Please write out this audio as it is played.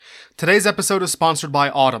Today's episode is sponsored by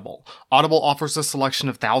Audible. Audible offers a selection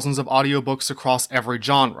of thousands of audiobooks across every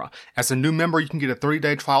genre. As a new member, you can get a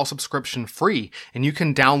 30-day trial subscription free, and you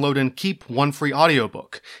can download and keep one free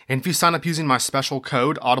audiobook. And if you sign up using my special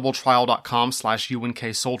code,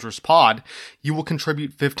 audibletrial.com/UNKSoldiersPod, you will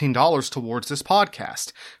contribute $15 towards this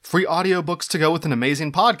podcast. Free audiobooks to go with an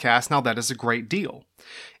amazing podcast, now that is a great deal.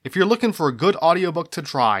 If you're looking for a good audiobook to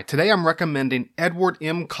try, today I'm recommending Edward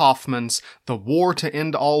M. Kaufman's The War to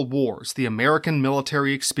End All Wars, The American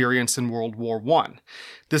Military Experience in World War I.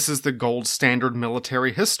 This is the gold standard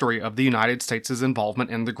military history of the United States' involvement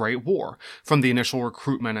in the Great War, from the initial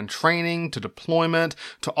recruitment and training, to deployment,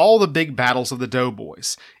 to all the big battles of the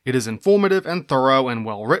doughboys. It is informative and thorough and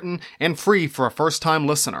well written, and free for a first-time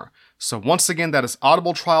listener. So once again, that is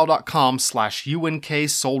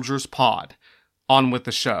audibletrial.com/UNKSoldiersPod. On with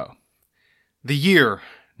the show. The year,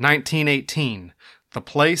 1918. The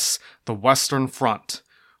place, the Western Front.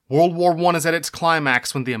 World War I is at its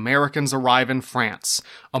climax when the Americans arrive in France.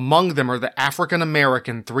 Among them are the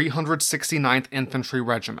African-American 369th Infantry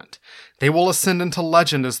Regiment. They will ascend into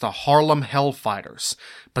legend as the Harlem Hellfighters.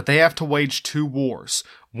 But they have to wage two wars,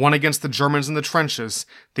 one against the Germans in the trenches,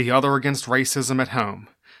 the other against racism at home.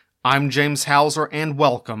 I'm James Hauser, and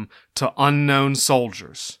welcome to Unknown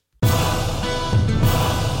Soldiers.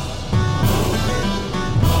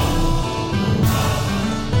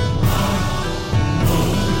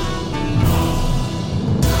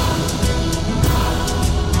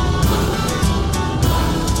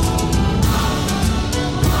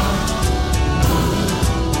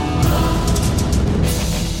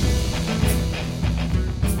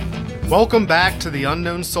 Welcome back to the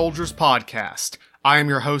Unknown Soldiers podcast. I am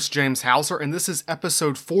your host, James Hauser, and this is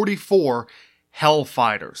episode 44,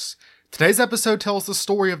 Hellfighters. Today's episode tells the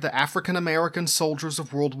story of the African-American soldiers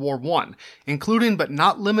of World War I, including but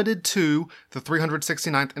not limited to the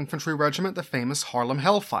 369th Infantry Regiment, the famous Harlem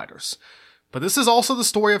Hellfighters. But this is also the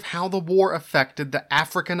story of how the war affected the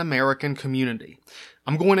African-American community.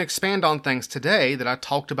 I'm going to expand on things today that I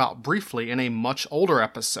talked about briefly in a much older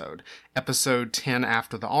episode, episode 10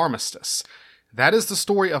 after the Armistice. That is the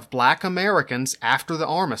story of Black Americans after the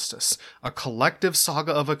Armistice, a collective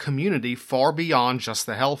saga of a community far beyond just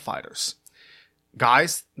the Hellfighters.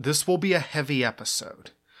 Guys, this will be a heavy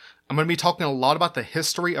episode. I'm going to be talking a lot about the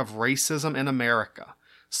history of racism in America.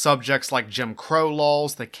 Subjects like Jim Crow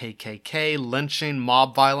laws, the KKK, lynching,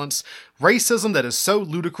 mob violence, racism that is so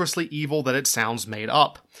ludicrously evil that it sounds made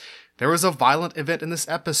up. There is a violent event in this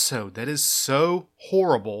episode that is so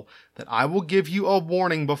horrible that I will give you a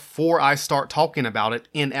warning before I start talking about it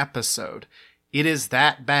in episode. It is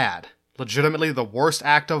that bad. Legitimately the worst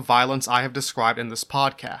act of violence I have described in this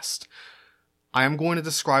podcast. I am going to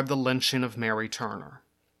describe the lynching of Mary Turner.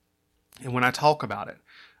 And when I talk about it,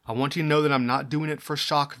 I want you to know that I'm not doing it for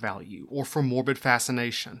shock value or for morbid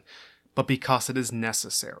fascination, but because it is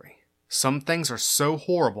necessary. Some things are so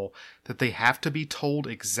horrible that they have to be told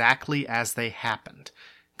exactly as they happened,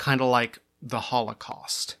 kind of like the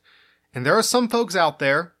Holocaust. And there are some folks out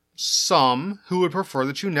there, some, who would prefer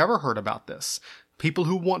that you never heard about this. People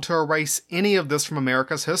who want to erase any of this from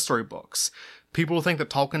America's history books. People who think that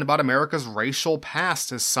talking about America's racial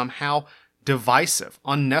past is somehow divisive,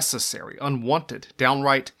 unnecessary, unwanted,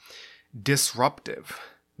 downright disruptive.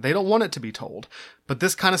 They don't want it to be told, but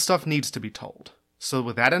this kind of stuff needs to be told. So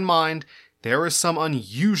with that in mind, there is some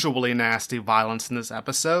unusually nasty violence in this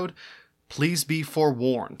episode. Please be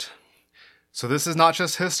forewarned. So this is not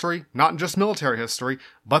just history, not just military history,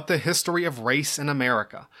 but the history of race in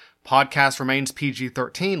America. Podcast remains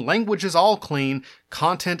PG-13, language is all clean,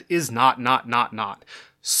 content is not.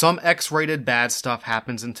 Some X-rated bad stuff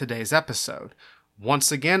happens in today's episode.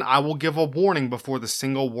 Once again, I will give a warning before the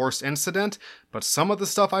single worst incident, but some of the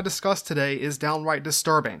stuff I discussed today is downright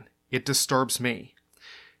disturbing. It disturbs me.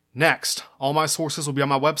 Next, all my sources will be on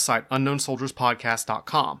my website,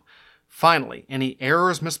 unknownsoldierspodcast.com. Finally, any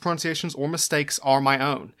errors, mispronunciations, or mistakes are my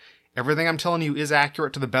own. Everything I'm telling you is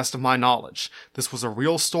accurate to the best of my knowledge. This was a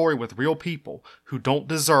real story with real people who don't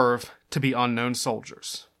deserve to be unknown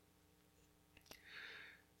soldiers.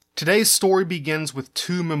 Today's story begins with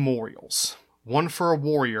two memorials, one for a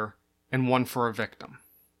warrior and one for a victim.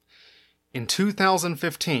 In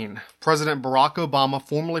 2015, President Barack Obama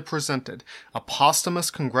formally presented a posthumous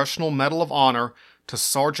Congressional Medal of Honor to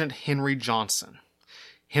Sergeant Henry Johnson.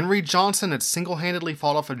 Henry Johnson had single-handedly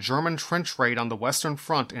fought off a German trench raid on the Western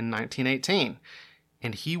Front in 1918,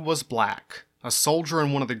 and he was black, a soldier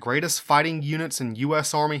in one of the greatest fighting units in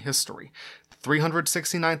U.S. Army history, the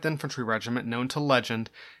 369th Infantry Regiment known to legend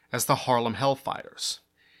as the Harlem Hellfighters.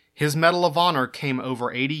 His Medal of Honor came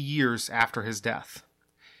over 80 years after his death.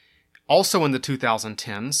 Also in the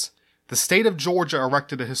 2010s, the state of Georgia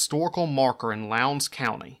erected a historical marker in Lowndes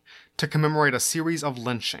County to commemorate a series of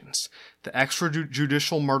lynchings, the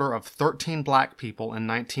extrajudicial murder of 13 black people in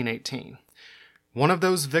 1918. One of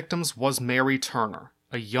those victims was Mary Turner,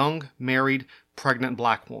 a young, married, pregnant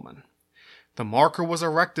black woman. The marker was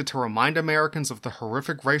erected to remind Americans of the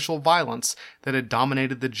horrific racial violence that had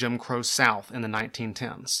dominated the Jim Crow South in the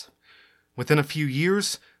 1910s. Within a few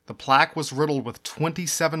years, the plaque was riddled with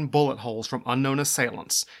 27 bullet holes from unknown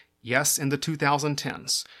assailants, yes, in the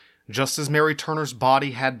 2010s, just as Mary Turner's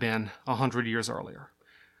body had been 100 years earlier.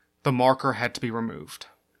 The marker had to be removed.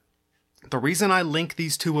 The reason I link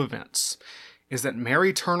these two events is that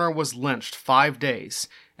Mary Turner was lynched 5 days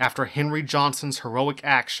after Henry Johnson's heroic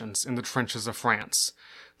actions in the trenches of France.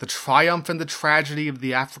 The triumph and the tragedy of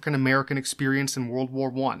the African American experience in World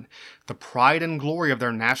War I, the pride and glory of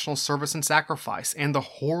their national service and sacrifice, and the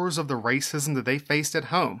horrors of the racism that they faced at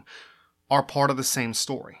home are part of the same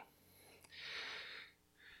story.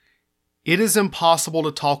 It is impossible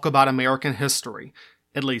to talk about American history,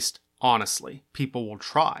 at least honestly, people will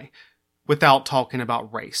try, without talking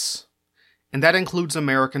about race. And that includes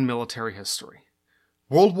American military history.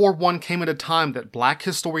 World War I came at a time that black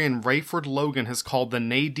historian Rayford Logan has called the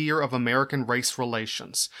nadir of American race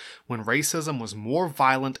relations, when racism was more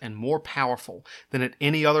violent and more powerful than at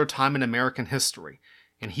any other time in American history,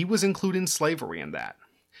 and he was including slavery in that.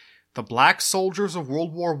 The black soldiers of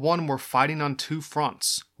World War I were fighting on two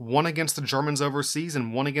fronts, one against the Germans overseas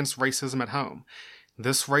and one against racism at home.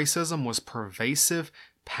 This racism was pervasive,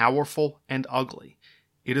 powerful, and ugly.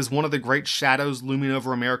 It is one of the great shadows looming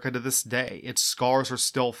over America to this day. Its scars are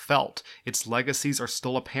still felt. Its legacies are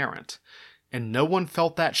still apparent. And no one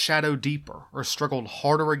felt that shadow deeper or struggled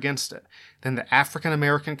harder against it than the African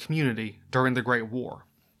American community during the Great War.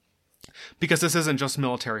 Because this isn't just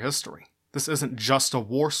military history. This isn't just a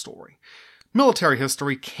war story. Military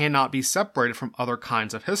history cannot be separated from other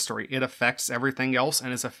kinds of history. It affects everything else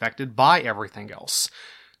and is affected by everything else.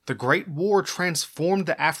 The Great War transformed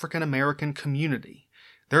the African American community.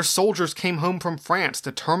 Their soldiers came home from France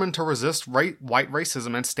determined to resist white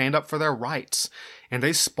racism and stand up for their rights, and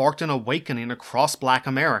they sparked an awakening across black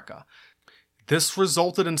America. This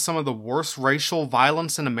resulted in some of the worst racial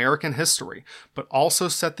violence in American history, but also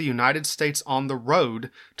set the United States on the road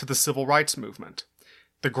to the Civil Rights Movement.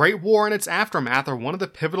 The Great War and its aftermath are one of the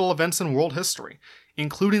pivotal events in world history,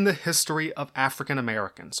 including the history of African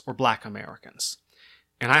Americans, or black Americans.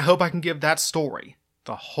 And I hope I can give that story,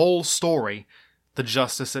 the whole story, the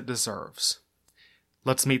justice it deserves.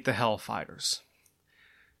 Let's meet the Hellfighters.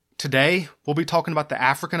 Today, we'll be talking about the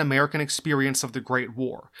African American experience of the Great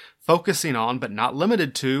War, focusing on, but not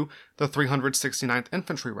limited to, the 369th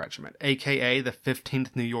Infantry Regiment, aka the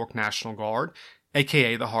 15th New York National Guard,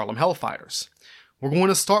 aka the Harlem Hellfighters. We're going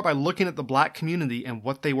to start by looking at the black community and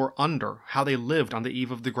what they were under, how they lived on the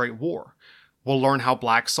eve of the Great War. We'll learn how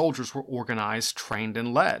black soldiers were organized, trained,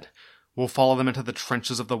 and led. We'll follow them into the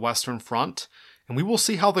trenches of the Western Front, and we will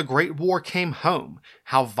see how the Great War came home,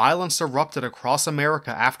 how violence erupted across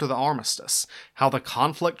America after the armistice, how the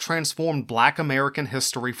conflict transformed black American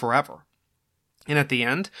history forever. And at the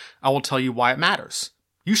end, I will tell you why it matters.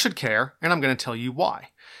 You should care, and I'm going to tell you why.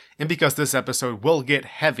 And because this episode will get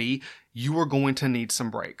heavy, you are going to need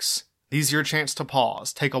some breaks. These are your chance to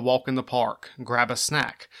pause, take a walk in the park, grab a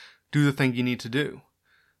snack, do the thing you need to do.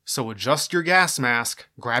 So adjust your gas mask,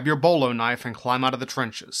 grab your bolo knife, and climb out of the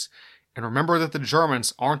trenches. And remember that the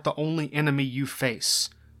Germans aren't the only enemy you face.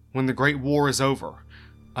 When the Great War is over,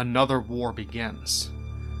 another war begins.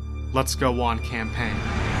 Let's go on campaign.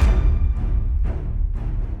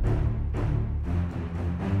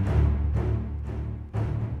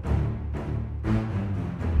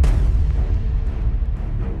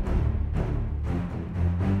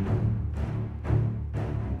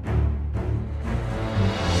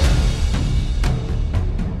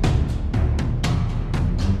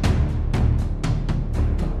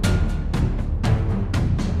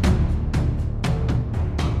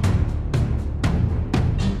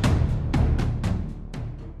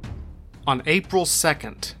 On April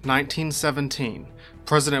 2nd, 1917,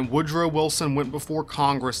 President Woodrow Wilson went before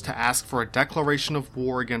Congress to ask for a declaration of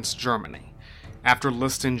war against Germany. After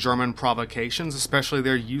listing German provocations, especially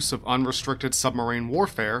their use of unrestricted submarine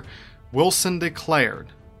warfare, Wilson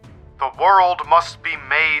declared, "The world must be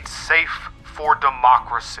made safe for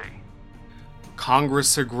democracy."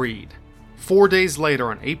 Congress agreed. 4 days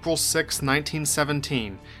later, on April 6,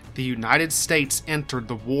 1917, the United States entered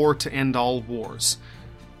the war to end all wars.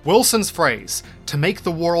 Wilson's phrase, "to make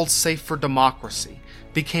the world safe for democracy,"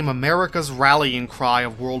 became America's rallying cry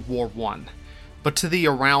of World War I. But to the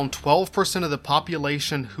around 12% of the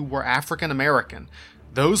population who were African American,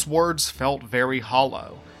 Those words felt very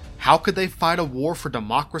hollow. How could they fight a war for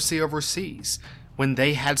democracy overseas when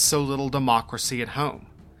they had so little democracy at home?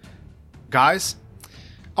 Guys,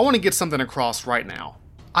 I want to get something across right now.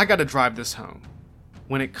 I gotta drive this home.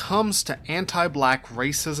 When it comes to anti-black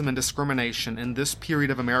racism and discrimination in this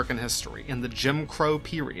period of American history, in the Jim Crow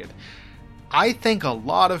period, I think a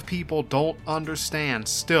lot of people don't understand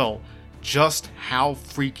still just how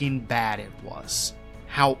freaking bad it was,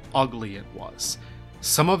 how ugly it was.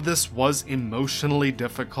 Some of this was emotionally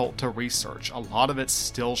difficult to research. A lot of it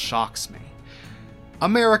still shocks me.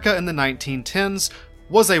 America in the 1910s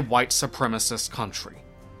was a white supremacist country.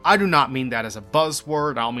 I do not mean that as a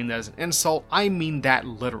buzzword, I don't mean that as an insult, I mean that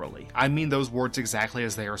literally. I mean those words exactly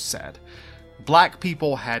as they are said. Black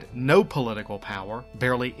people had no political power,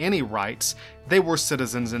 barely any rights, they were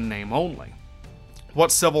citizens in name only.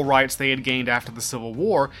 What civil rights they had gained after the Civil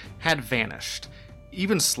War had vanished.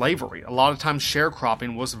 Even slavery, a lot of times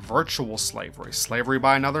sharecropping was virtual slavery, slavery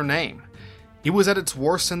by another name. It was at its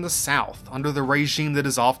worst in the South, under the regime that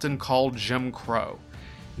is often called Jim Crow.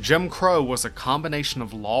 Jim Crow was a combination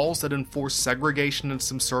of laws that enforced segregation and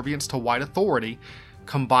subservience to white authority,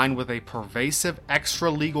 combined with a pervasive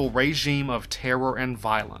extra-legal regime of terror and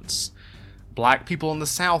violence. Black people in the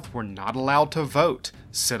South were not allowed to vote,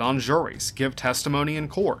 sit on juries, give testimony in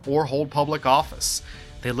court, or hold public office.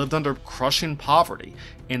 They lived under crushing poverty,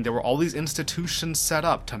 and there were all these institutions set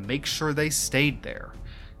up to make sure they stayed there.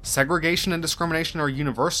 Segregation and discrimination are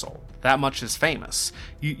universal. That much is famous.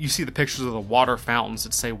 You see the pictures of the water fountains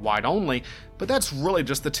that say white only, but that's really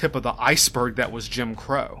just the tip of the iceberg that was Jim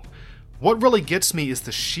Crow. What really gets me is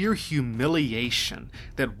the sheer humiliation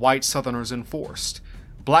that white Southerners enforced.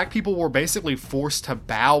 Black people were basically forced to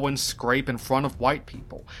bow and scrape in front of white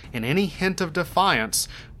people, and any hint of defiance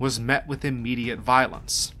was met with immediate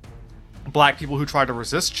violence. Black people who tried to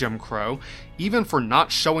resist Jim Crow, even for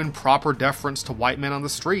not showing proper deference to white men on the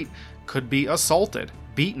street, could be assaulted,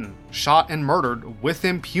 beaten, shot, and murdered with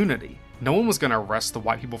impunity. No one was going to arrest the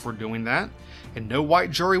white people for doing that, and no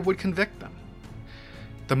white jury would convict them.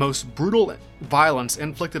 The most brutal violence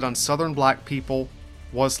inflicted on Southern black people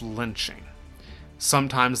was lynching.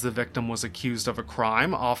 Sometimes the victim was accused of a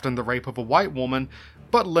crime, often the rape of a white woman,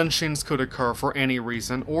 but lynchings could occur for any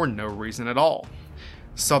reason or no reason at all.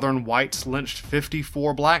 Southern whites lynched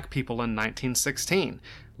 54 black people in 1916,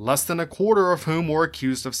 less than a quarter of whom were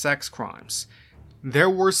accused of sex crimes. There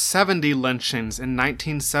were 70 lynchings in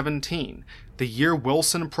 1917, the year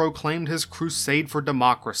Wilson proclaimed his crusade for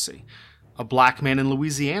democracy. A black man in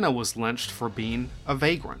Louisiana was lynched for being a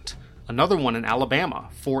vagrant. Another one in Alabama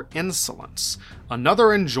for insolence.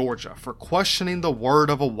 Another in Georgia for questioning the word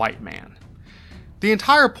of a white man. The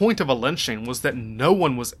entire point of a lynching was that no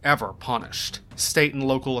one was ever punished. State and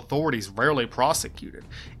local authorities rarely prosecuted,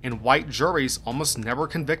 and white juries almost never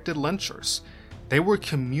convicted lynchers. They were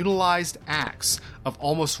communalized acts of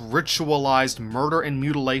almost ritualized murder and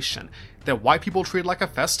mutilation that white people treated like a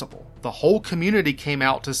festival. The whole community came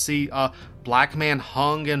out to see a black man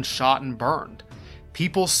hung and shot and burned.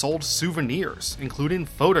 People sold souvenirs, including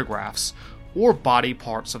photographs or body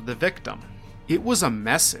parts of the victim. It was a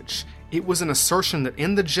message. It was an assertion that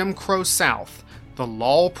in the Jim Crow South, the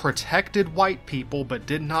law protected white people but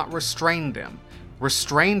did not restrain them,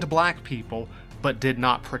 restrained black people but did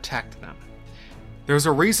not protect them. There's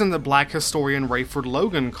a reason that black historian Rayford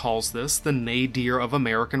Logan calls this the nadir of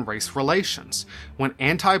American race relations, when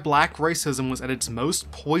anti-black racism was at its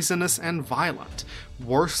most poisonous and violent,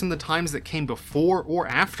 worse than the times that came before or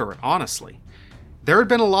after it, honestly. There had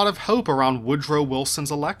been a lot of hope around Woodrow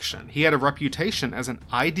Wilson's election. He had a reputation as an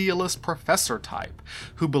idealist professor type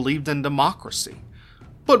who believed in democracy.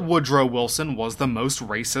 But Woodrow Wilson was the most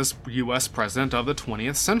racist U.S. president of the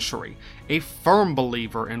 20th century, a firm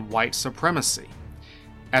believer in white supremacy.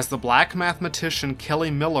 As the black mathematician Kelly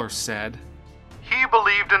Miller said, "He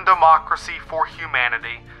believed in democracy for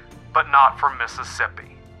humanity, but not for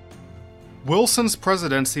Mississippi." Wilson's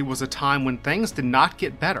presidency was a time when things did not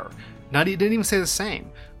get better. Now, he didn't even say the same,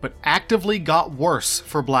 but actively got worse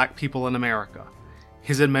for black people in America.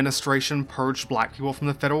 His administration purged black people from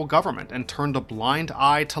the federal government and turned a blind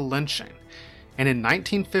eye to lynching. And in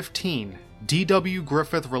 1915, D.W.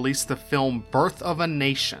 Griffith released the film Birth of a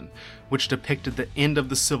Nation, which depicted the end of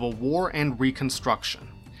the Civil War and Reconstruction.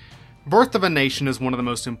 Birth of a Nation is one of the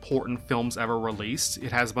most important films ever released.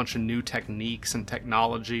 It has a bunch of new techniques and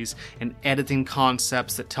technologies and editing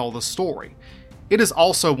concepts that tell the story. It is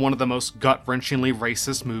also one of the most gut-wrenchingly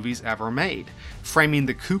racist movies ever made, framing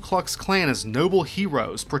the Ku Klux Klan as noble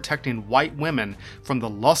heroes protecting white women from the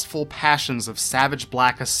lustful passions of savage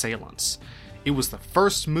black assailants. It was the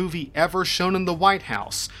first movie ever shown in the White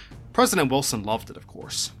House, President Wilson loved it, of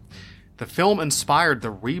course. The film inspired the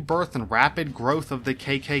rebirth and rapid growth of the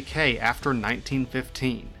KKK after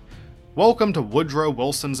 1915. Welcome to Woodrow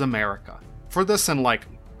Wilson's America. For this and like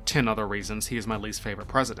 10 other reasons, he is my least favorite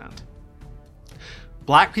president.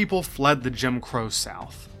 Black people fled the Jim Crow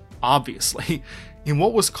South, obviously. In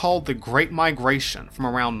what was called the Great Migration from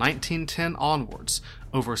around 1910 onwards,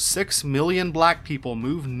 over 6 million black people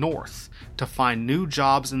moved north to find new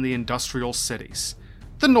jobs in the industrial cities.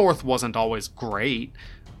 The North wasn't always great,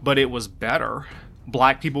 but it was better.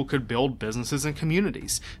 Black people could build businesses and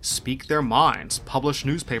communities, speak their minds, publish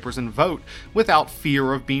newspapers, and vote without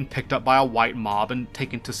fear of being picked up by a white mob and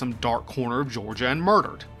taken to some dark corner of Georgia and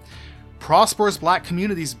murdered. Prosperous black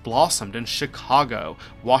communities blossomed in Chicago,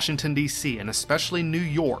 Washington, D.C., and especially New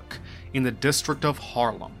York, in the district of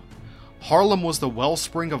Harlem. Harlem was the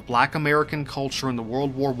wellspring of black American culture in the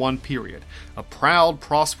World War I period, a proud,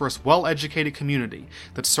 prosperous, well-educated community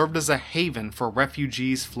that served as a haven for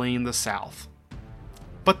refugees fleeing the South.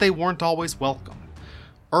 But they weren't always welcome.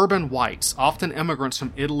 Urban whites, often immigrants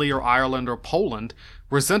from Italy or Ireland or Poland,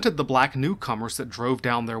 resented the black newcomers that drove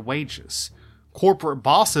down their wages. Corporate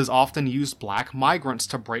bosses often used black migrants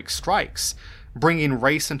to break strikes, bringing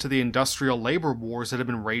race into the industrial labor wars that had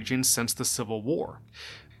been raging since the Civil War.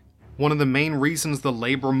 One of the main reasons the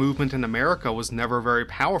labor movement in America was never very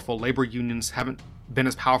powerful, labor unions haven't been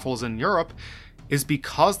as powerful as in Europe, is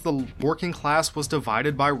because the working class was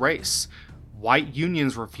divided by race. White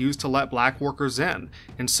unions refused to let black workers in,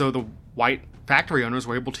 and so the white factory owners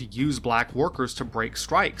were able to use black workers to break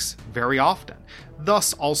strikes very often,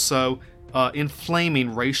 thus also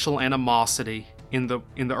inflaming racial animosity in the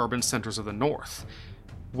urban centers of the North,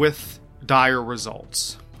 with dire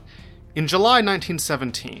results. In July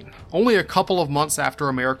 1917, only a couple of months after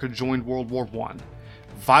America joined World War I,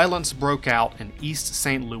 violence broke out in East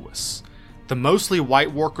St. Louis. The mostly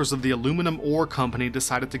white workers of the Aluminum Ore Company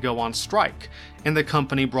decided to go on strike, and the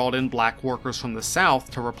company brought in black workers from the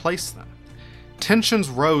South to replace them. Tensions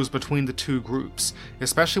rose between the two groups,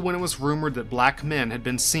 especially when it was rumored that black men had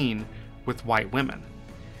been seen with white women.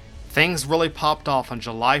 Things really popped off on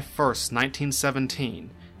July 1st, 1917,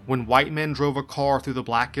 when white men drove a car through the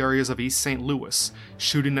black areas of East St. Louis,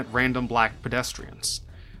 shooting at random black pedestrians.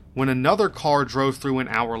 When another car drove through an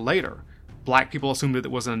hour later, black people assumed that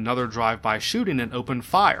it was another drive-by shooting and opened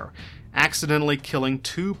fire, accidentally killing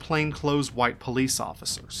 2 plainclothes white police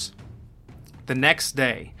officers. The next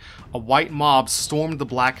day, a white mob stormed the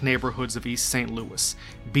black neighborhoods of East St. Louis,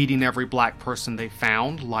 beating every black person they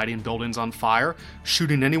found, lighting buildings on fire,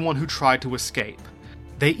 shooting anyone who tried to escape.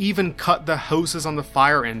 They even cut the hoses on the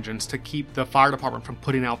fire engines to keep the fire department from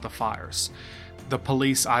putting out the fires. The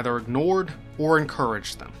police either ignored or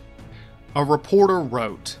encouraged them. A reporter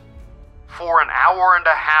wrote, "For an hour and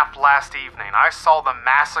a half last evening, I saw the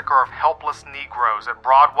massacre of helpless Negroes at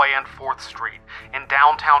Broadway and 4th Street in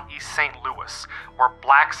downtown East St. Louis, where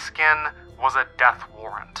black skin was a death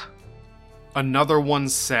warrant." Another one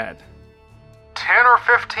said, 10 or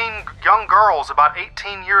 15 young girls about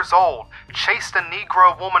 18 years old chased a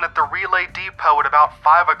Negro woman at the relay depot at about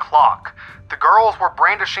 5 o'clock. The girls were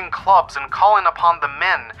brandishing clubs and calling upon the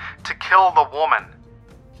men to kill the woman.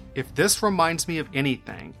 If this reminds me of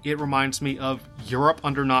anything, it reminds me of Europe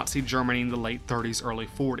under Nazi Germany in the late 30s, early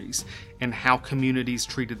 40s, and how communities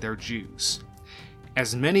treated their Jews.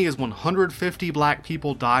 As many as 150 black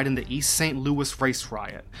people died in the East St. Louis race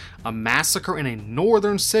riot, a massacre in a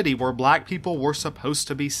northern city where black people were supposed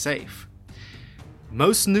to be safe.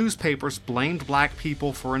 Most newspapers blamed black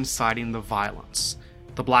people for inciting the violence.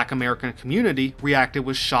 The black American community reacted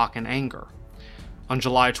with shock and anger. On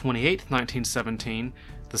July 28, 1917,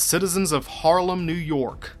 the citizens of Harlem, New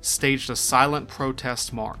York, staged a silent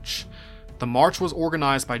protest march. The march was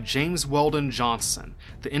organized by James Weldon Johnson,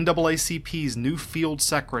 the NAACP's new field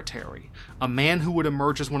secretary, a man who would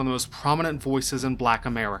emerge as one of the most prominent voices in black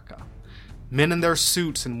America. Men in their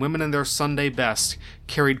suits and women in their Sunday best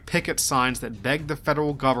carried picket signs that begged the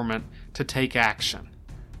federal government to take action.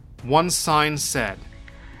 One sign said,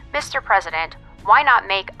 "Mr. President, why not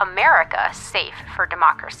make America safe for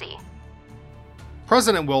democracy?"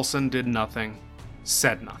 President Wilson did nothing,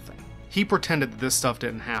 said nothing. He pretended that this stuff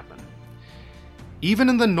didn't happen. Even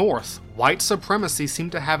in the North, white supremacy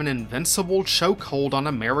seemed to have an invincible chokehold on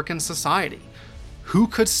American society. Who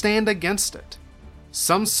could stand against it?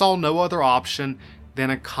 Some saw no other option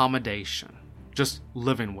than accommodation, just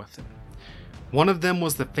living with it. One of them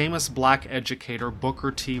was the famous black educator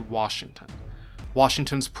Booker T. Washington.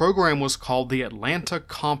 Washington's program was called the Atlanta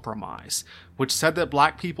Compromise, which said that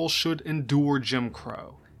black people should endure Jim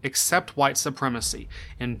Crow, accept white supremacy,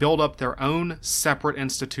 and build up their own separate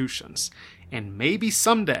institutions. And maybe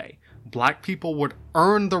someday, black people would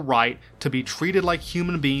earn the right to be treated like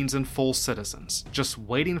human beings and full citizens, just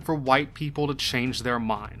waiting for white people to change their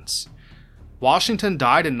minds. Washington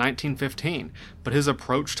died in 1915, but his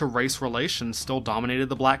approach to race relations still dominated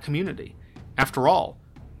the black community. After all,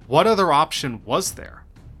 what other option was there?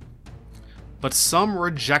 But some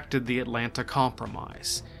rejected the Atlanta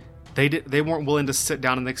Compromise. They weren't willing to sit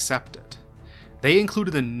down and accept it. They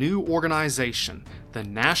included a new organization, the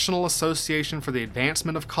National Association for the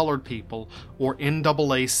Advancement of Colored People, or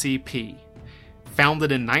NAACP.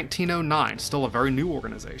 Founded in 1909, still a very new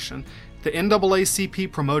organization, the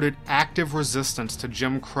NAACP promoted active resistance to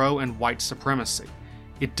Jim Crow and white supremacy.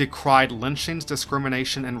 It decried lynchings,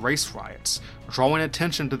 discrimination, and race riots, drawing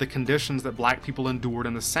attention to the conditions that black people endured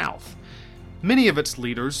in the South. Many of its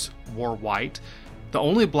leaders were white. The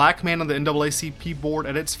only black man on the NAACP board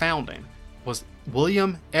at its founding was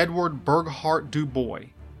William Edward Burghardt Du Bois,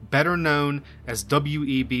 better known as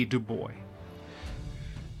W.E.B. Du Bois.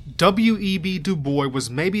 W.E.B. Du Bois was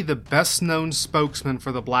maybe the best-known spokesman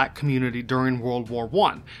for the black community during World War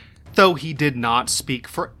I. Though he did not speak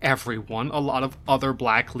for everyone, a lot of other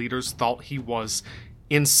black leaders thought he was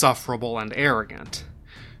insufferable and arrogant.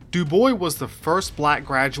 Du Bois was the first black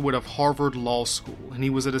graduate of Harvard Law School, and he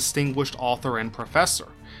was a distinguished author and professor.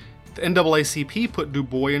 The NAACP put Du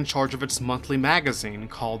Bois in charge of its monthly magazine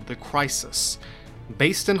called The Crisis.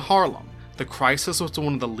 Based in Harlem, The Crisis was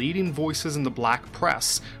one of the leading voices in the black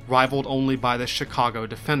press, rivaled only by the Chicago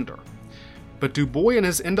Defender. But Du Bois and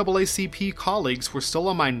his NAACP colleagues were still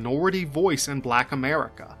a minority voice in black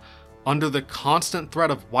America. Under the constant threat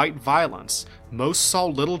of white violence, most saw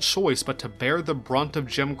little choice but to bear the brunt of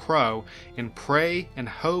Jim Crow and pray and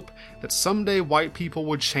hope that someday white people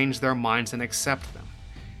would change their minds and accept them.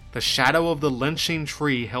 The shadow of the lynching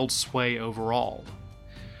tree held sway over all.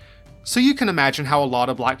 So you can imagine how a lot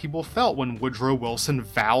of black people felt when Woodrow Wilson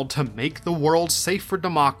vowed to make the world safe for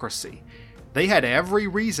democracy. They had every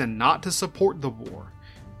reason not to support the war,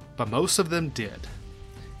 but most of them did.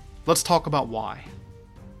 Let's talk about why.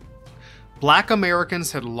 Black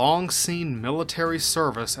Americans had long seen military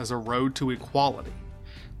service as a road to equality.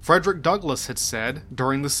 Frederick Douglass had said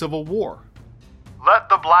during the Civil War, "Let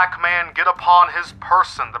the black man get upon his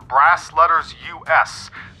person the brass letters U.S.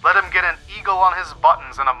 Let him get an eagle on his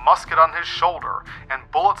buttons and a musket on his shoulder and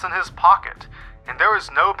bullets in his pocket. And there is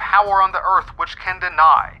no power on the earth which can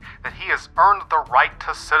deny that he has earned the right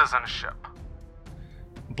to citizenship."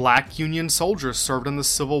 Black Union soldiers served in the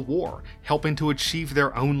Civil War, helping to achieve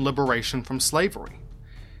their own liberation from slavery.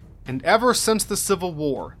 And ever since the Civil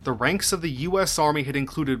War, the ranks of the U.S. Army had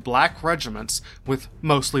included black regiments with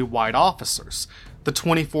mostly white officers, the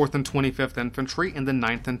 24th and 25th Infantry and the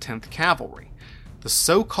 9th and 10th Cavalry. The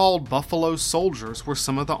so-called Buffalo Soldiers were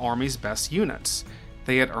some of the Army's best units.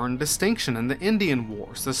 They had earned distinction in the Indian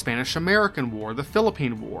Wars, the Spanish-American War, the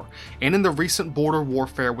Philippine War, and in the recent border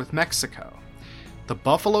warfare with Mexico. The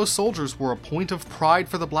Buffalo Soldiers were a point of pride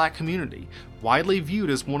for the black community, widely viewed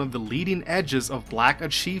as one of the leading edges of black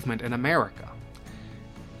achievement in America.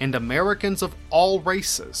 And Americans of all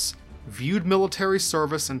races viewed military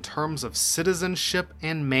service in terms of citizenship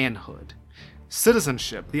and manhood.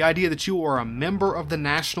 Citizenship, the idea that you are a member of the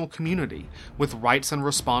national community with rights and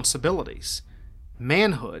responsibilities.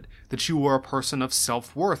 Manhood, that you are a person of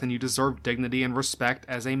self-worth and you deserve dignity and respect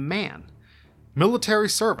as a man. Military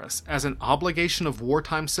service, as an obligation of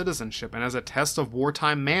wartime citizenship and as a test of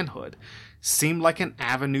wartime manhood, seemed like an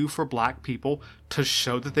avenue for black people to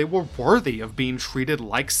show that they were worthy of being treated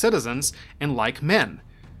like citizens and like men,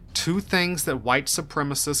 two things that white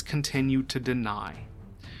supremacists continued to deny.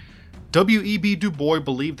 W.E.B. Du Bois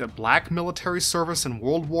believed that black military service in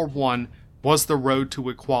World War I was the road to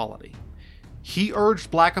equality. He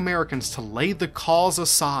urged black Americans to lay the cause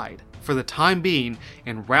aside for the time being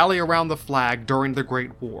and rally around the flag during the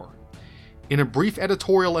Great War. In a brief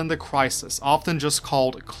editorial in The Crisis, often just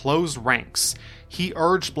called Close Ranks, he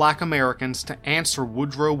urged black Americans to answer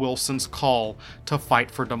Woodrow Wilson's call to fight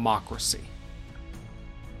for democracy.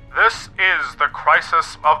 "This is the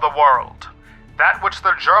crisis of the world. That which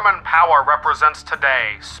the German power represents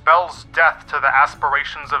today spells death to the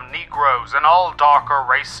aspirations of Negroes and all darker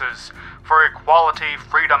races for equality,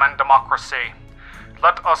 freedom, and democracy.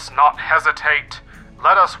 Let us not hesitate.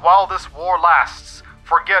 Let us, while this war lasts,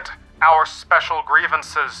 forget our special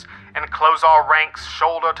grievances and close our ranks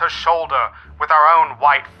shoulder to shoulder with our own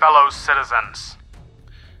white fellow citizens."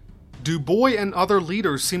 Du Bois and other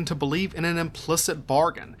leaders seemed to believe in an implicit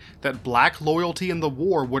bargain that black loyalty in the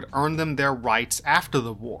war would earn them their rights after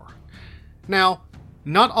the war. Now,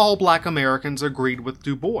 not all black Americans agreed with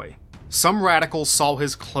Du Bois. Some radicals saw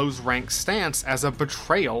his close rank stance as a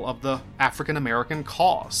betrayal of the African American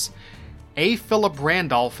cause. A. Philip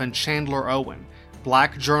Randolph and Chandler Owen,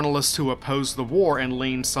 black journalists who opposed the war and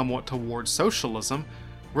leaned somewhat towards socialism,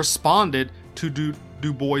 responded to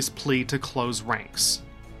Du Bois' plea to close ranks.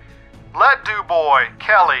 Let Du Bois,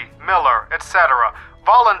 Kelly, Miller, etc.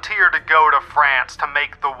 volunteer to go to France to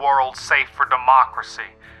make the world safe for democracy.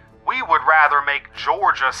 We would rather make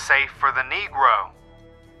Georgia safe for the Negro.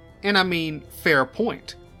 And I mean, fair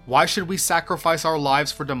point. Why should we sacrifice our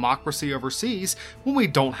lives for democracy overseas when we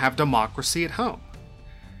don't have democracy at home?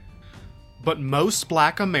 But most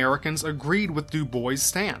black Americans agreed with Du Bois'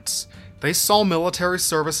 stance. They saw military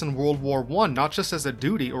service in World War I not just as a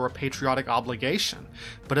duty or a patriotic obligation,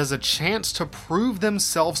 but as a chance to prove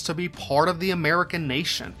themselves to be part of the American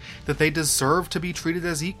nation, that they deserved to be treated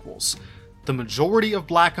as equals. The majority of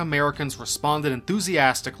black Americans responded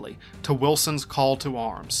enthusiastically to Wilson's call to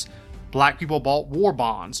arms. Black people bought war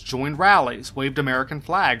bonds, joined rallies, waved American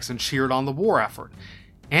flags, and cheered on the war effort.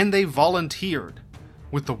 And they volunteered.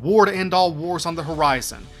 With the war to end all wars on the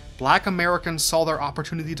horizon, black Americans saw their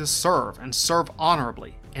opportunity to serve, and serve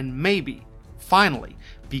honorably, and maybe, finally,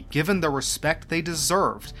 be given the respect they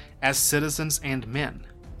deserved as citizens and men.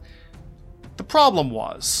 The problem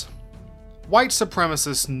was, white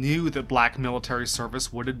supremacists knew that black military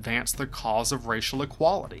service would advance the cause of racial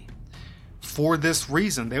equality. For this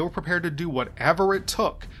reason, they were prepared to do whatever it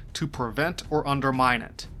took to prevent or undermine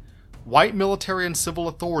it. White military and civil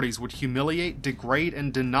authorities would humiliate, degrade,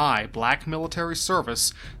 and deny black military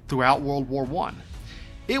service throughout World War I.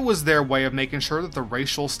 It was their way of making sure that the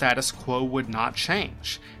racial status quo would not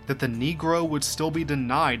change, that the Negro would still be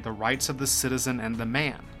denied the rights of the citizen and the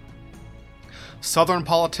man. Southern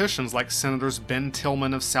politicians like Senators Ben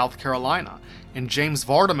Tillman of South Carolina and James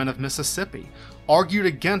Vardaman of Mississippi argued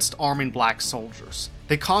against arming black soldiers.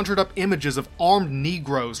 They conjured up images of armed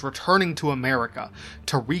Negroes returning to America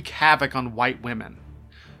to wreak havoc on white women.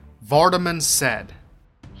 Vardaman said,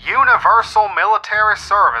 Universal military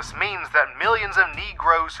service means that millions of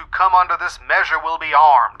Negroes who come under this measure will be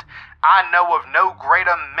armed. I know of no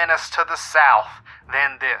greater menace to the South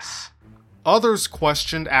than this. Others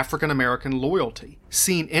questioned African American loyalty,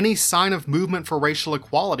 seeing any sign of movement for racial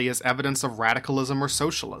equality as evidence of radicalism or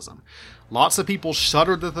socialism. Lots of people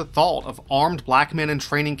shuddered at the thought of armed black men in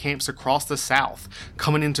training camps across the South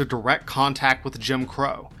coming into direct contact with Jim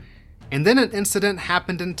Crow. And then an incident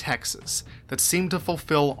happened in Texas that seemed to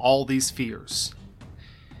fulfill all these fears.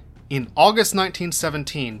 In August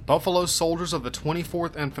 1917, Buffalo soldiers of the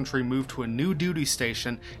 24th Infantry moved to a new duty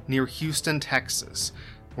station near Houston, Texas,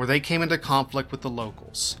 where they came into conflict with the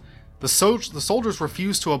locals. The soldiers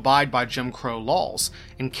refused to abide by Jim Crow laws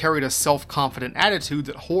and carried a self-confident attitude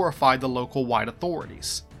that horrified the local white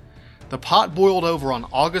authorities. The pot boiled over on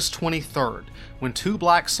August 23rd when two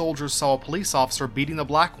black soldiers saw a police officer beating a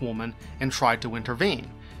black woman and tried to intervene.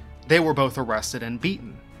 They were both arrested and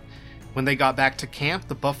beaten. When they got back to camp,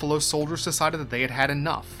 the Buffalo soldiers decided that they had had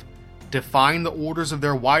enough. Defying the orders of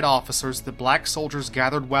their white officers, the black soldiers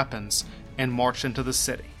gathered weapons and marched into the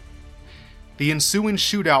city. The ensuing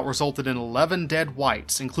shootout resulted in 11 dead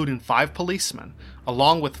whites, including 5 policemen,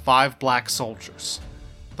 along with 5 black soldiers.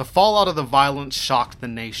 The fallout of the violence shocked the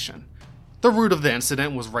nation. The root of the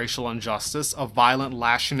incident was racial injustice, a violent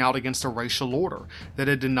lashing out against a racial order that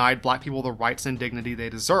had denied black people the rights and dignity they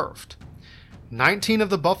deserved. 19 of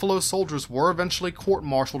the Buffalo soldiers were eventually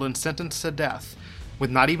court-martialed and sentenced to death, with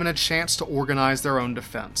not even a chance to organize their own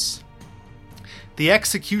defense. The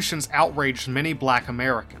executions outraged many black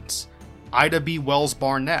Americans. Ida B. Wells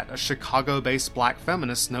Barnett, a Chicago-based black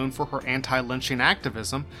feminist known for her anti-lynching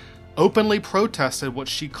activism, openly protested what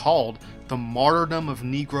she called the martyrdom of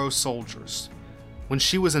Negro soldiers. When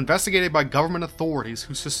she was investigated by government authorities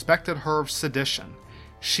who suspected her of sedition,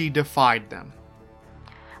 she defied them.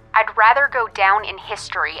 I'd rather go down in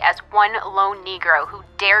history as one lone Negro who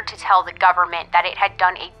dared to tell the government that it had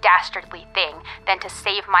done a dastardly thing than to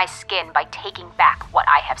save my skin by taking back what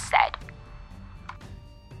I have said.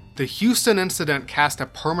 The Houston incident cast a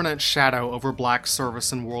permanent shadow over black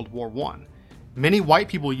service in World War I. Many white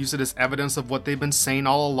people use it as evidence of what they've been saying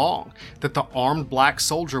all along, that the armed black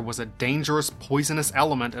soldier was a dangerous, poisonous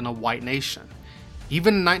element in a white nation.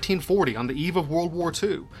 Even in 1940, on the eve of World War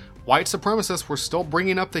II, white supremacists were still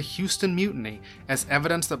bringing up the Houston Mutiny as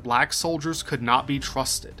evidence that black soldiers could not be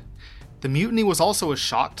trusted. The mutiny was also a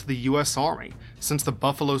shock to the U.S. Army, since the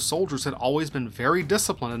Buffalo soldiers had always been very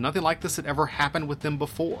disciplined and nothing like this had ever happened with them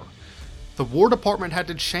before. The War Department had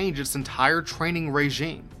to change its entire training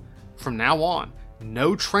regime. From now on,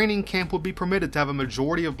 no training camp would be permitted to have a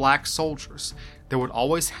majority of black soldiers. There would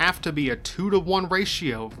always have to be a 2-to-1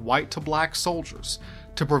 ratio of white to black soldiers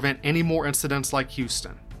to prevent any more incidents like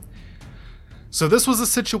Houston. So this was a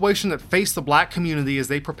situation that faced the black community as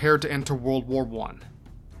they prepared to enter World War I.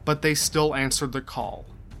 But they still answered the call,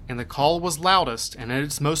 and the call was loudest and at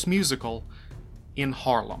its most musical in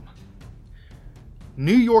Harlem.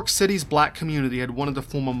 New York City's black community had wanted to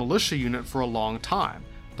form a militia unit for a long time,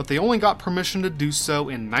 but they only got permission to do so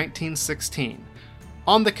in 1916,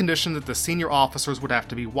 on the condition that the senior officers would have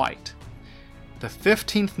to be white. The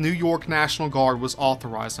 15th New York National Guard was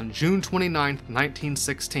authorized on June 29,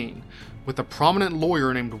 1916, with a prominent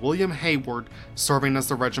lawyer named William Hayward serving as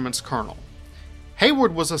the regiment's colonel.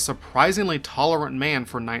 Hayward was a surprisingly tolerant man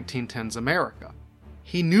for 1910s America.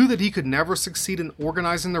 He knew that he could never succeed in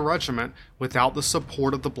organizing the regiment without the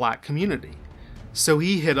support of the black community. So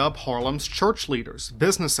he hit up Harlem's church leaders,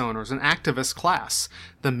 business owners, and activist class,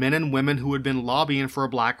 the men and women who had been lobbying for a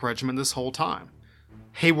black regiment this whole time.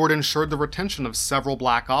 Hayward ensured the retention of several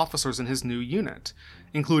black officers in his new unit,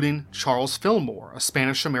 including Charles Fillmore, a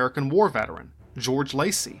Spanish-American war veteran, George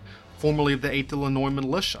Lacey, formerly of the 8th Illinois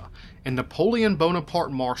Militia, and Napoleon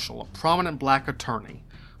Bonaparte Marshall, a prominent black attorney,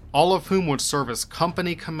 all of whom would serve as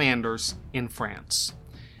company commanders in France.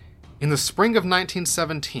 In the spring of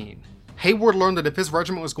 1917, Hayward learned that if his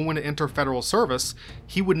regiment was going to enter federal service,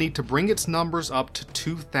 he would need to bring its numbers up to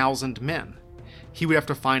 2,000 men. He would have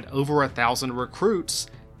to find over 1,000 recruits,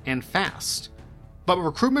 and fast. But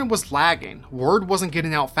recruitment was lagging, word wasn't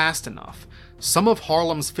getting out fast enough. Some of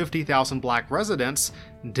Harlem's 50,000 black residents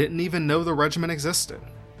didn't even know the regiment existed.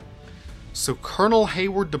 So Colonel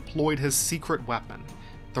Hayward deployed his secret weapon,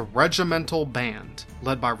 the regimental band,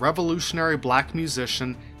 led by revolutionary black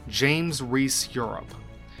musician James Reese Europe.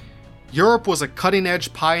 Europe was a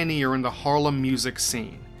cutting-edge pioneer in the Harlem music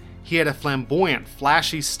scene. He had a flamboyant,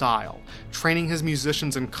 flashy style, training his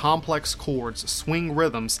musicians in complex chords, swing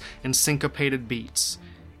rhythms, and syncopated beats.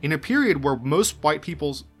 In a period where most white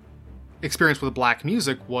people's experience with black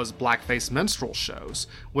music was blackface minstrel shows,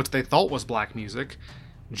 which they thought was black music,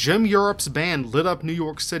 Jim Europe's band lit up New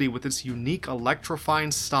York City with its unique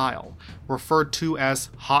electrifying style, referred to as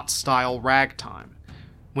hot-style ragtime.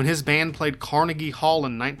 When his band played Carnegie Hall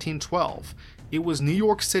in 1912, it was New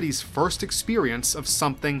York City's first experience of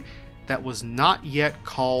something that was not yet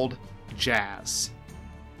called jazz.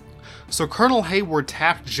 So Colonel Hayward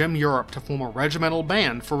tapped Jim Europe to form a regimental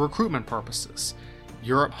band for recruitment purposes.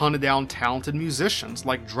 Europe hunted down talented musicians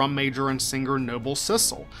like drum major and singer Noble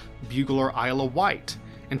Sissel, bugler Isla White,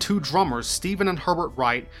 and two drummers, Stephen and Herbert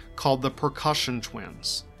Wright, called the Percussion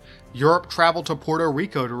Twins. Europe traveled to Puerto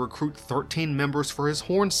Rico to recruit 13 members for his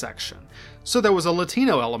horn section, so there was a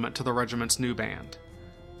Latino element to the regiment's new band.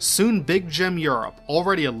 Soon Big Jim Europe,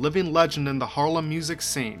 already a living legend in the Harlem music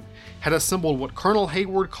scene, had assembled what Colonel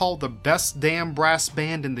Hayward called the best damn brass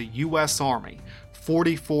band in the U.S. Army,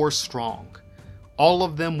 44 strong. All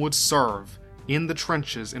of them would serve in the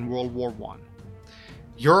trenches in World War I.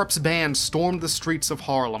 Europe's band stormed the streets of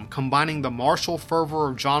Harlem, combining the martial fervor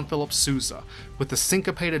of John Philip Sousa with the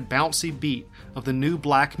syncopated bouncy beat of the new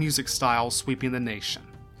black music style sweeping the nation.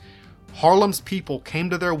 Harlem's people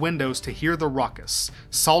came to their windows to hear the ruckus,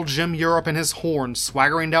 saw Jim Europe and his horn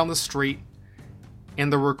swaggering down the street,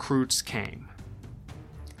 and the recruits came.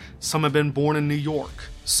 Some had been born in New York,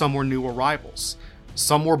 some were new arrivals.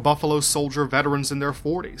 Some were Buffalo Soldier veterans in their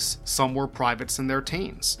 40s, some were privates in their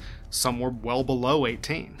teens, some were well below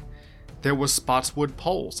 18. There was Spotswood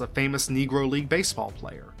Poles, a famous Negro League baseball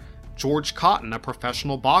player, George Cotton, a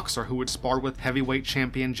professional boxer who had sparred with heavyweight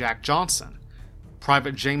champion Jack Johnson.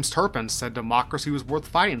 Private James Turpin said democracy was worth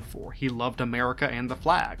fighting for. He loved America and the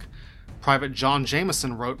flag. Private John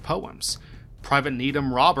Jameson wrote poems. Private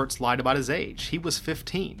Needham Roberts lied about his age. He was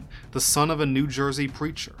 15, the son of a New Jersey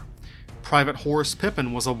preacher. Private Horace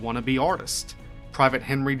Pippin was a wannabe artist. Private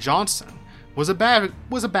Henry Johnson was a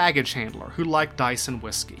baggage handler who liked dice and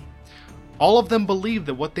whiskey. All of them believed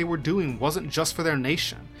that what they were doing wasn't just for their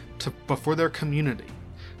nation, but for their community,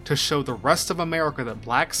 to show the rest of America that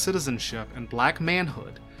black citizenship and black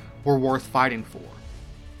manhood were worth fighting for.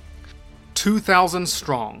 2,000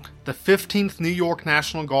 strong, the 15th New York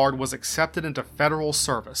National Guard was accepted into federal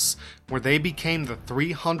service, where they became the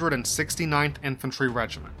 369th Infantry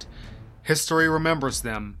Regiment. History remembers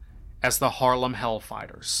them as the Harlem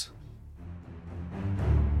Hellfighters.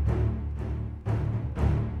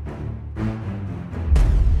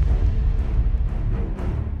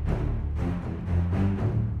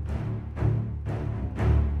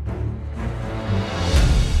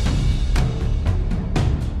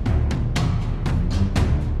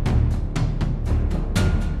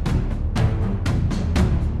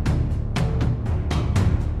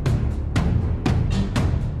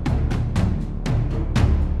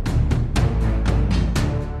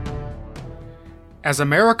 As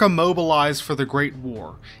America mobilized for the Great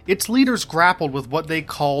War, its leaders grappled with what they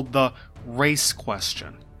called the race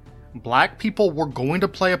question. Black people were going to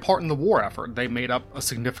play a part in the war effort. They made up a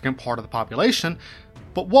significant part of the population,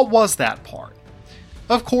 but what was that part?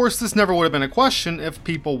 Of course, this never would have been a question if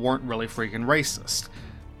people weren't really freaking racist.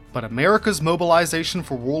 But America's mobilization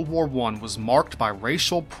for World War I was marked by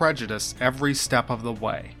racial prejudice every step of the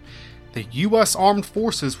way. The U.S. Armed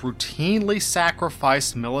Forces routinely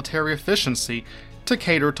sacrificed military efficiency to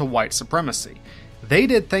cater to white supremacy. They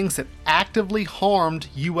did things that actively harmed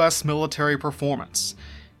U.S. military performance.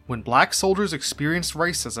 When black soldiers experienced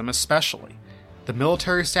racism especially, the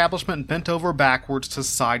military establishment bent over backwards to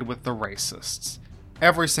side with the racists.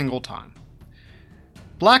 Every single time.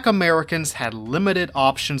 Black Americans had limited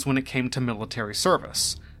options when it came to military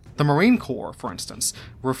service. The Marine Corps, for instance,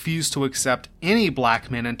 refused to accept any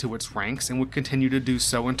black men into its ranks and would continue to do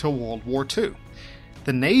so until World War II.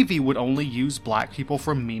 The Navy would only use black people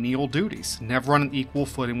for menial duties, never on an equal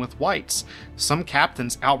footing with whites. Some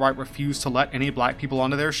captains outright refused to let any black people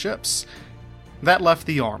onto their ships. That left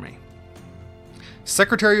the Army.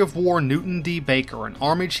 Secretary of War Newton D. Baker and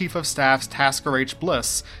Army Chief of Staff Tasker H.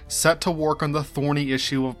 Bliss set to work on the thorny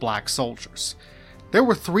issue of black soldiers. There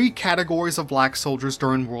were 3 categories of black soldiers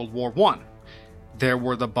during World War I. There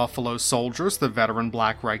were the Buffalo Soldiers, the veteran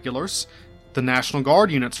black regulars, the National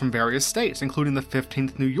Guard units from various states, including the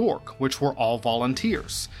 15th New York, which were all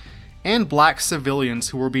volunteers, and black civilians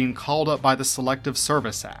who were being called up by the Selective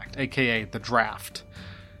Service Act, aka the draft.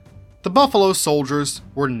 The Buffalo Soldiers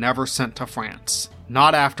were never sent to France,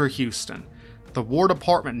 not after Houston. The War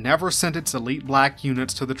Department never sent its elite black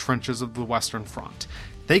units to the trenches of the Western Front.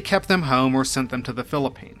 They kept them home or sent them to the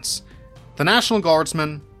Philippines. The National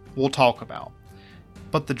Guardsmen we'll talk about.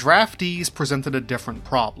 But the draftees presented a different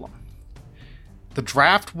problem. The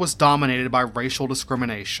draft was dominated by racial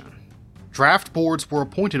discrimination. Draft boards were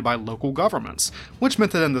appointed by local governments, which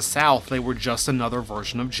meant that in the South they were just another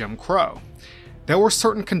version of Jim Crow. There were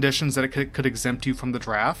certain conditions that it could exempt you from the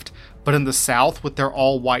draft, but in the South, with their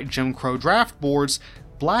all-white Jim Crow draft boards,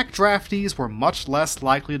 black draftees were much less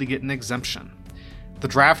likely to get an exemption. The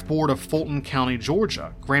draft board of Fulton County,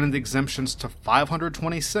 Georgia, granted exemptions to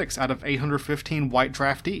 526 out of 815 white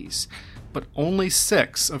draftees, but only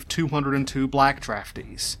 6 of 202 black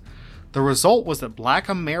draftees. The result was that Black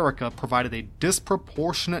America provided a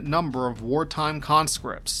disproportionate number of wartime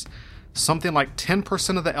conscripts, something like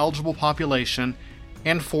 10% of the eligible population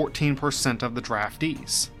and 14% of the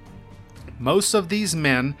draftees. Most of these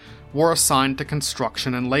men were assigned to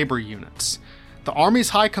construction and labor units. The Army's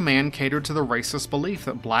high command catered to the racist belief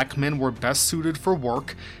that black men were best suited for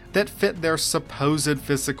work that fit their supposed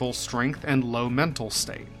physical strength and low mental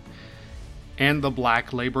state. And the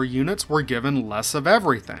black labor units were given less of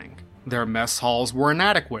everything. Their mess halls were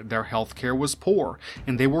inadequate, their health care was poor,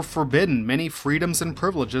 and they were forbidden many freedoms and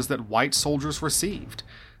privileges that white soldiers received.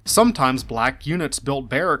 Sometimes black units built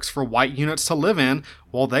barracks for white units to live in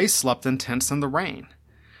while they slept in tents in the rain.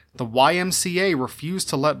 The YMCA refused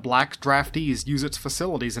to let black draftees use its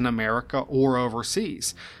facilities in America or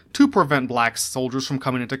overseas to prevent black soldiers from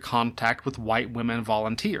coming into contact with white women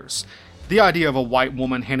volunteers. The idea of a white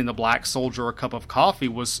woman handing a black soldier a cup of coffee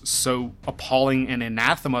was so appalling and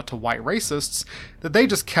anathema to white racists that they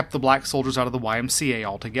just kept the black soldiers out of the YMCA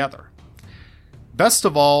altogether. Best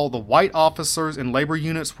of all, the white officers in labor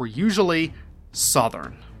units were usually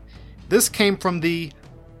Southern. This came from the,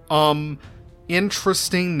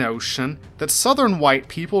 interesting notion that Southern white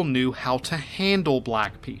people knew how to handle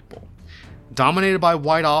black people. Dominated by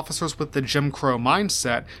white officers with the Jim Crow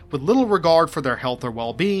mindset, with little regard for their health or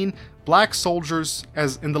well-being, black soldiers,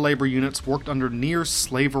 as in the labor units, worked under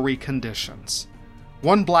near-slavery conditions.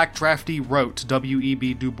 One black draftee wrote to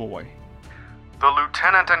W.E.B. Du Bois, "The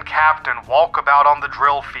lieutenant and captain walk about on the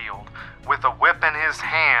drill field with a whip in his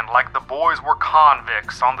hand like the boys were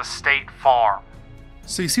convicts on the state farm."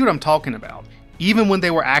 So you see what I'm talking about. Even when they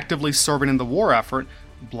were actively serving in the war effort,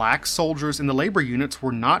 black soldiers in the labor units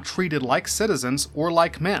were not treated like citizens or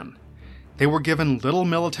like men. They were given little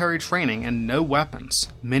military training and no weapons.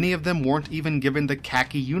 Many of them weren't even given the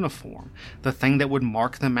khaki uniform, the thing that would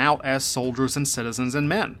mark them out as soldiers and citizens and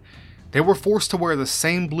men. They were forced to wear the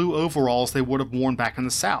same blue overalls they would have worn back in the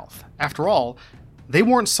South. After all, they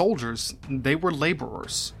weren't soldiers, they were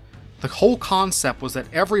laborers. The whole concept was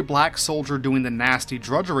that every black soldier doing the nasty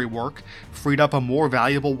drudgery work freed up a more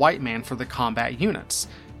valuable white man for the combat units.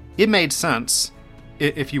 It made sense,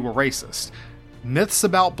 if you were racist. Myths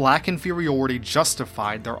about black inferiority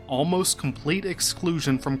justified their almost complete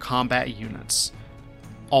exclusion from combat units.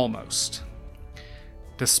 Almost.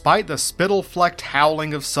 Despite the spittle-flecked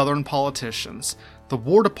howling of Southern politicians, the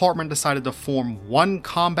War Department decided to form one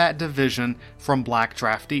combat division from black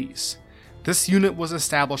draftees. This unit was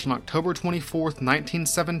established on October 24,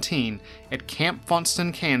 1917 at Camp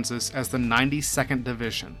Funston, Kansas as the 92nd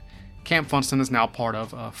Division. Camp Funston is now part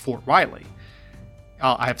of Fort Riley.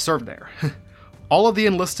 I have served there. All of the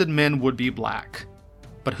enlisted men would be black.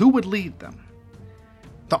 But who would lead them?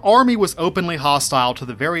 The Army was openly hostile to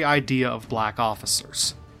the very idea of black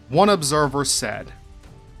officers. One observer said,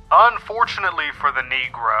 "Unfortunately for the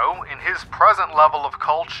Negro, in his present level of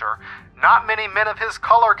culture, not many men of his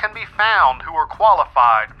color can be found who are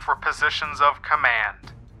qualified for positions of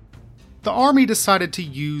command." The Army decided to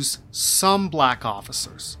use some black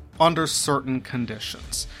officers under certain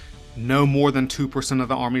conditions. No more than 2% of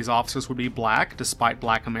the Army's officers would be black, despite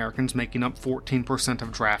black Americans making up 14%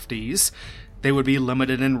 of draftees. They would be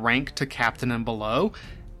limited in rank to captain and below,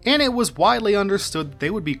 and it was widely understood that they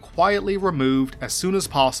would be quietly removed as soon as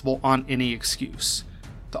possible on any excuse.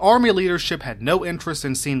 The Army leadership had no interest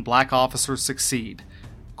in seeing black officers succeed.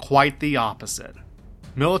 Quite the opposite.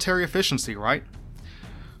 Military efficiency, right?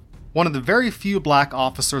 One of the very few black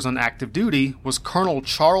officers on active duty was Colonel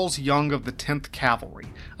Charles Young of the 10th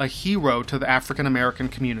Cavalry, a hero to the African American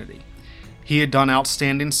community. He had done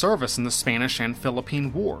outstanding service in the Spanish and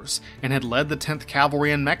Philippine Wars, and had led the 10th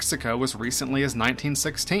Cavalry in Mexico as recently as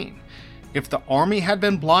 1916. If the Army had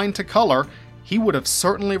been blind to color, he would have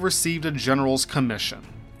certainly received a general's commission.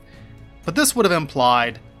 But this would have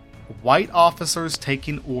implied white officers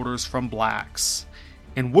taking orders from blacks,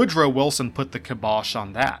 and Woodrow Wilson put the kibosh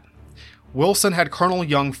on that. Wilson had Colonel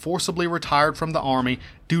Young forcibly retired from the Army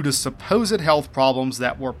due to supposed health problems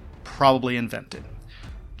that were probably invented.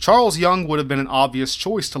 Charles Young would have been an obvious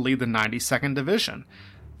choice to lead the 92nd Division,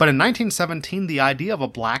 but in 1917 the idea of a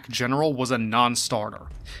black general was a non-starter.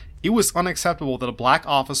 It was unacceptable that a black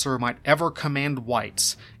officer might ever command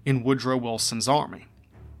whites in Woodrow Wilson's army.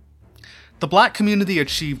 The black community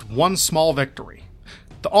achieved one small victory.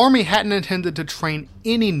 The Army hadn't intended to train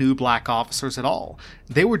any new black officers at all.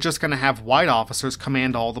 They were just going to have white officers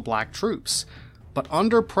command all the black troops. But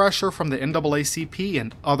under pressure from the NAACP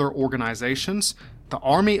and other organizations, the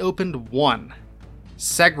Army opened one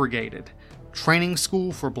segregated training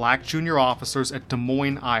school for black junior officers at Des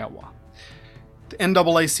Moines, Iowa. The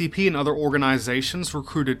NAACP and other organizations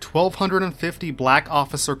recruited 1,250 black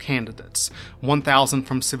officer candidates, 1,000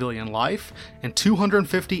 from civilian life, and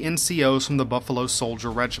 250 NCOs from the Buffalo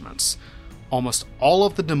Soldier regiments. Almost all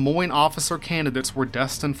of the Des Moines officer candidates were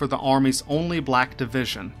destined for the Army's only black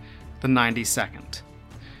division, the 92nd.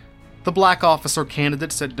 The black officer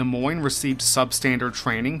candidates at Des Moines received substandard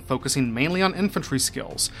training focusing mainly on infantry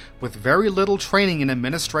skills, with very little training in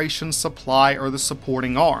administration, supply, or the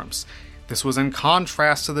supporting arms. This was in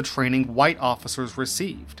contrast to the training white officers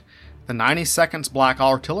received. The 92nd's black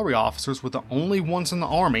artillery officers were the only ones in the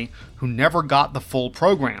Army who never got the full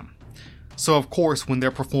program. So of course, when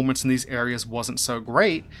their performance in these areas wasn't so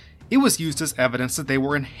great, it was used as evidence that they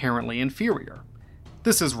were inherently inferior.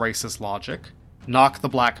 This is racist logic. Knock the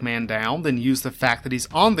black man down, then use the fact that he's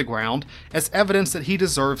on the ground as evidence that he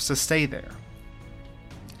deserves to stay there.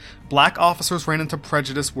 Black officers ran into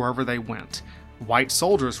prejudice wherever they went. White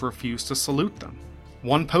soldiers refused to salute them.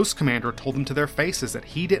 One post commander told them to their faces that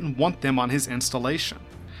he didn't want them on his installation.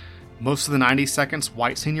 Most of the 92nd's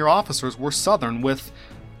white senior officers were Southern with,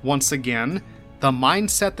 once again, the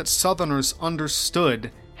mindset that Southerners understood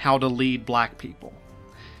how to lead black people.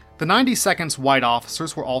 The 92nd's white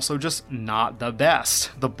officers were also just not the best,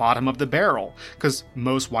 the bottom of the barrel, because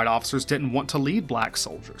most white officers didn't want to lead black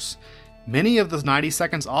soldiers. Many of the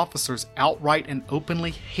 92nd's officers outright and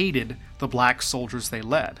openly hated the black soldiers they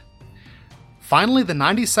led. Finally, the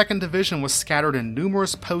 92nd Division was scattered in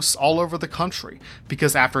numerous posts all over the country,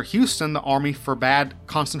 because after Houston, the Army forbade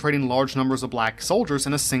concentrating large numbers of black soldiers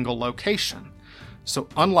in a single location. So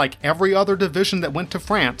unlike every other division that went to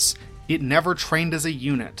France, it never trained as a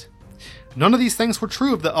unit. None of these things were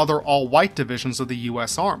true of the other all-white divisions of the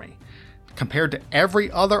U.S. Army. Compared to every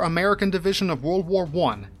other American division of World War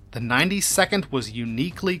I, the 92nd was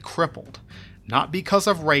uniquely crippled, not because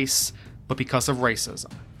of race, but because of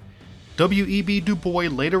racism. W.E.B. Du Bois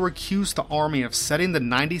later accused the Army of setting the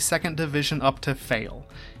 92nd Division up to fail.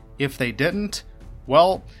 If they didn't,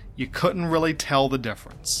 well, you couldn't really tell the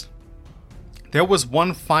difference. There was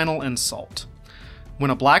one final insult.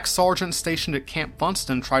 When a black sergeant stationed at Camp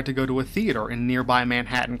Funston tried to go to a theater in nearby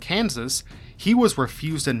Manhattan, Kansas, he was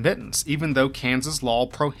refused admittance, even though Kansas law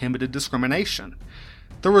prohibited discrimination.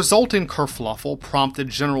 The resulting kerfluffle prompted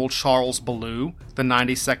General Charles Ballou, the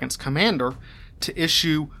 92nd's commander, to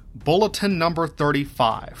issue Bulletin Number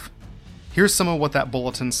 35. Here's some of what that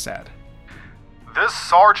bulletin said. This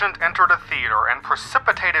sergeant entered a theater and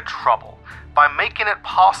precipitated trouble by making it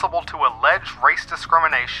possible to allege race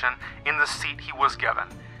discrimination in the seat he was given.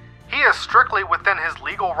 He is strictly within his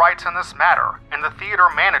legal rights in this matter, and the theater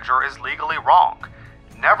manager is legally wrong.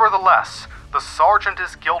 Nevertheless, the sergeant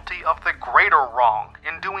is guilty of the greater wrong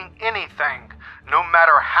in doing anything, no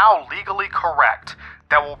matter how legally correct,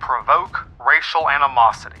 that will provoke racial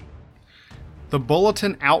animosity. The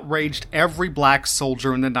bulletin outraged every black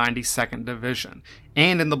soldier in the 92nd Division,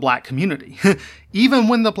 and in the black community. Even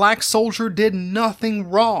when the black soldier did nothing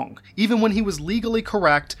wrong, even when he was legally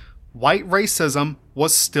correct, white racism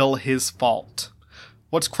was still his fault.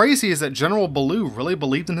 What's crazy is that General Ballou really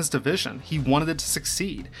believed in his division. He wanted it to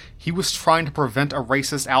succeed. He was trying to prevent a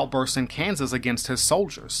racist outburst in Kansas against his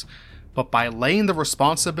soldiers. But by laying the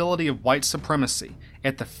responsibility of white supremacy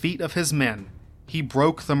at the feet of his men, he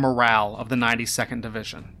broke the morale of the 92nd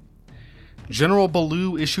Division. General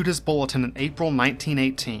Ballou issued his bulletin in April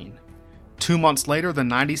 1918. 2 months later, the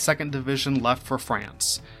 92nd Division left for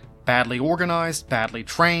France. Badly organized, badly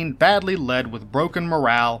trained, badly led, with broken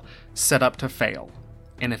morale, set up to fail.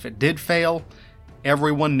 And if it did fail,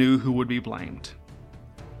 everyone knew who would be blamed.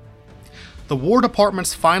 The War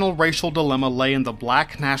Department's final racial dilemma lay in the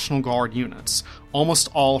black National Guard units, almost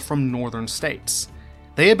all from northern states.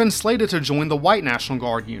 They had been slated to join the white National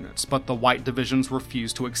Guard units, but the white divisions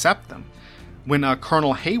refused to accept them. When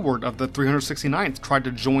Colonel Hayward of the 369th tried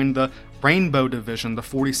to join the Rainbow Division, the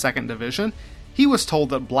 42nd Division, he was told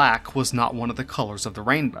that black was not one of the colors of the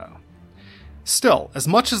rainbow. Still, as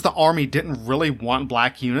much as the Army didn't really want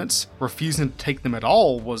black units, refusing to take them at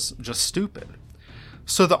all was just stupid.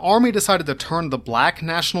 So the Army decided to turn the black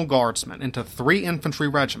National Guardsmen into 3 infantry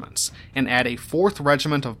regiments and add a 4th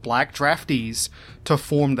regiment of black draftees to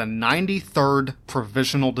form the 93rd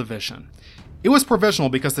Provisional Division. It was provisional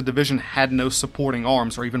because the division had no supporting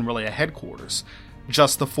arms or even really a headquarters,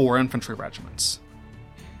 just the 4 infantry regiments.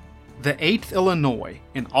 The 8th Illinois,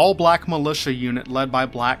 an all-black militia unit led by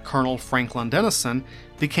black Colonel Franklin Dennison,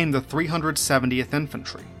 became the 370th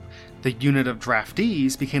Infantry. The unit of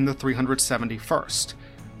draftees became the 371st.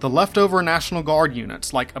 The leftover National Guard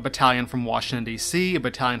units, like a battalion from Washington, D.C., a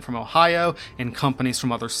battalion from Ohio, and companies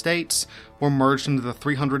from other states, were merged into the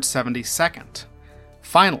 372nd.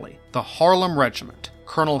 Finally, the Harlem Regiment,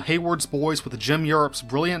 Colonel Hayward's boys with Jim Europe's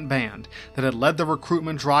brilliant band that had led the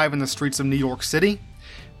recruitment drive in the streets of New York City,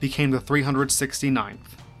 became the 369th.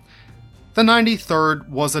 The 93rd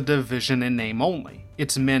was a division in name only.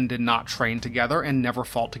 Its men did not train together and never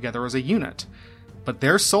fought together as a unit. But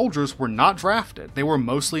their soldiers were not drafted. They were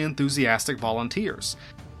mostly enthusiastic volunteers.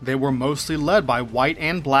 They were mostly led by white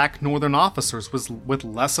and black Northern officers with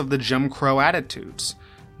less of the Jim Crow attitudes.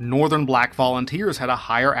 Northern black volunteers had a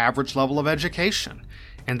higher average level of education,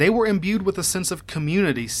 and they were imbued with a sense of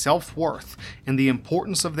community, self-worth, and the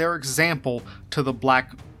importance of their example to the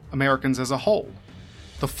black Americans as a whole.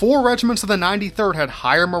 The 4 regiments of the 93rd had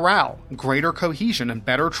higher morale, greater cohesion, and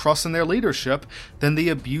better trust in their leadership than the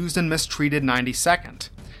abused and mistreated 92nd.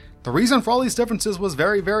 The reason for all these differences was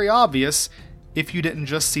very, very obvious if you didn't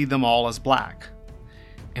just see them all as black.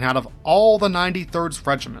 And out of all the 93rd's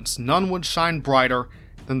regiments, none would shine brighter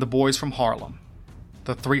than the boys from Harlem,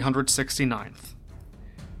 the 369th.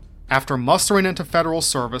 After mustering into federal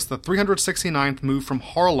service, the 369th moved from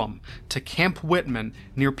Harlem to Camp Whitman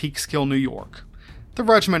near Peekskill, New York. The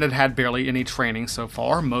regiment had had barely any training so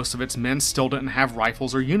far. Most of its men still didn't have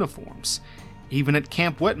rifles or uniforms. Even at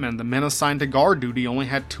Camp Whitman, the men assigned to guard duty only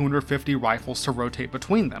had 250 rifles to rotate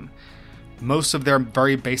between them. Most of their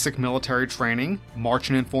very basic military training,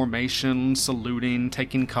 marching in formation, saluting,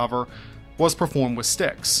 taking cover, was performed with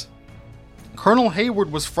sticks. Colonel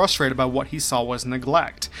Hayward was frustrated by what he saw as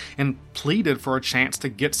neglect, and pleaded for a chance to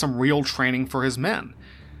get some real training for his men.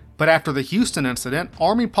 But after the Houston incident,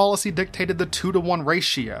 Army policy dictated the 2-to-1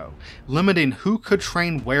 ratio, limiting who could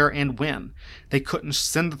train where and when. They couldn't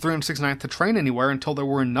send the 369th to train anywhere until there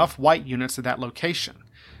were enough white units at that location.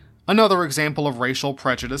 Another example of racial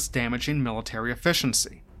prejudice damaging military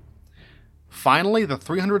efficiency. Finally, the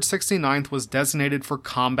 369th was designated for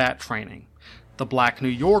combat training. The black New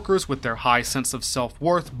Yorkers, with their high sense of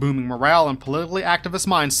self-worth, booming morale, and politically activist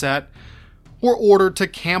mindset, were ordered to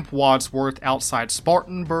Camp Wadsworth outside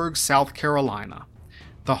Spartanburg, South Carolina,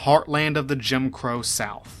 the heartland of the Jim Crow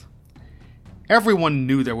South. Everyone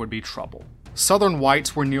knew there would be trouble. Southern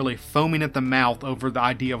whites were nearly foaming at the mouth over the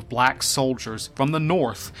idea of black soldiers from the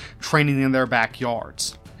North training in their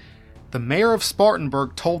backyards. The mayor of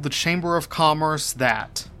Spartanburg told the Chamber of Commerce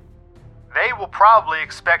that, "They will probably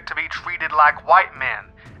expect to be treated like white men.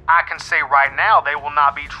 I can say right now they will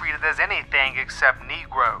not be treated as anything except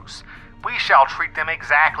Negroes. We shall treat them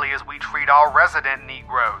exactly as we treat our resident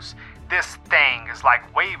Negroes. This thing is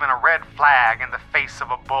like waving a red flag in the face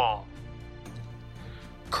of a bull."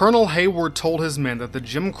 Colonel Hayward told his men that the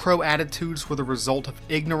Jim Crow attitudes were the result of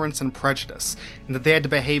ignorance and prejudice, and that they had to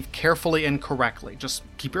behave carefully and correctly. Just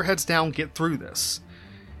keep your heads down, get through this.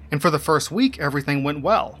 And for the first week, everything went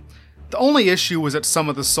well. The only issue was that some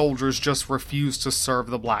of the soldiers just refused to serve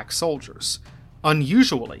the black soldiers.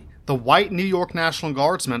 Unusually, the white New York National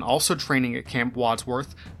Guardsmen, also training at Camp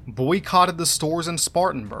Wadsworth, boycotted the stores in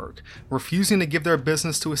Spartanburg, refusing to give their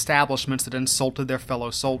business to establishments that insulted their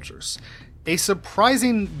fellow soldiers. A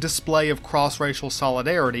surprising display of cross-racial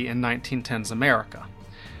solidarity in 1910's America.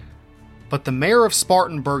 But the mayor of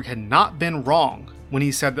Spartanburg had not been wrong when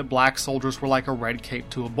he said that black soldiers were like a red cape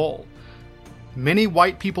to a bull. Many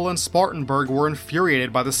white people in Spartanburg were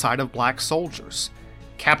infuriated by the sight of black soldiers.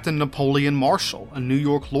 Captain Napoleon Marshall, a New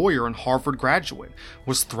York lawyer and Harvard graduate,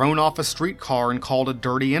 was thrown off a streetcar and called a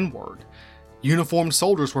dirty N-word. Uniformed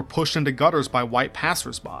soldiers were pushed into gutters by white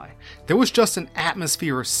passersby. There was just an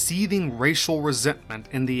atmosphere of seething racial resentment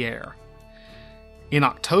in the air. In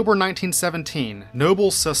October 1917,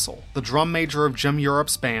 Noble Sissel, the drum major of Jim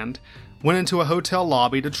Europe's band, went into a hotel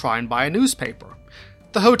lobby to try and buy a newspaper.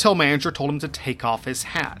 The hotel manager told him to take off his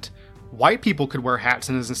hat. White people could wear hats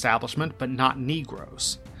in his establishment, but not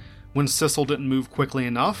Negroes. When Sissel didn't move quickly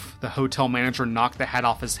enough, the hotel manager knocked the hat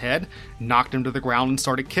off his head, knocked him to the ground, and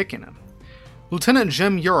started kicking him. Lieutenant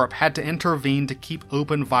Jim Europe had to intervene to keep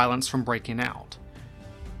open violence from breaking out.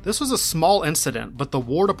 This was a small incident, but the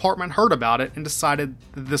War Department heard about it and decided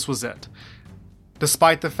that this was it.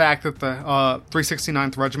 Despite the fact that the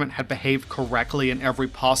 369th Regiment had behaved correctly in every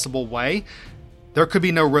possible way, there could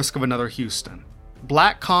be no risk of another Houston.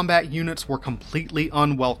 Black combat units were completely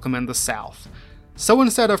unwelcome in the South. So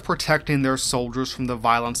instead of protecting their soldiers from the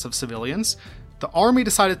violence of civilians, the Army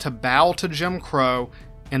decided to bow to Jim Crow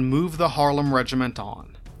and move the Harlem Regiment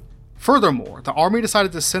on. Furthermore, the Army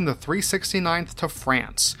decided to send the 369th to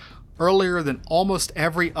France earlier than almost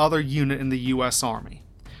every other unit in the U.S. Army.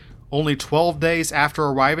 Only 12 days after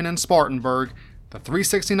arriving in Spartanburg, the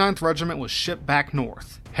 369th Regiment was shipped back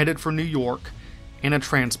north, headed for New York, in a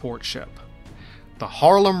transport ship. The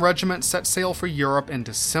Harlem Regiment set sail for Europe in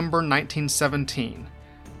December 1917,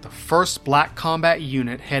 the first black combat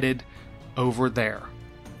unit headed over there.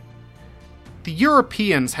 The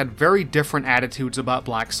Europeans had very different attitudes about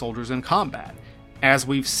black soldiers in combat. As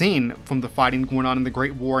we've seen from the fighting going on in the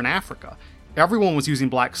Great War in Africa, everyone was using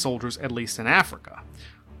black soldiers, at least in Africa.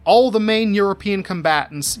 All the main European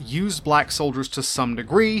combatants used black soldiers to some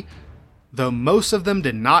degree, though most of them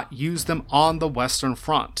did not use them on the Western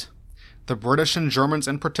Front. The British and Germans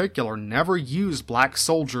in particular never used black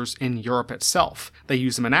soldiers in Europe itself. They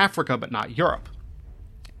used them in Africa, but not Europe.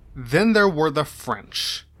 Then there were the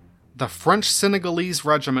French. The French Senegalese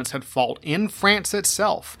regiments had fought in France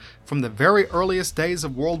itself from the very earliest days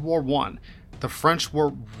of World War I. The French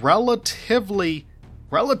were relatively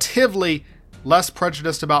less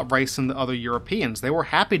prejudiced about race than the other Europeans. They were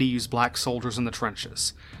happy to use black soldiers in the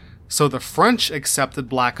trenches. So the French accepted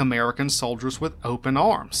black American soldiers with open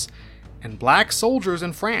arms. And black soldiers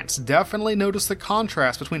in France definitely noticed the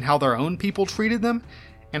contrast between how their own people treated them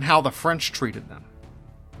and how the French treated them.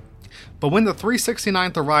 But when the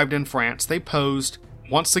 369th arrived in France, they posed,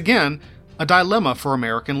 once again, a dilemma for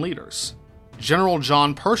American leaders. General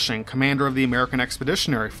John Pershing, commander of the American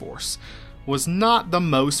Expeditionary Force, was not the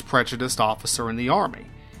most prejudiced officer in the Army.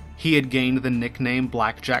 He had gained the nickname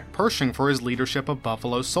Blackjack Pershing for his leadership of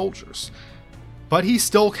Buffalo soldiers. But he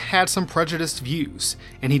still had some prejudiced views,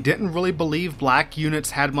 and he didn't really believe black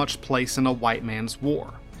units had much place in a white man's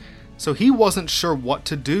war. So he wasn't sure what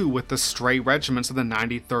to do with the stray regiments of the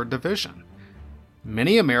 93rd Division.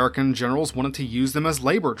 Many American generals wanted to use them as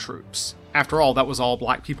labor troops. After all, that was all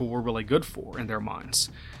black people were really good for in their minds.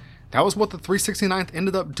 That was what the 369th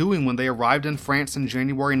ended up doing when they arrived in France in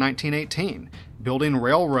January 1918, building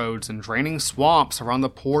railroads and draining swamps around the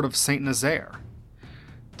port of Saint-Nazaire.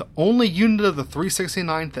 The only unit of the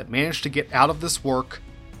 369th that managed to get out of this work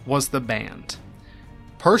was the band.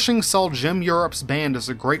 Pershing saw Jim Europe's band as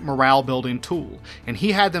a great morale-building tool, and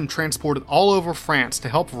he had them transported all over France to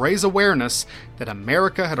help raise awareness that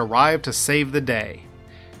America had arrived to save the day.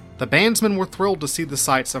 The bandsmen were thrilled to see the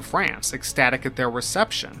sights of France, ecstatic at their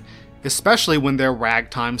reception, especially when their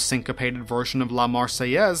ragtime syncopated version of La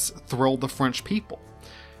Marseillaise thrilled the French people.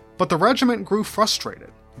 But the regiment grew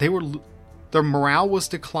frustrated. Their morale was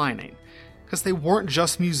declining, because they weren't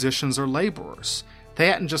just musicians or laborers. They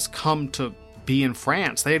hadn't just come to be in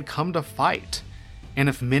France, they had come to fight. And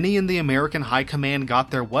if many in the American high command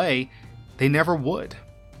got their way, they never would.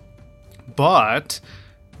 But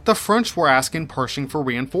The French were asking Pershing for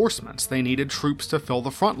reinforcements. They needed troops to fill the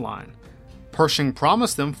front line. Pershing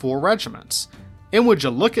promised them 4 regiments. And would you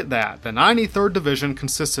look at that, the 93rd Division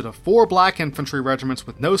consisted of 4 black infantry regiments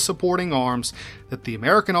with no supporting arms that the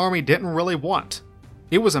American army didn't really want.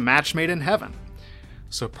 It was a match made in heaven.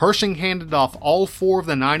 So Pershing handed off all 4 of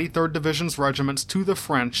the 93rd Division's regiments to the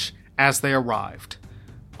French as they arrived.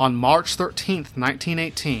 On March 13,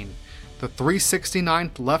 1918, the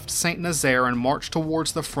 369th left Saint-Nazaire and marched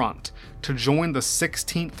towards the front to join the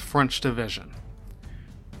 16th French Division.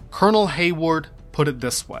 Colonel Hayward put it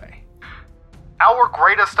this way: "Our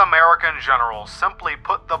greatest American general simply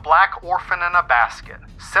put the black orphan in a basket,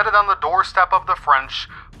 set it on the doorstep of the French,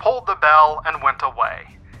 pulled the bell, and went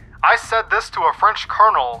away. I said this to a French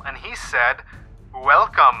colonel, and he said,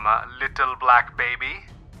 'Welcome, little black baby.'"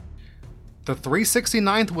 The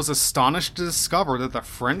 369th was astonished to discover that the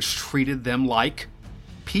French treated them like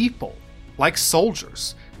people, like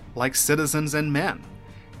soldiers, like citizens and men.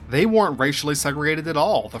 They weren't racially segregated at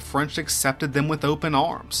all. The French accepted them with open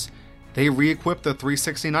arms. They re-equipped the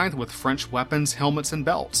 369th with French weapons, helmets, and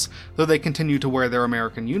belts, though they continued to wear their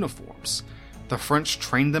American uniforms. The French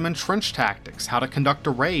trained them in trench tactics, how to conduct a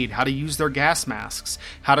raid, how to use their gas masks,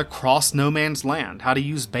 how to cross no man's land, how to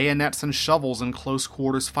use bayonets and shovels in close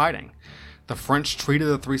quarters fighting. The French treated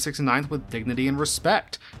the 369th with dignity and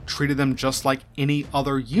respect, treated them just like any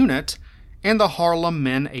other unit, and the Harlem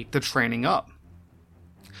men ate the training up.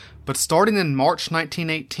 But starting in March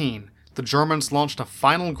 1918, the Germans launched a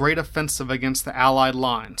final great offensive against the Allied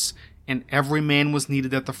lines, and every man was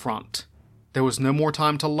needed at the front. There was no more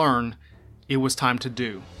time to learn, it was time to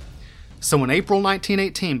do. So in April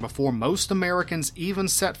 1918, before most Americans even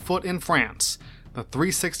set foot in France, the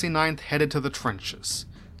 369th headed to the trenches.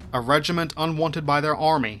 A regiment unwanted by their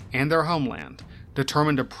army and their homeland,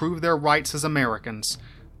 determined to prove their rights as Americans,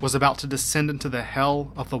 was about to descend into the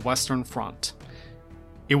hell of the Western Front.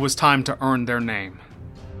 It was time to earn their name.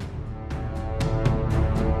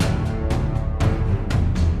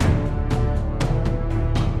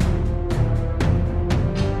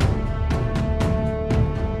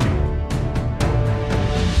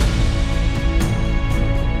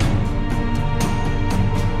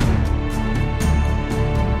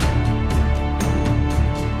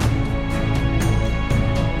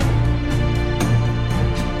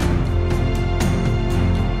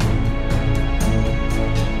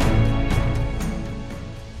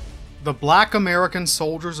 The black American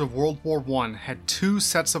soldiers of World War I had 2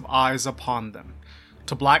 sets of eyes upon them.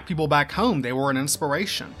 To black people back home, they were an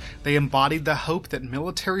inspiration. They embodied the hope that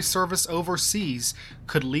military service overseas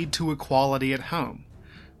could lead to equality at home.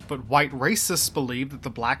 But white racists believed that the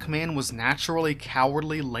black man was naturally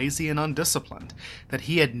cowardly, lazy, and undisciplined, that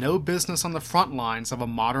he had no business on the front lines of a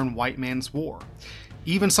modern white man's war.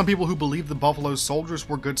 Even some people who believed the Buffalo Soldiers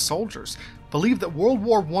were good soldiers believed that World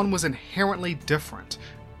War I was inherently different,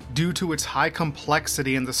 due to its high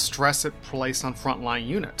complexity and the stress it placed on frontline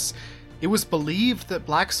units. It was believed that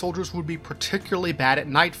black soldiers would be particularly bad at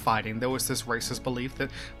night fighting. There was this racist belief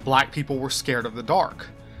that black people were scared of the dark.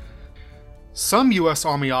 Some U.S.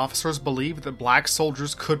 Army officers believed that black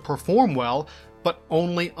soldiers could perform well, but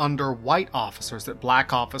only under white officers, that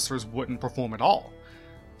black officers wouldn't perform at all.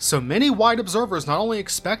 So many white observers not only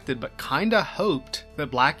expected, but kinda hoped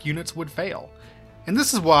that black units would fail. And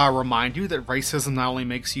this is why I remind you that racism not only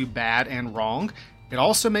makes you bad and wrong, it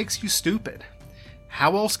also makes you stupid.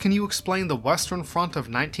 How else can you explain the Western Front of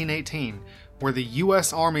 1918, where the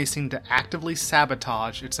U.S. Army seemed to actively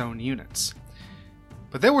sabotage its own units?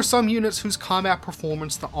 But there were some units whose combat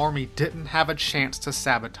performance the Army didn't have a chance to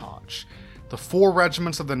sabotage. The 4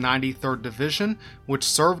 regiments of the 93rd Division, which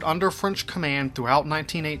served under French command throughout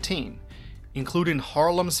 1918, including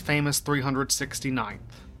Harlem's famous 369th.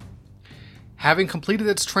 Having completed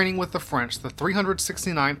its training with the French, the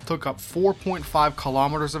 369th took up 4.5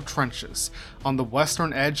 kilometers of trenches on the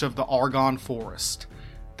western edge of the Argonne Forest.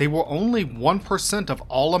 They were only 1% of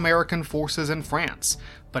all American forces in France,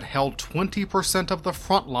 but held 20% of the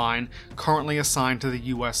front line currently assigned to the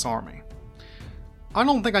U.S. Army. I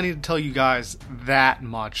don't think I need to tell you guys that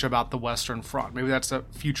much about the Western Front. Maybe that's a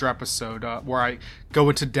future episode where I go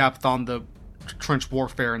into depth on the trench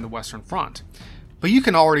warfare in the Western Front. But you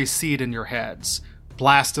can already see it in your heads.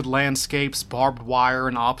 Blasted landscapes, barbed wire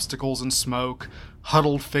and obstacles and smoke,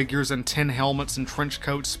 huddled figures in tin helmets and trench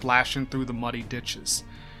coats splashing through the muddy ditches.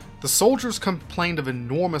 The soldiers complained of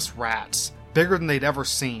enormous rats, bigger than they'd ever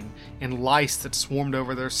seen, and lice that swarmed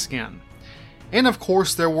over their skin. And of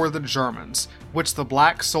course there were the Germans, which the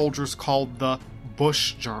black soldiers called the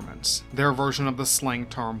Bush Germans, their version of the slang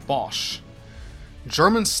term Bosch.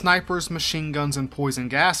 German snipers, machine guns, and poison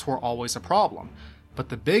gas were always a problem, but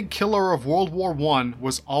the big killer of World War I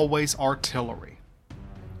was always artillery.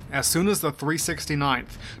 As soon as the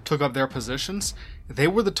 369th took up their positions, they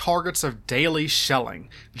were the targets of daily shelling,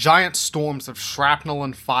 giant storms of shrapnel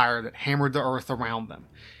and fire that hammered the earth around them.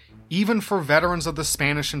 Even for veterans of the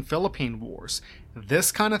Spanish and Philippine Wars,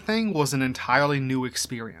 this kind of thing was an entirely new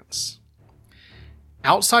experience.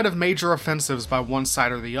 Outside of major offensives by one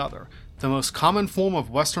side or the other, the most common form of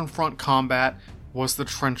Western Front combat was the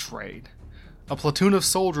trench raid. A platoon of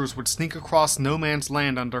soldiers would sneak across no man's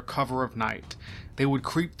land under cover of night. They would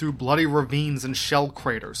creep through bloody ravines and shell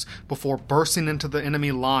craters before bursting into the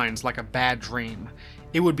enemy lines like a bad dream.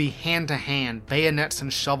 It would be hand-to-hand, bayonets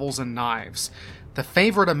and shovels and knives. The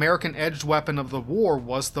favorite American edged weapon of the war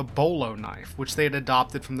was the bolo knife, which they had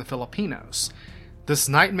adopted from the Filipinos. This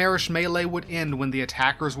nightmarish melee would end when the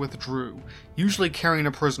attackers withdrew, usually carrying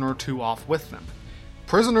a prisoner or two off with them.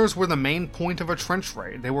 Prisoners were the main point of a trench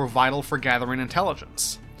raid. They were vital for gathering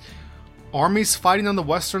intelligence. Armies fighting on the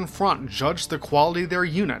Western Front judged the quality of their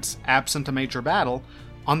units, absent a major battle,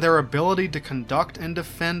 on their ability to conduct and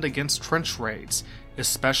defend against trench raids,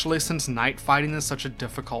 especially since night fighting is such a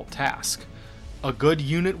difficult task. A good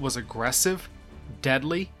unit was aggressive,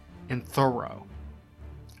 deadly, and thorough.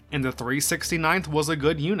 And the 369th was a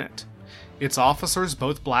good unit. Its officers,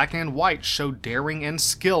 both black and white, showed daring and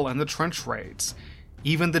skill in the trench raids.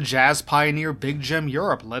 Even the jazz pioneer Big Jim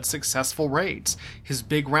Europe led successful raids, his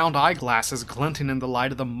big round eyeglasses glinting in the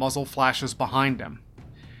light of the muzzle flashes behind him.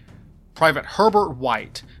 Private Herbert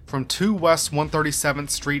White, from 2 West 137th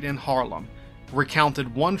Street in Harlem,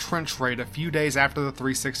 recounted one trench raid a few days after the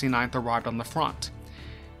 369th arrived on the front.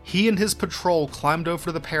 He and his patrol climbed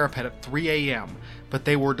over the parapet at 3 a.m., but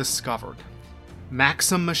they were discovered.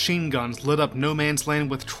 Maxim machine guns lit up no man's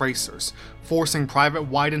land with tracers, forcing Private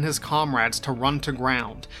White and his comrades to run to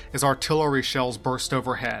ground as artillery shells burst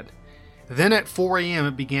overhead. Then at 4 a.m.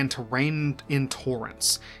 it began to rain in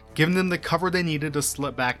torrents, giving them the cover they needed to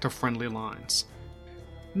slip back to friendly lines.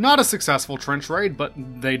 Not a successful trench raid, but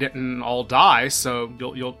they didn't all die, so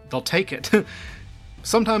they'll take it.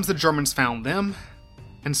 Sometimes the Germans found them,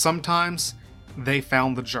 and sometimes they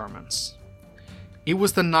found the Germans. It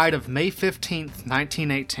was the night of May 15th,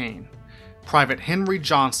 1918. Private Henry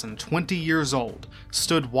Johnson, 20 years old,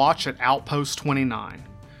 stood watch at Outpost 29.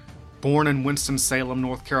 Born in Winston-Salem,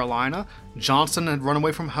 North Carolina, Johnson had run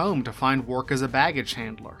away from home to find work as a baggage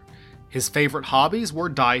handler. His favorite hobbies were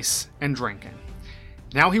dice and drinking.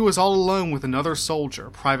 Now he was all alone with another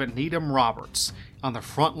soldier, Private Needham Roberts, on the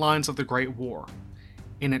front lines of the Great War.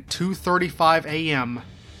 And at 2:35 a.m.,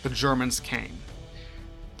 the Germans came.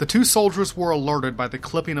 The two soldiers were alerted by the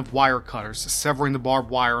clipping of wire cutters severing the barbed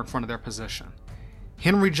wire in front of their position.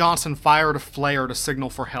 Henry Johnson fired a flare to signal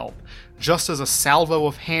for help, just as a salvo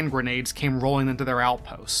of hand grenades came rolling into their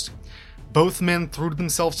outpost. Both men threw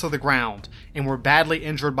themselves to the ground and were badly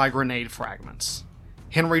injured by grenade fragments.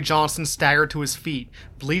 Henry Johnson staggered to his feet,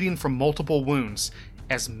 bleeding from multiple wounds,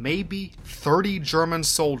 as maybe 30 German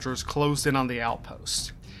soldiers closed in on the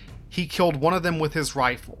outpost. He killed one of them with his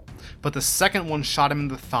rifle, but the second one shot him in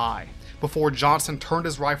the thigh, before Johnson turned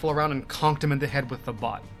his rifle around and conked him in the head with the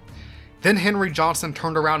butt. Then Henry Johnson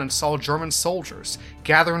turned around and saw German soldiers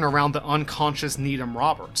gathering around the unconscious Needham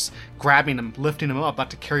Roberts, grabbing him, lifting him up, about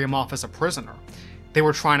to carry him off as a prisoner. They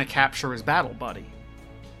were trying to capture his battle buddy.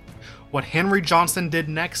 What Henry Johnson did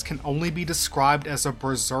next can only be described as a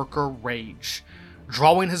berserker rage.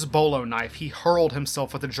 Drawing his bolo knife, he hurled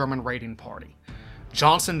himself at the German raiding party.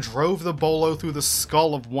 Johnson drove the bolo through the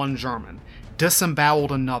skull of one German,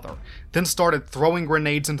 disemboweled another, then started throwing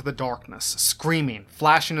grenades into the darkness, screaming,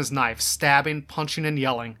 flashing his knife, stabbing, punching, and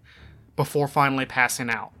yelling, before finally passing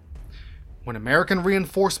out. When American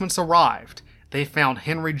reinforcements arrived, they found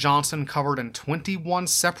Henry Johnson covered in 21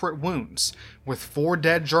 separate wounds, with 4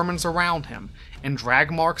 dead Germans around him, and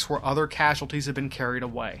drag marks where other casualties had been carried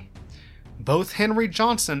away. Both Henry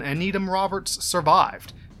Johnson and Needham Roberts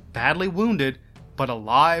survived, badly wounded, but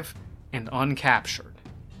alive and uncaptured.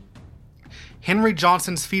 Henry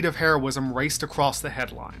Johnson's feat of heroism raced across the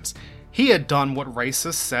headlines. He had done what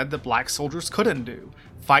racists said that black soldiers couldn't do: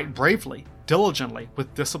 fight bravely, diligently,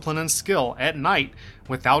 with discipline and skill, at night,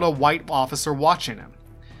 without a white officer watching him.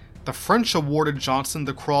 The French awarded Johnson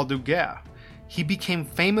the Croix de Guerre. He became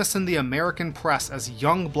famous in the American press as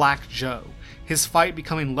Young Black Joe, his fight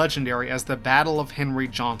becoming legendary as the Battle of Henry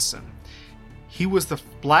Johnson. He was the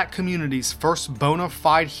black community's first bona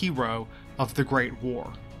fide hero of the Great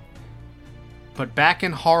War. But back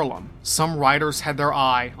in Harlem, some writers had their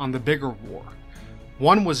eye on the bigger war.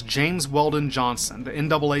 One was James Weldon Johnson, the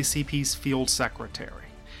NAACP's field secretary.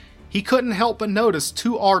 he couldn't help but notice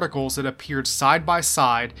two articles that appeared side by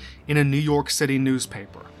side in a New York City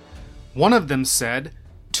newspaper. One of them said,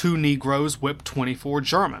 "Two Negroes whipped 24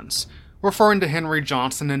 Germans," referring to Henry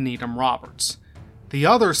Johnson and Needham Roberts. The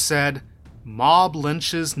other said, "Mob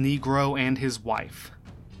lynches Negro and his wife."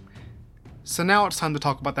 So now it's time to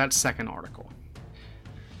talk about that second article.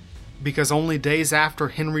 Because only days after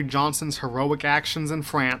Henry Johnson's heroic actions in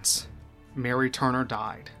France, Mary Turner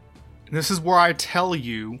died. And this is where I tell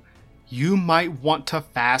you, you might want to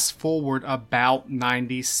fast forward about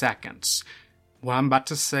 90 seconds. What I'm about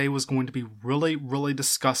to say was going to be really, really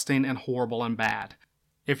disgusting and horrible and bad.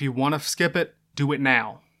 If you want to skip it, do it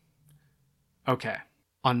now. Okay.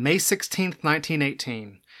 On May 16,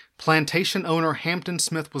 1918, plantation owner Hampton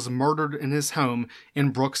Smith was murdered in his home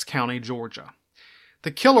in Brooks County, Georgia.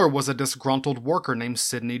 The killer was a disgruntled worker named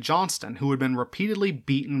Sidney Johnston, who had been repeatedly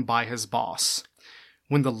beaten by his boss.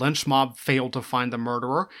 When the lynch mob failed to find the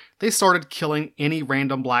murderer, they started killing any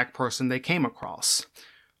random black person they came across.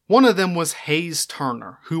 One of them was Hayes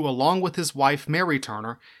Turner, who, along with his wife Mary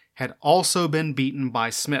Turner, had also been beaten by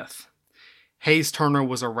Smith. Hayes Turner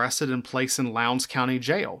was arrested and placed in Lowndes County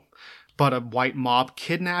Jail, but a white mob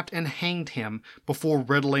kidnapped and hanged him before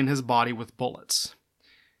riddling his body with bullets.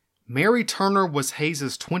 Mary Turner was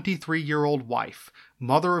Hayes' 23-year-old wife,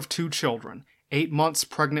 mother of 2 children, 8 months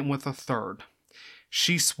pregnant with a third.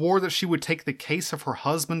 She swore that she would take the case of her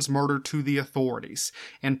husband's murder to the authorities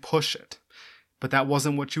and push it, but that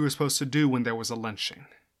wasn't what you were supposed to do when there was a lynching.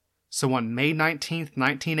 So on May 19,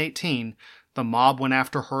 1918, the mob went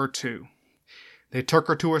after her too. They took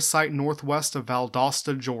her to a site northwest of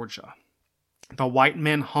Valdosta, Georgia. The white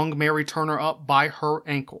men hung Mary Turner up by her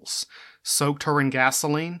ankles, soaked her in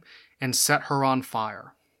gasoline, and set her on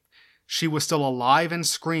fire. She was still alive and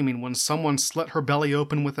screaming when someone slit her belly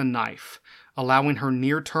open with a knife, allowing her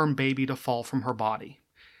near-term baby to fall from her body.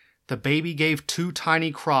 The baby gave 2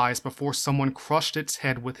 tiny cries before someone crushed its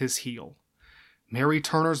head with his heel. Mary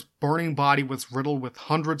Turner's burning body was riddled with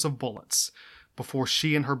hundreds of bullets before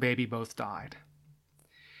she and her baby both died.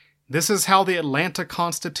 This is how the Atlanta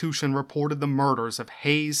Constitution reported the murders of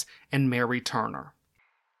Hayes and Mary Turner.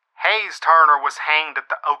 Hayes Turner was hanged at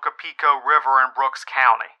the Ocopico River in Brooks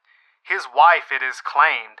County. His wife, it is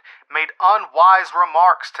claimed, made unwise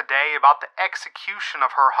remarks today about the execution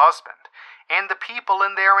of her husband, and the people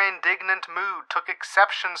in their indignant mood took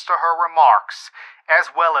exceptions to her remarks,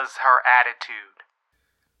 as well as her attitude.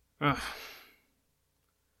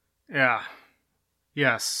 Yeah.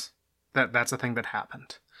 Yes. That's a thing that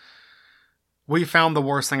happened. We found the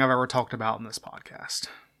worst thing I've ever talked about in this podcast.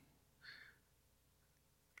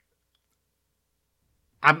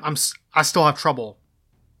 I still have trouble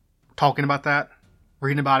talking about that,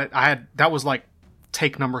 reading about it. That was like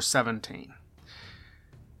take number 17.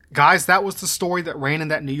 Guys, that was the story that ran in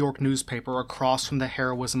that New York newspaper across from the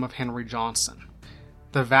heroism of Henry Johnson,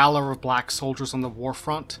 the valor of black soldiers on the war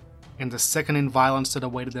front, and the sickening violence that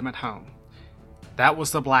awaited them at home. That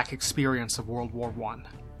was the black experience of World War I.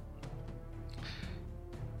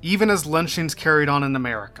 Even as lynchings carried on in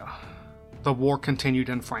America, the war continued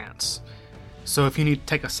in France. So if you need to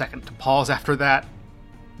take a second to pause after that,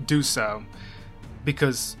 do so.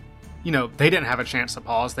 Because, they didn't have a chance to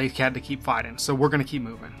pause. They had to keep fighting. So we're going to keep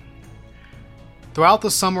moving. Throughout the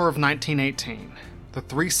summer of 1918, the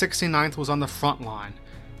 369th was on the front line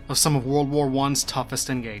of some of World War I's toughest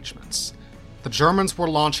engagements. The Germans were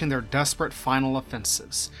launching their desperate final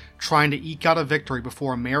offensives, trying to eke out a victory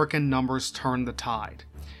before American numbers turned the tide.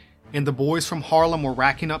 And the boys from Harlem were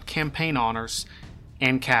racking up campaign honors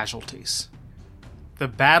and casualties. The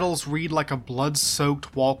battles read like a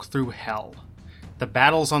blood-soaked walk through hell. The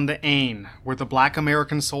battles on the Aisne, where the black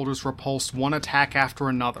American soldiers repulsed one attack after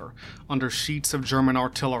another under sheets of German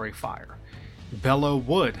artillery fire. Belleau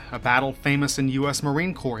Wood, a battle famous in U.S.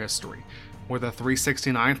 Marine Corps history, where the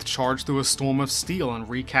 369th charged through a storm of steel and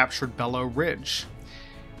recaptured Belleau Ridge.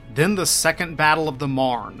 Then the Second Battle of the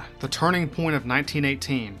Marne, the turning point of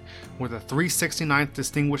 1918, where the 369th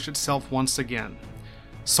distinguished itself once again.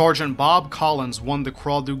 Sergeant Bob Collins won the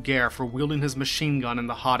Croix de Guerre for wielding his machine gun in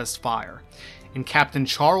the hottest fire, and Captain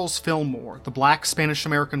Charles Fillmore, the black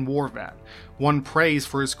Spanish-American war vet, won praise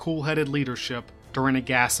for his cool-headed leadership during a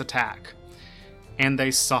gas attack. And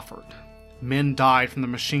they suffered. Men died from the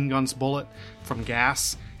machine gun's bullet, from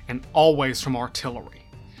gas, and always from artillery.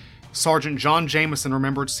 Sergeant John Jameson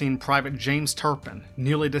remembered seeing Private James Turpin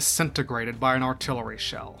nearly disintegrated by an artillery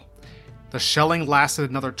shell. The shelling lasted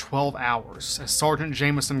another 12 hours as Sergeant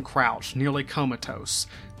Jameson crouched, nearly comatose,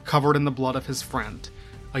 covered in the blood of his friend,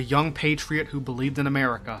 a young patriot who believed in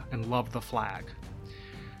America and loved the flag.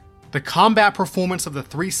 The combat performance of the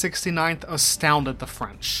 369th astounded the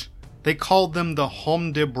French. They called them the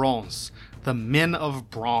Hommes de Bronze, the Men of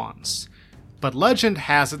Bronze. But legend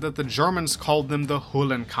has it that the Germans called them the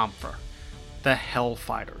Höhlenkämpfer, the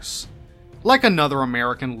Hellfighters. Like another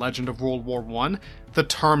American legend of World War I, the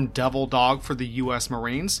term Devil Dog for the US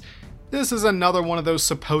Marines, this is another one of those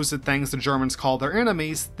supposed things the Germans call their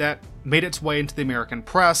enemies that made its way into the American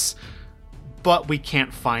press, but we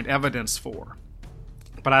can't find evidence for.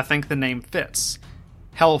 But I think the name fits.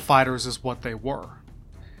 Hellfighters is what they were.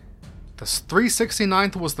 The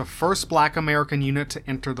 369th was the first Black American unit to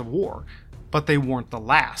enter the war, but they weren't the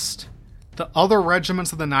last. The other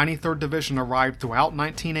regiments of the 93rd Division arrived throughout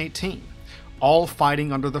 1918, all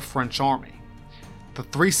fighting under the French Army. The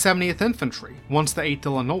 370th Infantry, once the 8th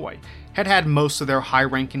Illinois, had most of their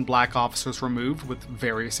high-ranking black officers removed with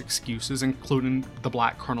various excuses, including the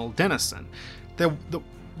black Colonel Dennison. The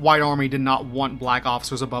White Army did not want black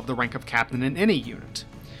officers above the rank of captain in any unit.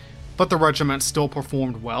 But the regiment still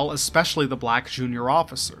performed well, especially the black junior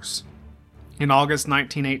officers. In August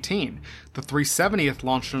 1918, the 370th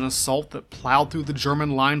launched an assault that plowed through the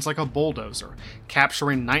German lines like a bulldozer,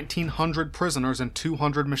 capturing 1,900 prisoners and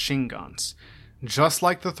 200 machine guns. Just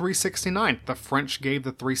like the 369th, the French gave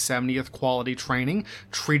the 370th quality training,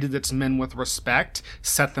 treated its men with respect,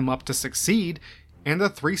 set them up to succeed, and the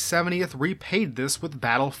 370th repaid this with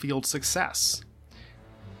battlefield success.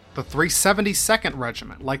 The 372nd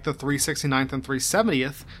Regiment, like the 369th and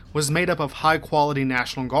 370th, was made up of high-quality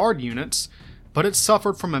National Guard units, but it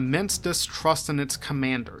suffered from immense distrust in its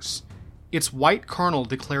commanders. Its white colonel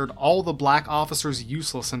declared all the black officers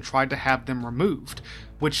useless and tried to have them removed,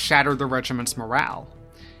 which shattered the regiment's morale.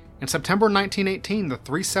 In September 1918, the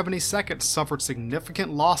 372nd suffered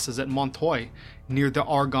significant losses at Montreuil, near the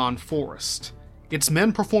Argonne Forest. Its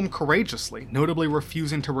men performed courageously, notably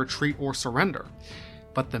refusing to retreat or surrender.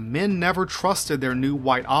 But the men never trusted their new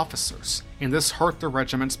white officers, and this hurt the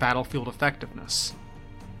regiment's battlefield effectiveness.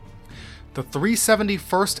 The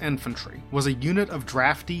 371st Infantry was a unit of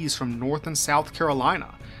draftees from North and South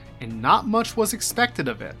Carolina, and not much was expected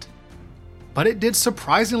of it. But it did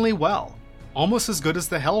surprisingly well, almost as good as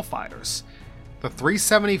the Hellfighters. The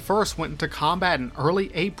 371st went into combat in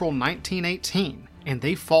early April 1918, and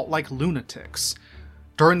they fought like lunatics.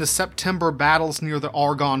 During the September battles near the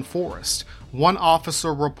Argonne Forest, one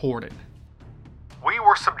officer reported, "We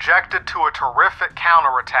were subjected to a terrific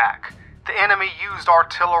counterattack. The enemy used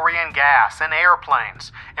artillery and gas and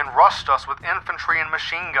airplanes and rushed us with infantry and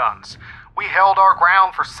machine guns. We held our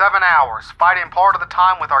ground for 7 hours, fighting part of the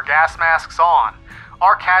time with our gas masks on.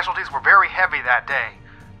 Our casualties were very heavy that day.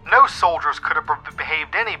 No soldiers could have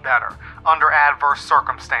behaved any better under adverse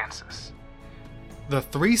circumstances." The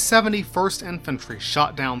 371st Infantry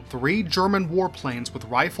shot down 3 German warplanes with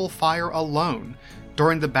rifle fire alone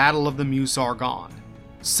during the Battle of the Meuse-Argonne.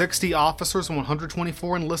 60 officers and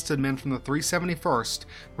 124 enlisted men from the 371st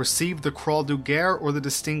received the Croix de Guerre or the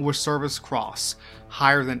Distinguished Service Cross,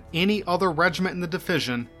 higher than any other regiment in the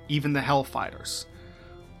division, even the Hellfighters.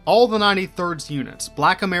 All the 93rd's units,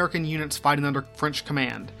 black American units fighting under French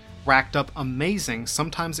command, racked up amazing,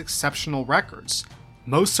 sometimes exceptional records.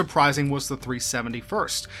 Most surprising was the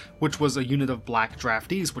 371st, which was a unit of black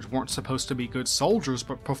draftees which weren't supposed to be good soldiers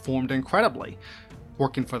but performed incredibly,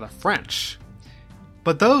 working for the French.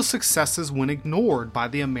 But those successes went ignored by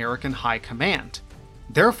the American High Command.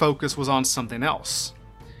 Their focus was on something else.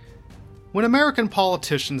 When American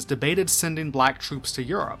politicians debated sending black troops to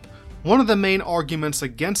Europe, one of the main arguments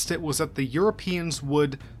against it was that the Europeans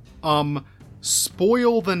would,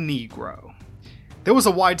 spoil the Negro. There was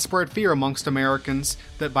a widespread fear amongst Americans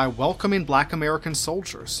that by welcoming black American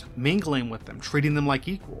soldiers, mingling with them, treating them like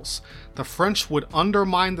equals, the French would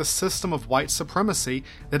undermine the system of white supremacy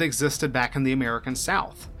that existed back in the American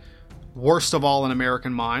South. Worst of all in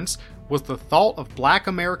American minds was the thought of black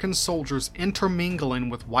American soldiers intermingling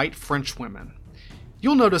with white French women.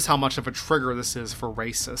 You'll notice how much of a trigger this is for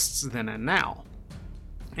racists then and now.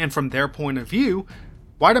 And from their point of view,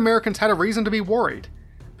 white Americans had a reason to be worried,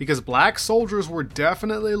 because black soldiers were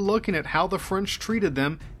definitely looking at how the French treated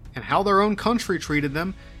them and how their own country treated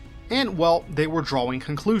them, and, well, they were drawing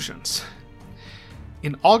conclusions.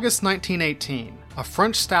 In August 1918, a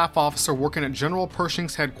French staff officer working at General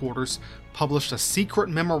Pershing's headquarters published a secret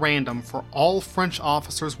memorandum for all French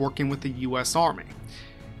officers working with the U.S. Army.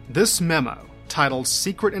 This memo, titled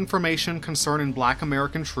Secret Information Concerning Black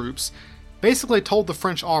American Troops, basically told the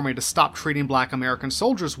French army to stop treating black American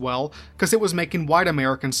soldiers well because it was making white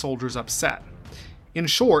American soldiers upset. In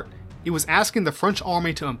short, it was asking the French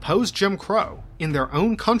army to impose Jim Crow in their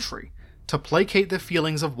own country to placate the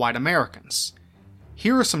feelings of white Americans.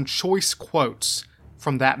 Here are some choice quotes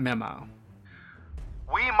from that memo.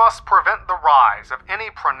 "We We must prevent the rise of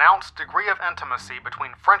any pronounced degree of intimacy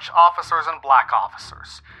between French officers and black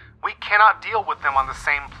officers. We cannot deal with them on the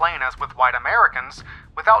same plane as with white Americans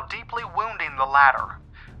without deeply wounding the latter.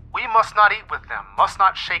 We must not eat with them, must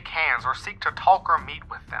not shake hands or seek to talk or meet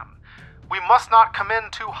with them. We must not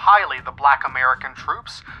commend too highly the black American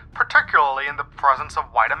troops, particularly in the presence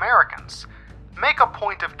of white Americans. Make a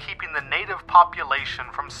point of keeping the native population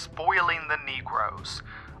from spoiling the Negroes.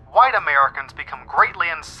 White Americans become greatly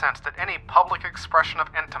incensed at any public expression of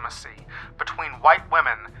intimacy between white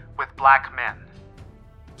women with black men.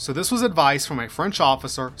 So this was advice from a French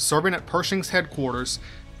officer serving at Pershing's headquarters,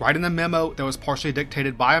 writing a memo that was partially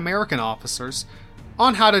dictated by American officers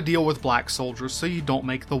on how to deal with black soldiers so you don't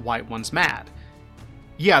make the white ones mad.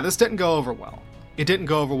 Yeah, this didn't go over well. It didn't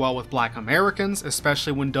go over well with black Americans,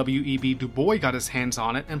 especially when W.E.B. Du Bois got his hands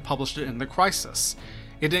on it and published it in The Crisis.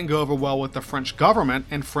 It didn't go over well with the French government,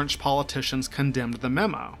 and French politicians condemned the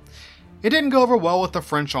memo. It didn't go over well with the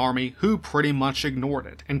French army, who pretty much ignored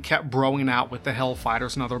it and kept broing out with the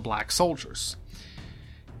Hellfighters and other black soldiers.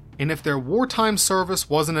 And if their wartime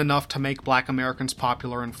service wasn't enough to make black Americans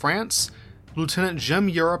popular in France, Lieutenant Jim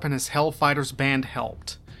Europe and his Hellfighters band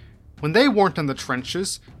helped. When they weren't in the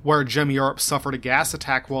trenches, where Jim Europe suffered a gas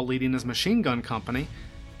attack while leading his machine gun company,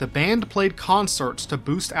 the band played concerts to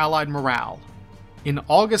boost Allied morale. In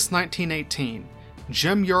August 1918,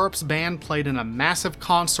 Jim Europe's band played in a massive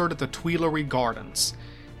concert at the Tuileries Gardens,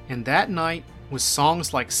 and that night, with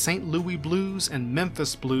songs like St. Louis Blues and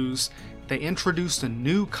Memphis Blues, they introduced a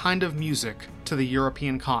new kind of music to the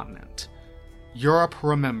European continent. Europe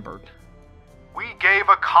remembered. We gave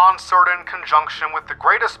a concert in conjunction with the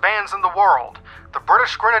greatest bands in the world, the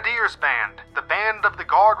British Grenadiers Band, the Band of the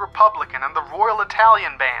Guard Republican, and the Royal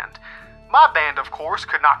Italian Band. My band, of course,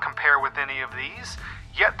 could not compare with any of these,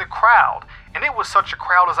 yet the crowd, and it was such a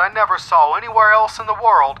crowd as I never saw anywhere else in the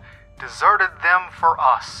world, deserted them for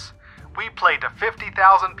us. We played to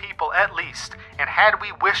 50,000 people at least, and had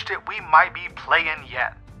we wished it, we might be playing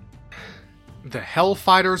yet. The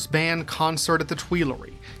Hellfighters Band concert at the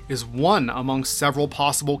Tuileries is one among several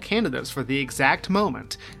possible candidates for the exact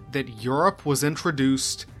moment that Europe was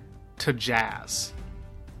introduced to jazz.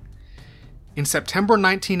 In September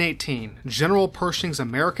 1918, General Pershing's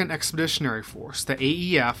American Expeditionary Force, the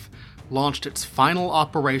AEF, launched its final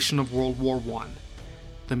operation of World War I.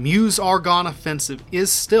 The Meuse-Argonne Offensive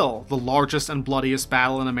is still the largest and bloodiest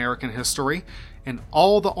battle in American history, and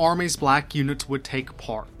all the Army's black units would take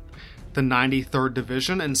part. The 93rd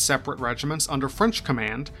Division and separate regiments under French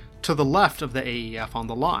command to the left of the AEF on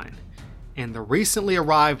the line, and the recently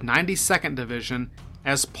arrived 92nd Division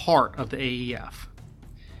as part of the AEF.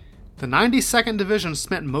 The 92nd Division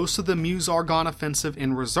spent most of the Meuse-Argonne offensive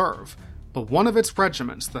in reserve, but one of its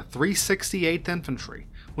regiments, the 368th Infantry,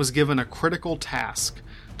 was given a critical task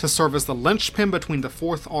to serve as the linchpin between the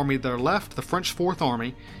 4th Army to their left, the French 4th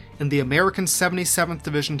Army, and the American 77th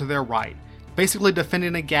Division to their right, basically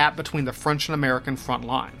defending a gap between the French and American front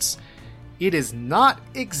lines. It is not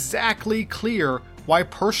exactly clear why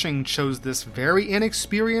Pershing chose this very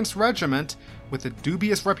inexperienced regiment, with a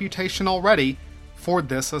dubious reputation already, for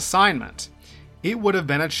this assignment. It would have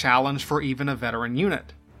been a challenge for even a veteran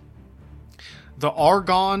unit. The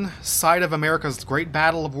Argonne, site of America's great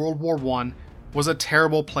battle of World War I, was a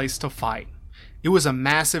terrible place to fight. It was a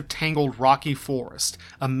massive, tangled, rocky forest,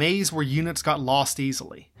 a maze where units got lost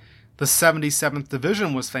easily. The 77th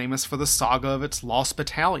Division was famous for the saga of its lost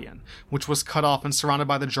battalion, which was cut off and surrounded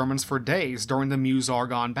by the Germans for days during the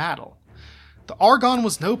Meuse-Argonne battle. The Argonne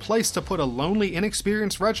was no place to put a lonely,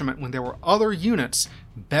 inexperienced regiment when there were other units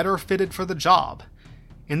better fitted for the job.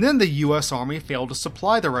 And then the U.S. Army failed to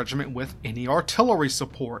supply the regiment with any artillery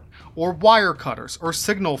support, or wire cutters, or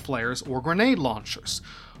signal flares, or grenade launchers,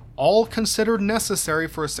 all considered necessary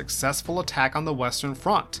for a successful attack on the Western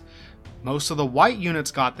Front. Most of the white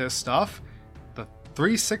units got this stuff. The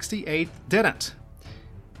 368th didn't.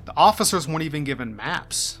 The officers weren't even given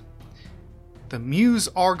maps. The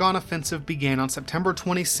Meuse-Argonne offensive began on September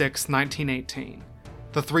 26, 1918.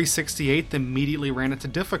 The 368th immediately ran into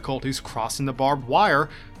difficulties crossing the barbed wire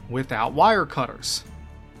without wire cutters.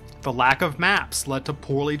 The lack of maps led to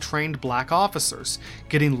poorly trained black officers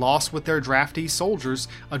getting lost with their draftee soldiers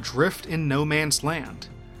adrift in no man's land.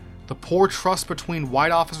 The poor trust between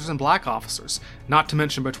white officers and black officers, not to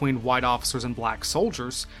mention between white officers and black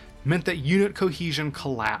soldiers, meant that unit cohesion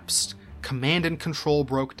collapsed, command and control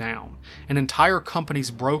broke down, and entire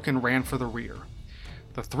companies broke and ran for the rear.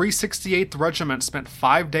 The 368th Regiment spent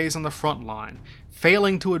 5 days on the front line,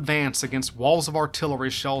 failing to advance against walls of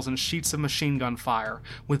artillery shells and sheets of machine gun fire,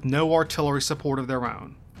 with no artillery support of their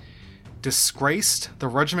own. Disgraced, the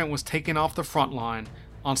regiment was taken off the front line,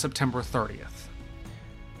 on September 30th.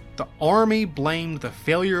 The Army blamed the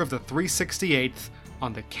failure of the 368th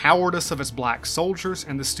on the cowardice of its black soldiers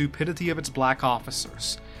and the stupidity of its black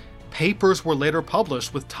officers. Papers were later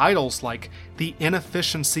published with titles like The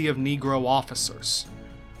Inefficiency of Negro Officers.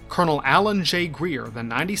 Colonel Alan J. Greer, the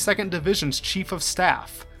 92nd Division's Chief of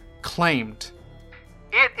Staff, claimed,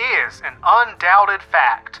 "It is an undoubted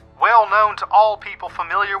fact, well known to all people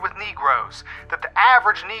familiar with Negroes, that the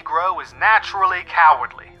average Negro is naturally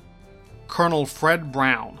cowardly." Colonel Fred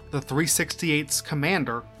Brown, the 368th's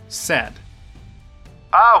commander, said,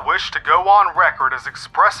 "I wish to go on record as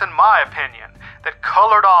expressing my opinion that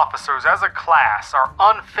colored officers as a class are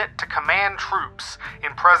unfit to command troops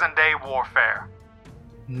in present-day warfare."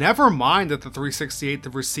 Never mind that the 368th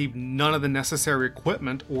had received none of the necessary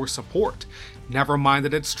equipment or support. Never mind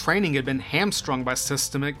that its training had been hamstrung by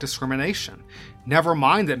systemic discrimination. Never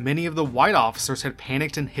mind that many of the white officers had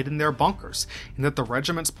panicked and hid in their bunkers, and that the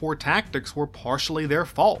regiment's poor tactics were partially their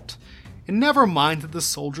fault. And never mind that the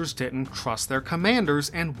soldiers didn't trust their commanders,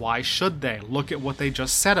 and why should they? Look at what they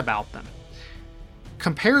just said about them.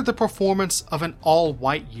 Compare the performance of an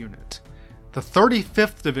all-white unit. The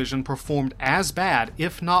 35th Division performed as bad,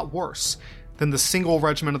 if not worse, than the single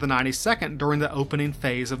regiment of the 92nd during the opening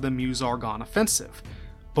phase of the Meuse-Argonne offensive.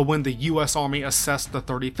 But when the U.S. Army assessed the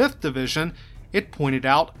 35th Division, it pointed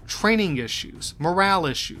out training issues, morale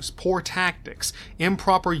issues, poor tactics,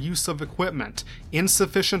 improper use of equipment,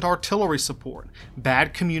 insufficient artillery support,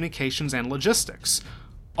 bad communications and logistics.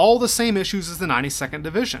 All the same issues as the 92nd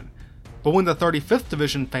Division. But when the 35th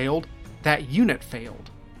Division failed, that unit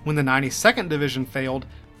failed. When the 92nd Division failed,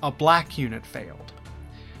 a black unit failed.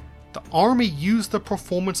 The Army used the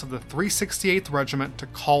performance of the 368th Regiment to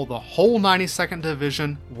call the whole 92nd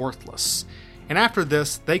Division worthless. And after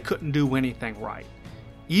this, they couldn't do anything right.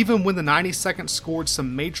 Even when the 92nd scored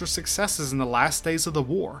some major successes in the last days of the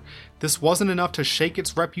war, this wasn't enough to shake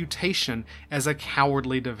its reputation as a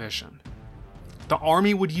cowardly division. The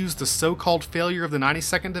Army would use the so-called failure of the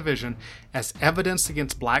 92nd Division as evidence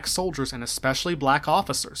against black soldiers and especially black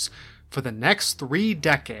officers for the next 3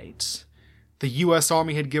 decades. The U.S.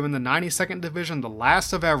 Army had given the 92nd Division the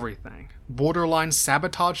last of everything, borderline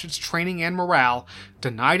sabotaged its training and morale,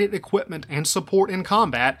 denied it equipment and support in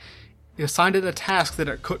combat, assigned it a task that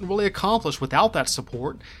it couldn't really accomplish without that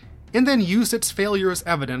support, and then used its failure as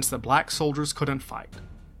evidence that black soldiers couldn't fight.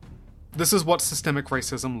 This is what systemic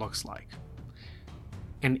racism looks like.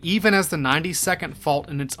 And even as the 92nd fought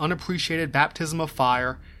in its unappreciated baptism of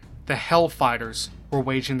fire, the Hellfighters were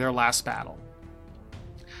waging their last battle.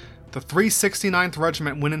 The 369th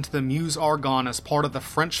Regiment went into the Meuse-Argonne as part of the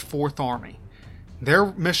French 4th Army.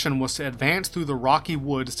 Their mission was to advance through the rocky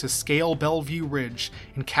woods to scale Bellevue Ridge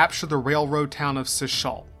and capture the railroad town of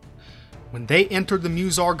Sichal. When they entered the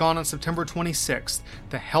Meuse-Argonne on September 26th,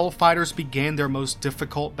 the Hellfighters began their most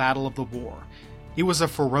difficult battle of the war. It was a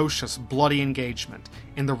ferocious, bloody engagement,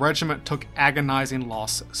 and the regiment took agonizing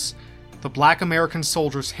losses. The black American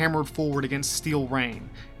soldiers hammered forward against steel rain,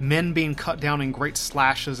 men being cut down in great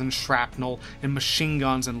slashes and shrapnel, and machine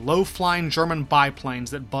guns and low-flying German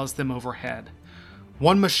biplanes that buzzed them overhead.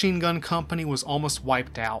 One machine gun company was almost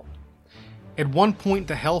wiped out. At one point,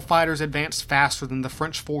 the Hellfighters advanced faster than the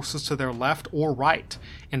French forces to their left or right,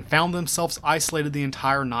 and found themselves isolated the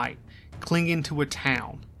entire night, clinging to a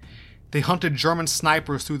town. They hunted German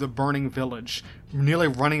snipers through the burning village, nearly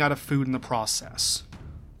running out of food in the process.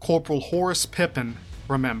 Corporal Horace Pippin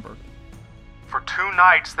remembered. "For 2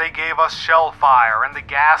 nights they gave us shell fire, and the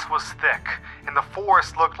gas was thick, and the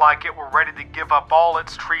forest looked like it were ready to give up all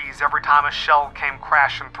its trees every time a shell came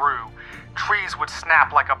crashing through. Trees would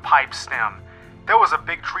snap like a pipe stem. There was a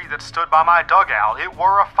big tree that stood by my dugout. It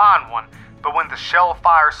were a fine one, but when the shell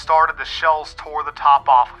fire started, the shells tore the top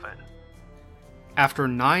off of it." After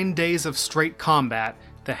 9 days of straight combat,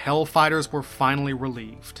 the Hellfighters were finally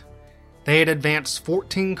relieved. They had advanced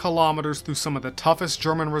 14 kilometers through some of the toughest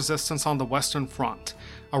German resistance on the Western Front,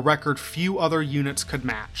 a record few other units could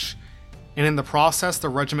match. And in the process, the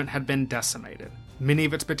regiment had been decimated. Many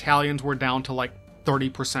of its battalions were down to like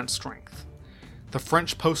 30% strength. The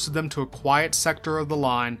French posted them to a quiet sector of the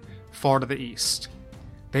line, far to the east.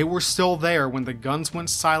 They were still there when the guns went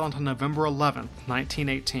silent on November 11,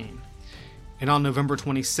 1918. And on November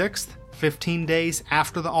 26th, 15 days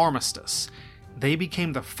after the armistice, they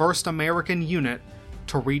became the first American unit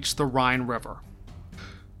to reach the Rhine River.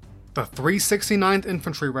 The 369th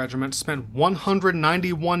Infantry Regiment spent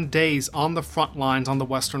 191 days on the front lines on the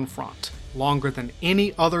Western Front, longer than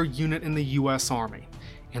any other unit in the U.S. Army,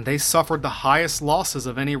 and they suffered the highest losses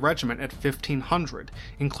of any regiment at 1,500,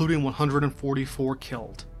 including 144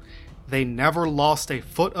 killed. They never lost a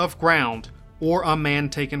foot of ground or a man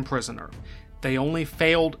taken prisoner. They only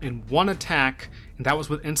failed in one attack, and that was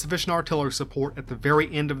with insufficient artillery support at the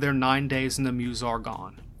very end of their 9 days in the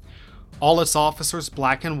Meuse-Argonne. All its officers,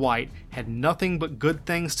 black and white, had nothing but good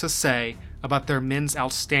things to say about their men's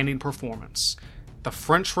outstanding performance. The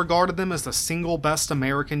French regarded them as the single best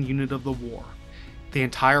American unit of the war. The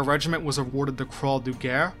entire regiment was awarded the Croix de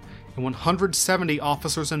Guerre, and 170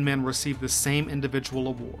 officers and men received the same individual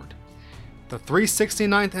award. The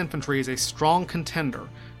 369th Infantry is a strong contender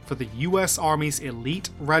for the U.S. Army's elite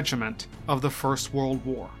regiment of the First World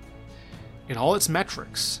War. In all its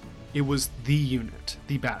metrics, it was the unit,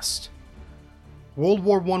 the best. World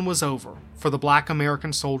War I was over for the black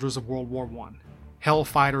American soldiers of World War I,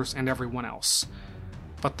 Hellfighters and everyone else.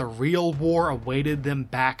 But the real war awaited them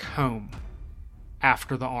back home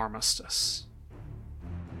after the armistice.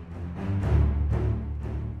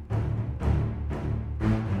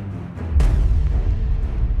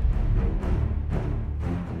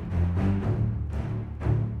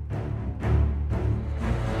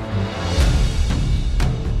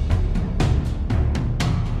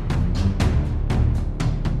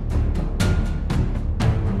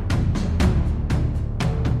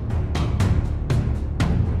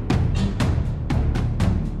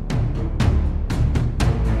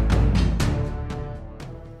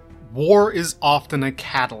 War is often a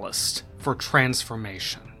catalyst for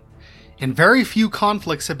transformation, and very few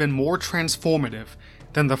conflicts have been more transformative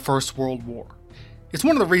than the First World War. It's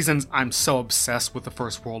one of the reasons I'm so obsessed with the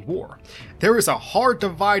First World War. There is a hard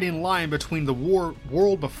dividing line between the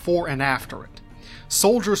world before and after it.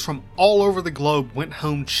 Soldiers from all over the globe went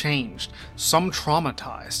home changed, some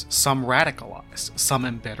traumatized, some radicalized, some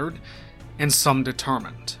embittered, and some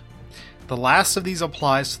determined. The last of these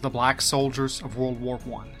applies to the black soldiers of World War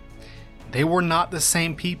I. They were not the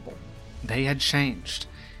same people. They had changed,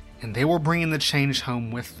 and they were bringing the change home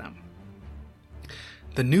with them.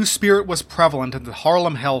 The new spirit was prevalent in the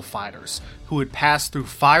Harlem Hellfighters, who had passed through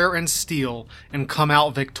fire and steel and come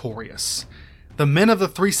out victorious. The men of the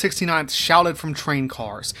 369th shouted from train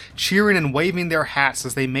cars, cheering and waving their hats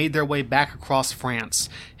as they made their way back across France,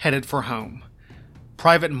 headed for home.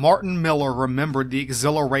 Private Martin Miller remembered the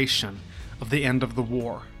exhilaration of the end of the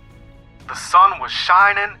war. The sun was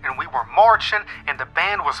shining, and we were marching, and the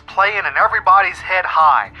band was playing, and everybody's head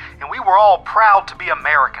high, and we were all proud to be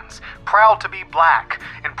Americans, proud to be black,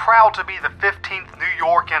 and proud to be the 15th New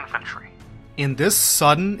York Infantry. And this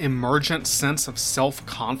sudden, emergent sense of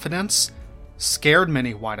self-confidence scared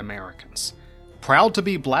many white Americans. Proud to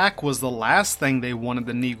be black was the last thing they wanted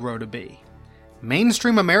the Negro to be.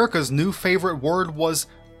 Mainstream America's new favorite word was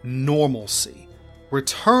normalcy.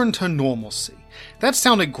 Return to normalcy. That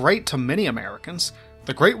sounded great to many Americans.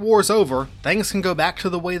 The Great War's over, things can go back to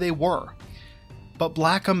the way they were. But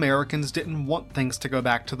black Americans didn't want things to go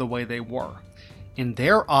back to the way they were. In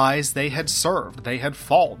their eyes, they had served, they had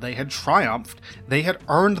fought, they had triumphed, they had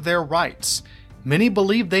earned their rights. Many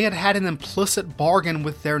believed they had had an implicit bargain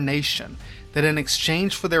with their nation, that in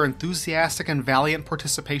exchange for their enthusiastic and valiant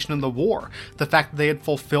participation in the war, the fact that they had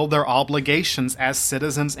fulfilled their obligations as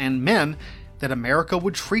citizens and men, that America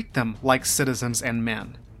would treat them like citizens and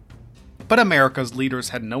men. But America's leaders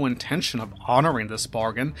had no intention of honoring this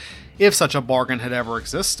bargain, if such a bargain had ever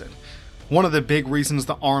existed. One of the big reasons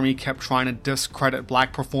the Army kept trying to discredit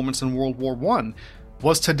black performance in World War I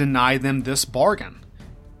was to deny them this bargain.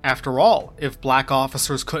 After all, if black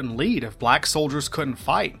officers couldn't lead, if black soldiers couldn't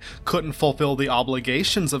fight, couldn't fulfill the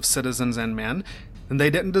obligations of citizens and men, then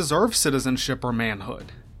they didn't deserve citizenship or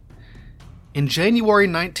manhood. In January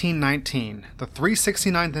 1919, the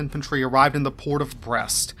 369th Infantry arrived in the port of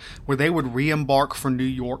Brest, where they would re-embark for New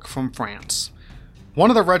York from France. One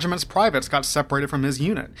of the regiment's privates got separated from his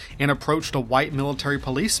unit and approached a white military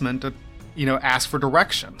policeman to, ask for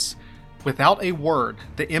directions. Without a word,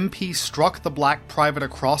 the MP struck the black private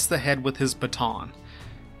across the head with his baton.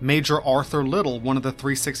 Major Arthur Little, one of the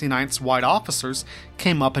 369th's white officers,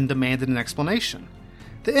 came up and demanded an explanation.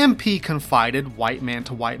 The MP confided, white man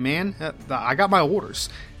to white man, I got my orders.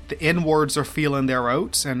 The N-words are feeling their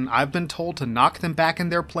oats, and I've been told to knock them back in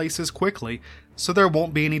their places quickly, so there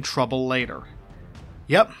won't be any trouble later.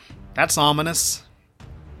 Yep, that's ominous.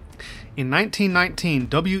 In 1919,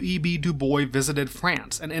 W.E.B. Du Bois visited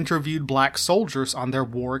France and interviewed black soldiers on their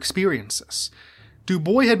war experiences. Du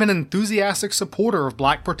Bois had been an enthusiastic supporter of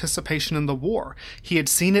black participation in the war. He had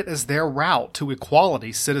seen it as their route to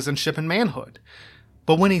equality, citizenship, and manhood.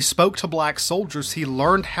 But when he spoke to black soldiers, he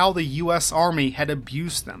learned how the U.S. Army had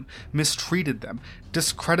abused them, mistreated them,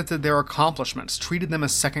 discredited their accomplishments, treated them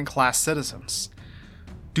as second-class citizens.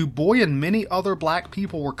 Du Bois and many other black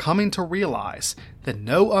people were coming to realize that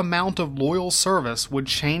no amount of loyal service would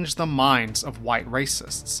change the minds of white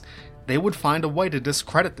racists. They would find a way to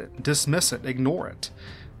discredit it, dismiss it, ignore it.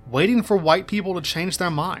 Waiting for white people to change their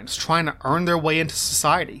minds, trying to earn their way into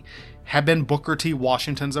society, had been Booker T.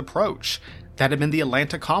 Washington's approach. That had been the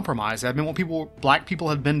Atlanta Compromise. That had been what black people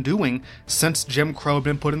had been doing since Jim Crow had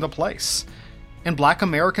been put into place. And black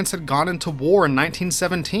Americans had gone into war in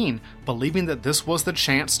 1917, believing that this was the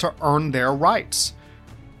chance to earn their rights.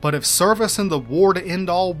 But if service in the war to end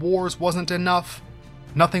all wars wasn't enough,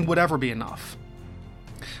 nothing would ever be enough.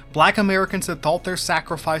 Black Americans had thought their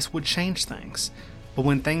sacrifice would change things, but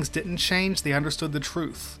when things didn't change, they understood the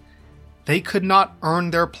truth. They could not earn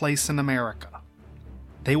their place in America.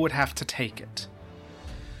 They would have to take it.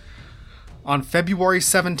 On February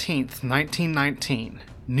 17th, 1919,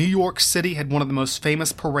 New York City had one of the most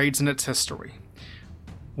famous parades in its history.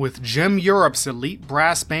 With Jim Europe's elite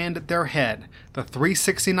brass band at their head, the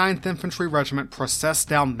 369th Infantry Regiment processed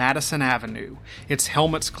down Madison Avenue, its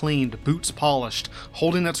helmets cleaned, boots polished,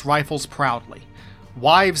 holding its rifles proudly.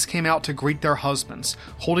 Wives came out to greet their husbands,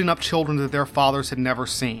 holding up children that their fathers had never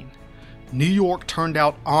seen. New York turned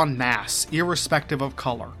out en masse, irrespective of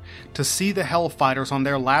color, to see the Hellfighters on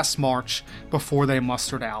their last march before they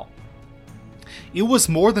mustered out. It was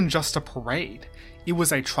more than just a parade. It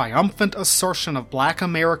was a triumphant assertion of Black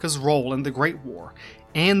America's role in the Great War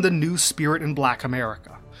and the new spirit in Black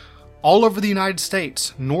America. All over the United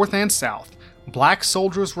States, North and South, black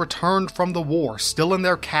soldiers returned from the war still in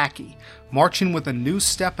their khaki, marching with a new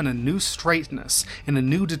step and a new straightness and a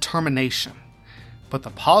new determination. But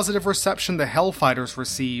the positive reception the Hellfighters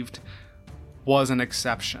received was an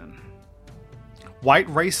exception. White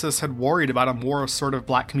racists had worried about a more assertive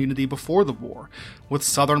black community before the war, with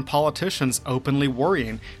Southern politicians openly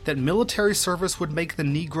worrying that military service would make the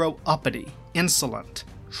Negro uppity, insolent,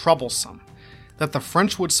 troublesome, that the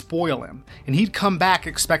French would spoil him, and he'd come back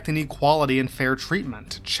expecting equality and fair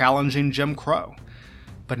treatment, challenging Jim Crow.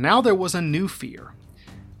 But now there was a new fear.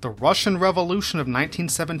 The Russian Revolution of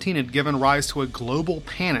 1917 had given rise to a global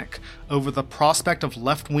panic over the prospect of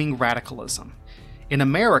left-wing radicalism. In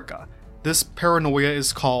America, this paranoia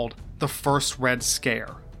is called the First Red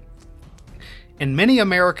Scare. And many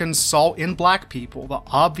Americans saw in black people the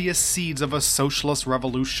obvious seeds of a socialist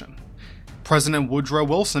revolution. President Woodrow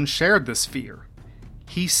Wilson shared this fear.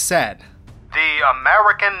 He said, "The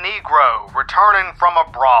American Negro, returning from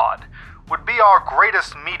abroad, would be our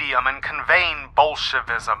greatest medium in conveying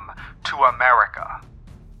Bolshevism to America."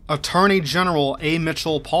 Attorney General A.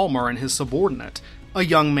 Mitchell Palmer and his subordinate, a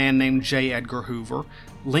young man named J. Edgar Hoover,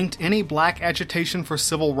 linked any black agitation for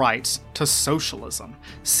civil rights to socialism,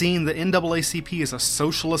 seeing the NAACP as a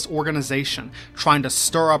socialist organization trying to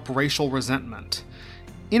stir up racial resentment.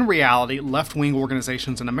 In reality, left-wing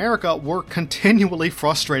organizations in America were continually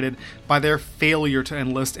frustrated by their failure to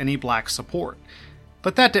enlist any black support.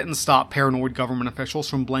 But that didn't stop paranoid government officials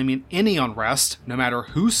from blaming any unrest, no matter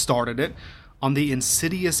who started it, on the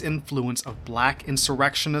insidious influence of black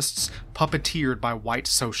insurrectionists puppeteered by white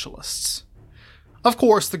socialists. Of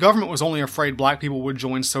course, the government was only afraid black people would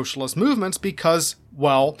join socialist movements because,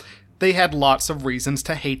 well, they had lots of reasons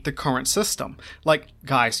to hate the current system. Like,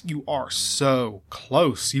 guys, you are so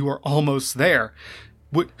close. You are almost there.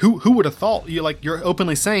 Who would have thought? You're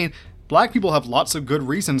openly saying, black people have lots of good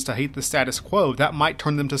reasons to hate the status quo. That might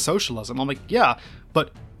turn them to socialism. I'm like, yeah,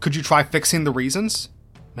 but could you try fixing the reasons?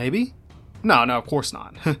 Maybe? No, of course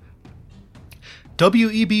not.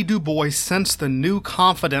 W.E.B. Du Bois sensed the new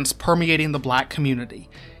confidence permeating the black community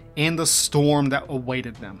and the storm that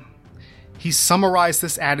awaited them. He summarized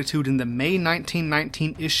this attitude in the May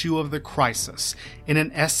 1919 issue of The Crisis in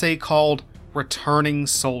an essay called Returning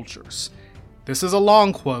Soldiers. This is a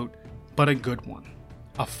long quote, but a good one.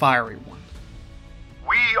 A fiery one.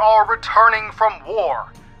 "We are returning from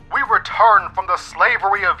war. We return from the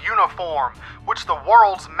slavery of uniform, which the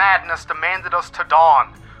world's madness demanded us to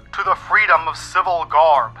don, to the freedom of civil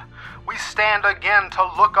garb. We stand again to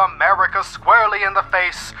look America squarely in the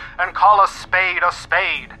face and call a spade a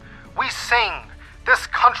spade. We sing, this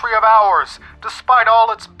country of ours, despite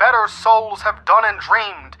all its better souls have done and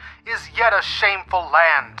dreamed, is yet a shameful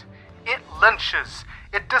land. It lynches.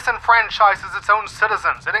 It disenfranchises its own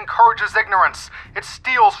citizens. It encourages ignorance. It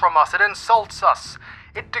steals from us. It insults us.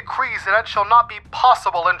 It decrees that it shall not be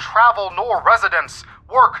possible in travel nor residence,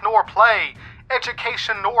 work nor play,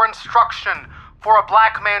 education nor instruction, for a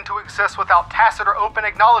black man to exist without tacit or open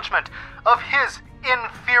acknowledgement of his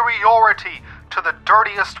inferiority to the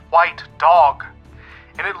dirtiest white dog.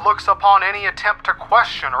 And it looks upon any attempt to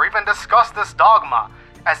question or even discuss this dogma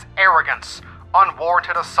as arrogance,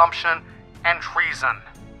 unwarranted assumption, and treason.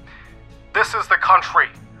 This is the country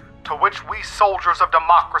to which we soldiers of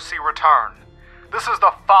democracy return. This is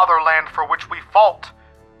the fatherland for which we fought.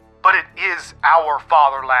 But it is our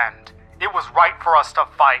fatherland. It was right for us to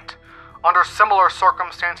fight. Under similar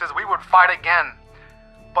circumstances, we would fight again.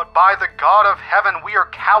 But by the God of heaven, we are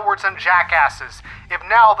cowards and jackasses. If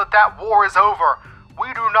now that war is over,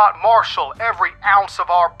 we do not marshal every ounce of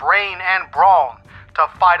our brain and brawn to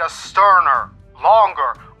fight a sterner,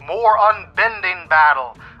 longer, more unbending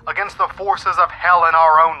battle against the forces of hell in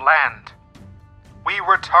our own land. We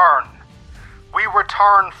return. We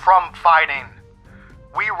return from fighting.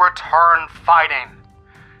 We return fighting.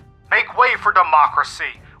 Make way for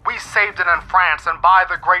democracy. We saved it in France, and by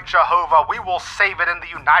the great Jehovah, we will save it in the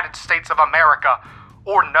United States of America,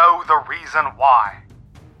 or know the reason why.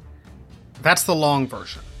 That's the long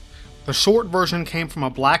version. The short version came from a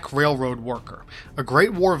black railroad worker, a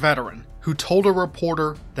Great War veteran, who told a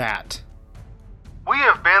reporter that, "We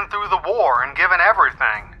have been through the war and given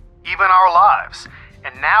everything, even our lives,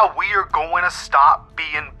 and now we are going to stop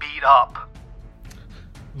being beat up."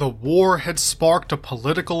 The war had sparked a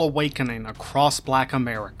political awakening across Black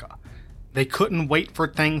America. They couldn't wait for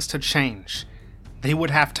things to change. They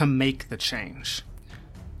would have to make the change.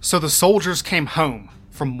 So the soldiers came home,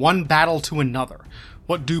 from one battle to another,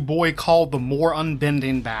 what Du Bois called the more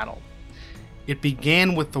unbending battle. It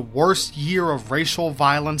began with the worst year of racial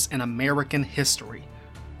violence in American history,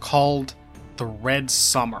 called the Red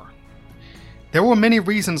Summer. There were many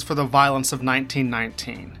reasons for the violence of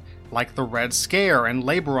 1919, like the Red Scare and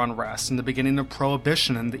labor unrest and the beginning of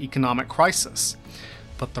Prohibition and the economic crisis.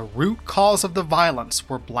 But the root cause of the violence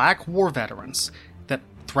were black war veterans that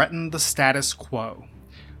threatened the status quo.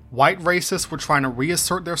 White racists were trying to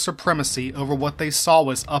reassert their supremacy over what they saw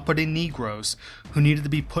as uppity Negroes who needed to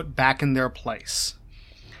be put back in their place.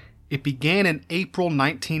 It began in April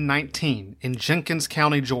 1919 in Jenkins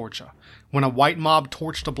County, Georgia, when a white mob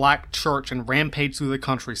torched a black church and rampaged through the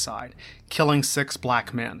countryside, killing 6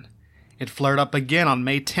 black men. It flared up again on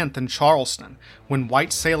May 10th in Charleston, when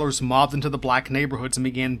white sailors mobbed into the black neighborhoods and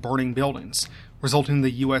began burning buildings, resulting in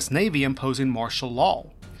the U.S. Navy imposing martial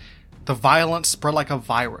law. The violence spread like a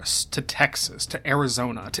virus to Texas, to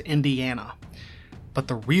Arizona, to Indiana. But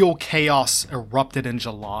the real chaos erupted in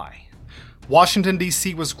July. Washington,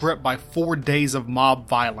 D.C. was gripped by 4 days of mob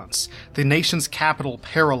violence, the nation's capital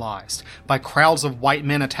paralyzed by crowds of white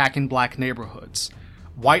men attacking black neighborhoods.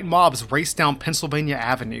 White mobs raced down Pennsylvania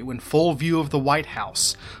Avenue in full view of the White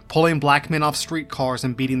House, pulling black men off streetcars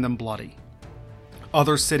and beating them bloody.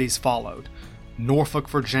 Other cities followed: Norfolk,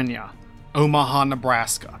 Virginia, Omaha,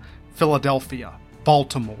 Nebraska, Philadelphia,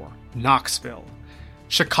 Baltimore, Knoxville.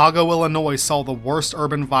 Chicago, Illinois saw the worst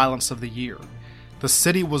urban violence of the year. The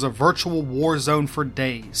city was a virtual war zone for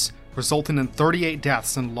days, resulting in 38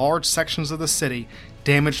 deaths and large sections of the city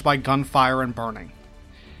damaged by gunfire and burning.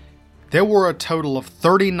 There were a total of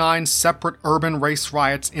 39 separate urban race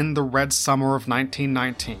riots in the Red Summer of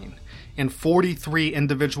 1919, and 43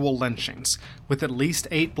 individual lynchings, with at least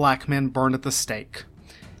 8 black men burned at the stake.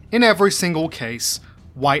 In every single case,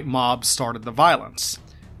 white mobs started the violence.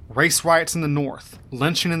 Race riots in the North,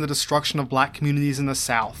 lynching and the destruction of black communities in the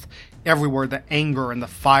South, everywhere the anger and the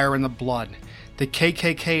fire and the blood. The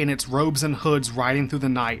KKK in its robes and hoods riding through the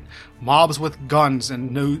night, mobs with guns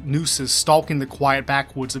and nooses stalking the quiet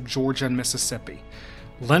backwoods of Georgia and Mississippi.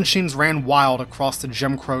 Lynchings ran wild across the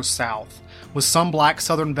Jim Crow South, with some black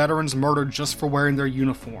Southern veterans murdered just for wearing their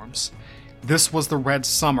uniforms. This was the Red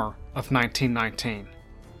Summer of 1919.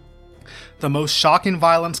 The most shocking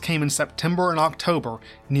violence came in September and October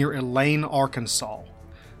near Elaine, Arkansas.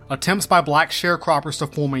 Attempts by black sharecroppers to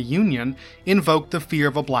form a union invoked the fear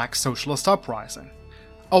of a black socialist uprising.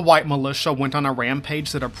 A white militia went on a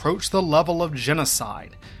rampage that approached the level of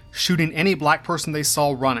genocide, shooting any black person they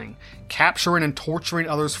saw running, capturing and torturing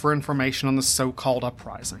others for information on the so-called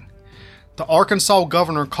uprising. The Arkansas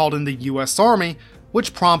governor called in the U.S. Army,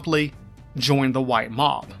 which promptly joined the white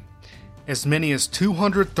mob. As many as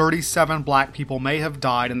 237 black people may have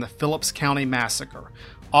died in the Phillips County Massacre,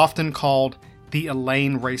 often called the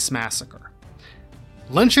Elaine Race Massacre.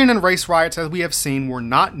 Lynching and race riots, as we have seen, were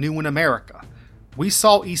not new in America. We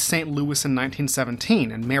saw East St. Louis in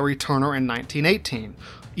 1917 and Mary Turner in 1918,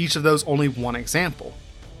 each of those only one example.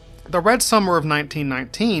 The Red Summer of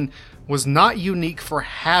 1919 was not unique for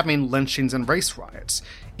having lynchings and race riots.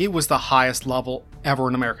 It was the highest level ever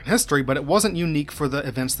in American history, but it wasn't unique for the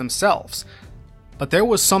events themselves. But there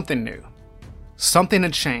was something new. Something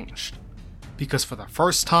had changed. Because for the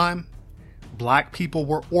first time, black people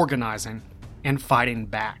were organizing and fighting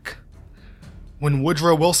back. When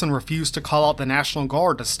Woodrow Wilson refused to call out the National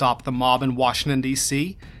Guard to stop the mob in Washington,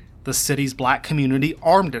 D.C., The city's black community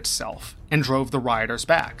armed itself and drove the rioters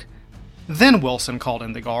back. Then Wilson called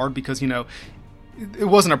in the guard because, it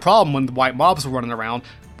wasn't a problem when the white mobs were running around,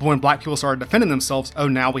 but when black people started defending themselves,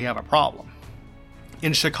 now we have a problem.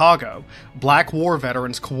 In Chicago, black war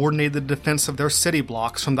veterans coordinated the defense of their city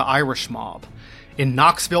blocks from the Irish mob. In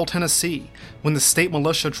Knoxville, Tennessee, when the state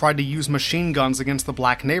militia tried to use machine guns against the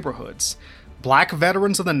black neighborhoods, black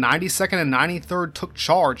veterans of the 92nd and 93rd took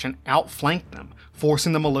charge and outflanked them,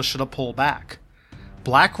 forcing the militia to pull back.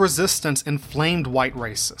 Black resistance inflamed white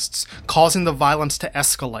racists, causing the violence to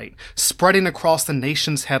escalate, spreading across the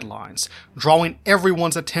nation's headlines, drawing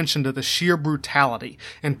everyone's attention to the sheer brutality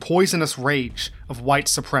and poisonous rage of white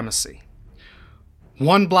supremacy.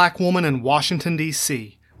 One black woman in Washington,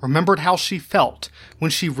 D.C. remembered how she felt when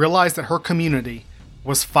she realized that her community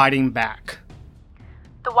was fighting back.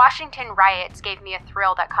 The Washington riots gave me a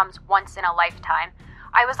thrill that comes once in a lifetime.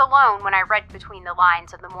 I was alone when I read between the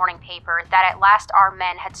lines of the morning paper that at last our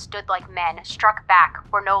men had stood like men, struck back,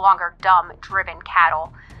 were no longer dumb, driven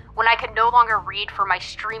cattle. When I could no longer read for my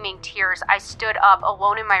streaming tears, I stood up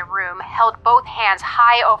alone in my room, held both hands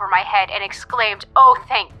high over my head, and exclaimed, "Oh,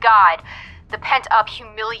 thank God!" The pent-up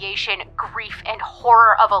humiliation, grief, and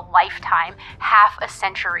horror of a lifetime, half a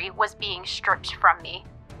century, was being stripped from me.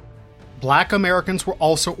 Black Americans were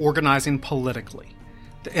also organizing politically.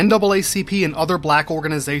 The NAACP and other black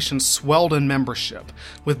organizations swelled in membership,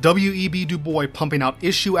 with W.E.B. Du Bois pumping out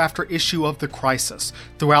issue after issue of the crisis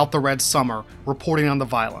throughout the Red Summer, reporting on the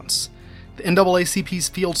violence. The NAACP's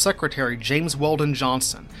field secretary, James Weldon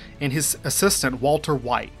Johnson, and his assistant, Walter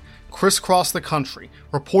White, crisscrossed the country,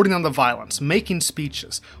 reporting on the violence, making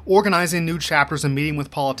speeches, organizing new chapters, and meeting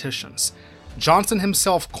with politicians. Johnson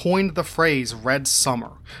himself coined the phrase Red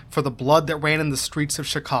Summer for the blood that ran in the streets of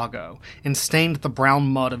Chicago and stained the brown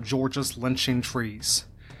mud of Georgia's lynching trees.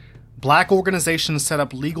 Black organizations set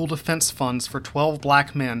up legal defense funds for 12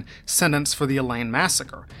 black men sentenced for the Elaine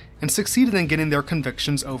massacre and succeeded in getting their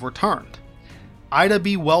convictions overturned. Ida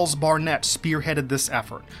B. Wells Barnett spearheaded this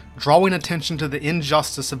effort, drawing attention to the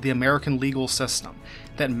injustice of the American legal system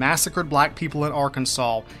that massacred black people in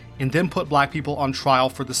Arkansas and then put black people on trial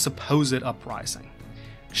for the supposed uprising.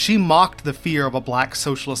 She mocked the fear of a black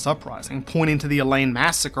socialist uprising, pointing to the Elaine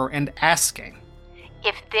massacre and asking,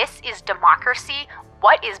 "If this is democracy,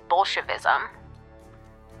 what is Bolshevism?"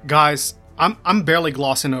 Guys, I'm barely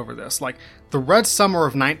glossing over this. The Red Summer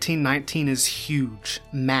of 1919 is huge,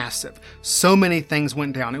 massive. So many things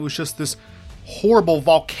went down. It was just this horrible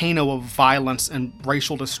volcano of violence and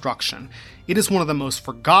racial destruction. It is one of the most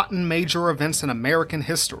forgotten major events in American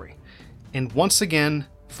history, and once again,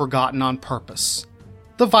 forgotten on purpose.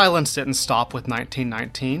 The violence didn't stop with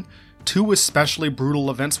 1919. Two especially brutal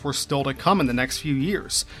events were still to come in the next few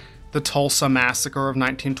years: the Tulsa Massacre of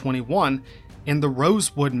 1921 and the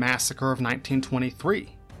Rosewood Massacre of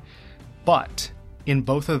 1923. But, in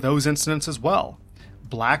both of those incidents as well,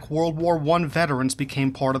 black World War I veterans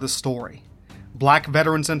became part of the story. Black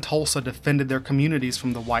veterans in Tulsa defended their communities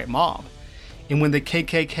from the white mob. And when the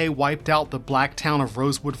KKK wiped out the black town of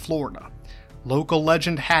Rosewood, Florida, local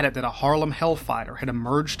legend had it that a Harlem Hellfighter had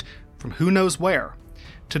emerged from who knows where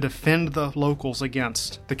to defend the locals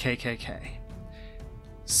against the KKK.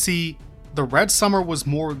 See, the Red Summer was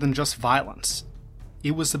more than just violence.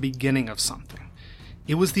 It was the beginning of something.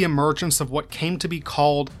 It was the emergence of what came to be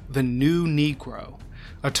called the New Negro,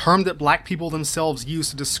 a term that black people themselves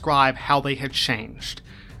used to describe how they had changed.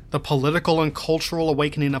 The political and cultural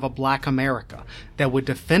awakening of a black America that would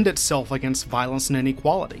defend itself against violence and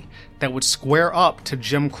inequality, that would square up to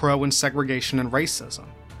Jim Crow and segregation and racism.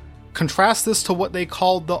 Contrast this to what they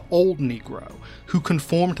called the Old Negro, who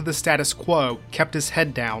conformed to the status quo, kept his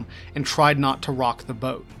head down, and tried not to rock the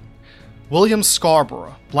boat. William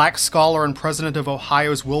Scarborough, black scholar and president of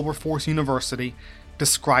Ohio's Wilberforce University,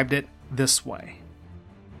 described it this way.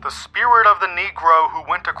 "The spirit of the Negro who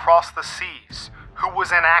went across the seas, who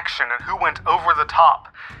was in action and who went over the top,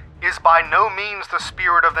 is by no means the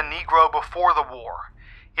spirit of the Negro before the war.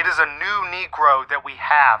 It is a new Negro that we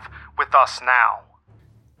have with us now."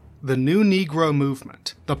 The New Negro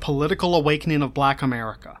movement, the political awakening of black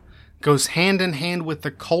America, goes hand in hand with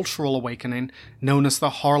the cultural awakening known as the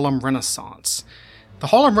Harlem Renaissance. The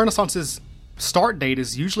Harlem Renaissance's start date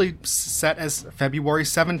is usually set as February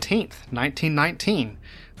 17th, 1919,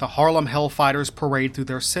 the Harlem Hellfighters parade through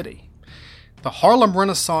their city. The Harlem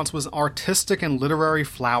Renaissance was artistic and literary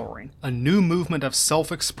flowering, a new movement of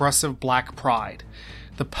self-expressive black pride.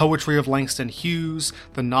 The poetry of Langston Hughes,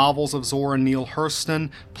 the novels of Zora Neale Hurston,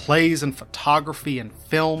 plays and photography and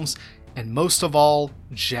films, and most of all,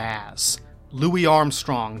 jazz. Louis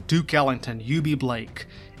Armstrong, Duke Ellington, Eubie Blake,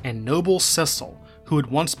 and Noble Sissle, who had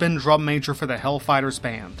once been drum major for the Hellfighters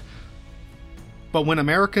band. But when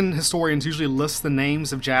American historians usually list the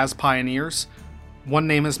names of jazz pioneers, one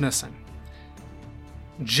name is missing.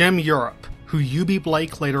 Jim Europe, who U.B.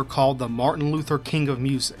 Blake later called the Martin Luther King of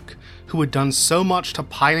music, who had done so much to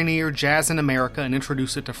pioneer jazz in America and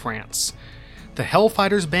introduce it to France. The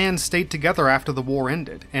Hellfighters band stayed together after the war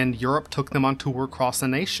ended, and Europe took them on tour across the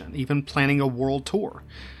nation, even planning a world tour.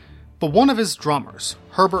 But one of his drummers,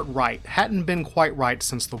 Herbert Wright, hadn't been quite right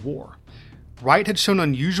since the war. Wright had shown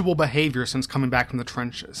unusual behavior since coming back from the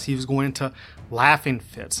trenches. He was going into laughing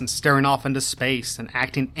fits and staring off into space and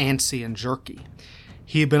acting antsy and jerky.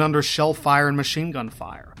 He had been under shell fire and machine gun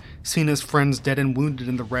fire, seen his friends dead and wounded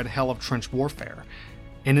in the red hell of trench warfare,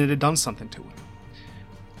 and it had done something to him.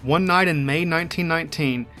 One night in May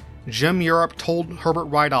 1919, Jim Europe told Herbert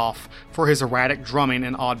Wright off for his erratic drumming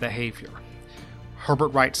and odd behavior. Herbert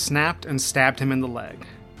Wright snapped and stabbed him in the leg.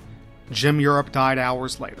 Jim Europe died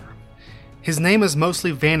hours later. His name has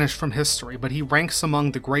mostly vanished from history, but he ranks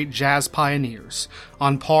among the great jazz pioneers,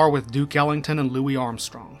 on par with Duke Ellington and Louis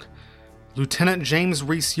Armstrong. Lieutenant James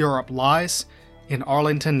Reese Europe lies in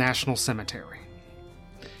Arlington National Cemetery.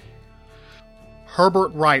 Herbert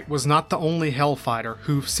Wright was not the only Hellfighter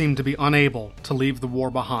who seemed to be unable to leave the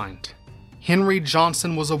war behind. Henry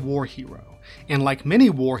Johnson was a war hero, and like many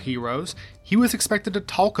war heroes, he was expected to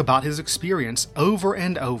talk about his experience over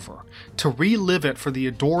and over, to relive it for the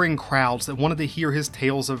adoring crowds that wanted to hear his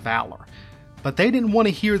tales of valor. But they didn't want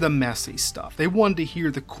to hear the messy stuff. They wanted to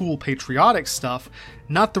hear the cool patriotic stuff,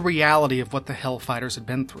 not the reality of what the Hellfighters had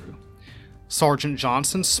been through. Sergeant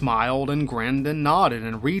Johnson smiled and grinned and nodded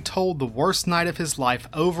and retold the worst night of his life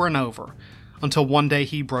over and over, until one day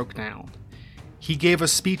he broke down. He gave a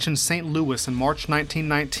speech in St. Louis in March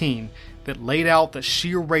 1919 that laid out the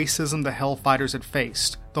sheer racism the Hellfighters had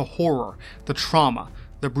faced, the horror, the trauma,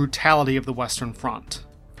 the brutality of the Western Front.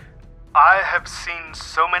 I have seen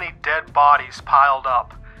so many dead bodies piled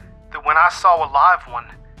up that when I saw a live one,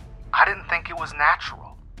 I didn't think it was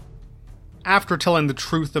natural. After telling the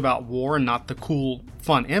truth about war and not the cool,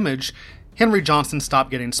 fun image, Henry Johnson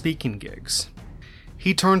stopped getting speaking gigs.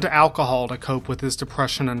 He turned to alcohol to cope with his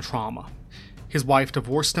depression and trauma. His wife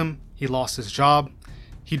divorced him, he lost his job,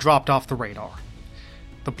 he dropped off the radar.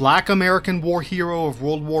 The black American war hero of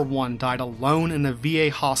World War I died alone in a VA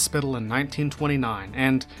hospital in 1929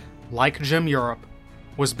 and, like Jim Europe,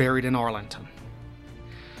 was buried in Arlington.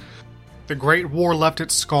 The Great War left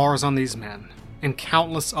its scars on these men and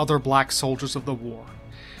countless other black soldiers of the war.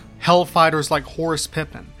 Hellfighters like Horace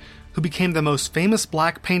Pippin, who became the most famous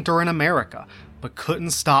black painter in America but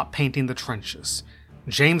couldn't stop painting the trenches.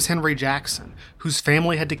 James Henry Jackson, whose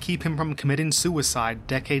family had to keep him from committing suicide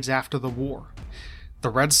decades after the war. The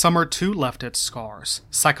Red Summer too left its scars,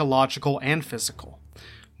 psychological and physical.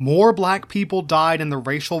 More black people died in the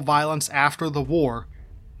racial violence after the war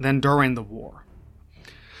than during the war.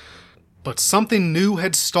 But something new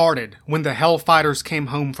had started when the Hellfighters came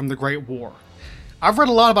home from the Great War. I've read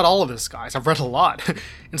a lot about all of this, guys. I've read a lot.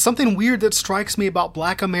 And something weird that strikes me about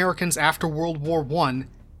black Americans after World War I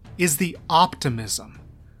is the optimism.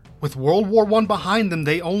 With World War I behind them,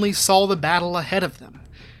 they only saw the battle ahead of them.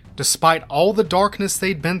 Despite all the darkness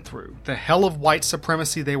they'd been through, the hell of white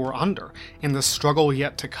supremacy they were under, and the struggle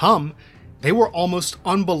yet to come, they were almost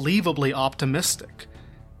unbelievably optimistic.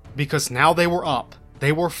 Because now they were up,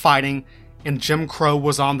 they were fighting, and Jim Crow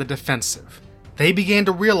was on the defensive. They began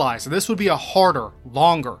to realize that this would be a harder,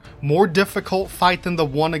 longer, more difficult fight than the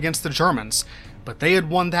one against the Germans, but they had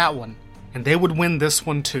won that one, and they would win this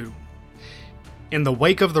one too. In the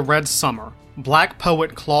wake of the Red Summer, black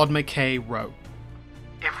poet Claude McKay wrote,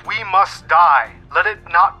 "If we must die, let it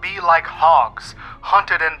not be like hogs,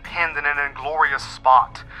 hunted and pinned in an inglorious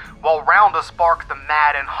spot, while round us bark the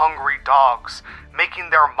mad and hungry dogs, making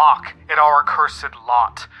their mock at our accursed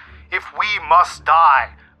lot. If we must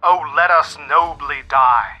die, oh, let us nobly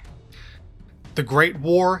die." The Great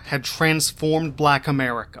War had transformed black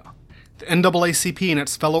America. The NAACP and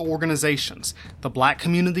its fellow organizations, the black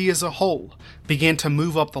community as a whole, began to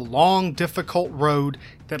move up the long, difficult road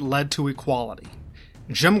that led to equality.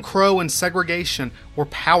 Jim Crow and segregation were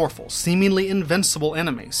powerful, seemingly invincible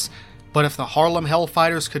enemies, but if the Harlem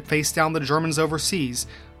Hellfighters could face down the Germans overseas,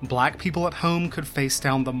 black people at home could face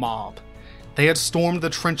down the mob. They had stormed the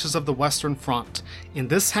trenches of the Western Front, and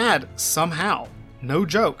this had, somehow, no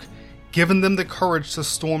joke, given them the courage to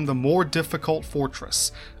storm the more difficult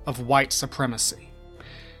fortress of white supremacy.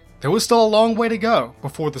 There was still a long way to go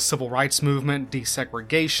before the civil rights movement,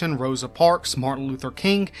 desegregation, Rosa Parks, Martin Luther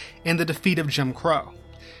King, and the defeat of Jim Crow.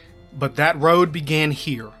 But that road began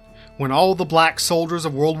here, when all the black soldiers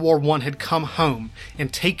of World War I had come home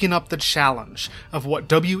and taken up the challenge of what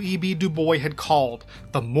W.E.B. Du Bois had called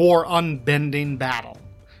the more unbending battle,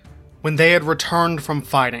 when they had returned from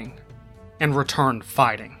fighting and returned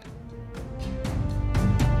fighting.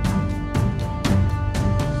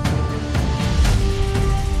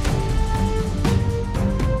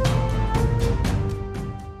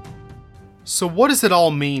 So what does it all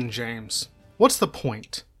mean, James? What's the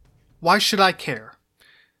point? Why should I care?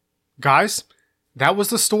 Guys, that was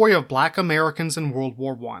the story of black Americans in World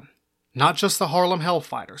War I. Not just the Harlem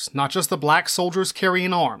Hellfighters, not just the black soldiers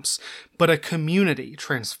carrying arms, but a community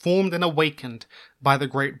transformed and awakened by the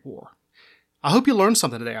Great War. I hope you learned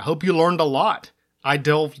something today. I hope you learned a lot. I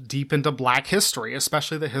delved deep into black history,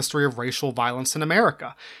 especially the history of racial violence in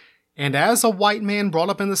America. And as a white man brought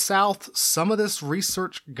up in the South, some of this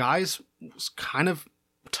research, guys, was kind of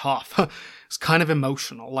tough. It's kind of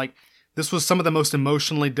emotional. Like, this was some of the most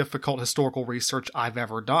emotionally difficult historical research I've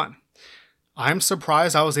ever done. I'm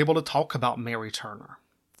surprised I was able to talk about Mary Turner.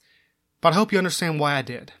 But I hope you understand why I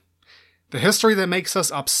did. The history that makes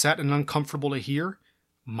us upset and uncomfortable to hear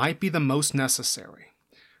might be the most necessary.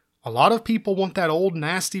 A lot of people want that old,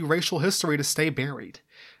 nasty racial history to stay buried.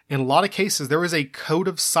 In a lot of cases, there is a code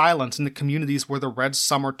of silence in the communities where the Red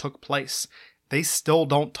Summer took place. They still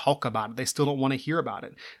don't talk about it. They still don't want to hear about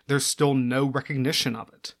it. There's still no recognition of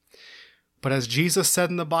it. But as Jesus said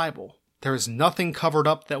in the Bible, there is nothing covered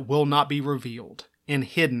up that will not be revealed, and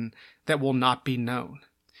hidden that will not be known.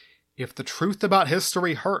 If the truth about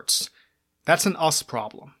history hurts, that's an us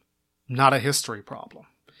problem, not a history problem.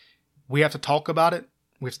 We have to talk about it.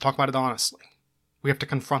 We have to talk about it honestly. We have to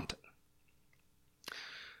confront it.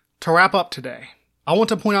 To wrap up today, I want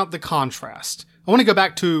to point out the contrast. I want to go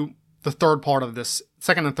back to the third part of this,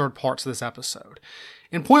 second and third parts of this episode,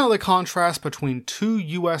 and point out the contrast between two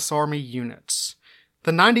U.S. Army units,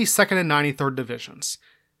 the 92nd and 93rd Divisions.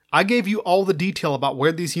 I gave you all the detail about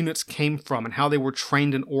where these units came from and how they were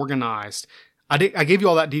trained and organized. I gave you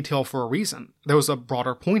all that detail for a reason. There was a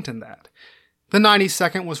broader point in that. The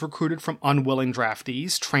 92nd was recruited from unwilling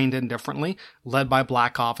draftees, trained indifferently, led by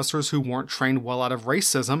black officers who weren't trained well out of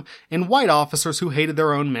racism, and white officers who hated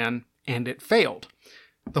their own men, and it failed.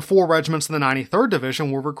 The 4 regiments of the 93rd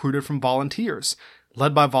Division were recruited from volunteers,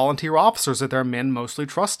 led by volunteer officers that their men mostly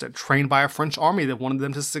trusted, trained by a French army that wanted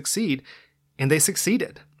them to succeed, and they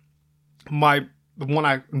succeeded. The one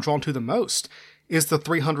I'm drawn to the most is the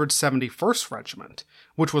 371st Regiment,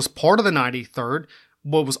 which was part of the 93rd,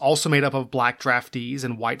 but was also made up of black draftees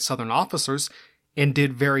and white Southern officers, and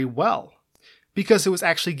did very well, because it was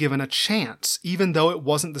actually given a chance, even though it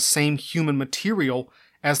wasn't the same human material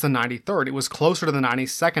as the 93rd. It was closer to the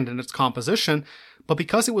 92nd in its composition, but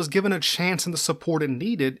because it was given a chance and the support it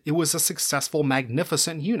needed, it was a successful,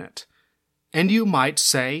 magnificent unit. And you might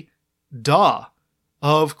say, duh,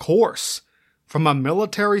 of course. From a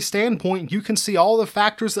military standpoint, you can see all the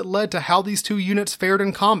factors that led to how these two units fared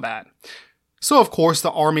in combat. So of course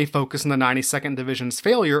the Army focused on the 92nd Division's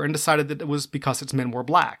failure and decided that it was because its men were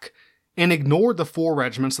black, and ignored the 4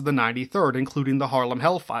 regiments of the 93rd, including the Harlem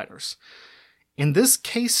Hellfighters. And this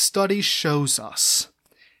case study shows us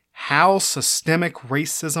how systemic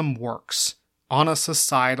racism works on a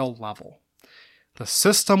societal level. The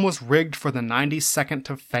system was rigged for the 92nd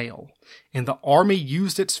to fail, and the Army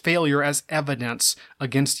used its failure as evidence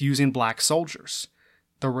against using black soldiers.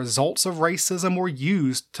 The results of racism were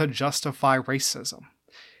used to justify racism.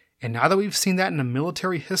 And now that we've seen that in a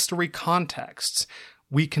military history context,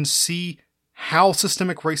 we can see how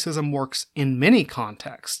systemic racism works in many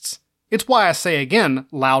contexts. It's why I say again,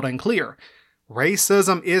 loud and clear,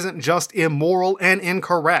 racism isn't just immoral and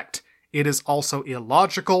incorrect. It is also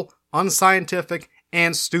illogical, unscientific,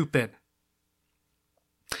 and stupid.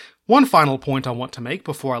 One final point I want to make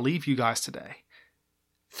before I leave you guys today.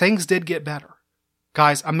 Things did get better.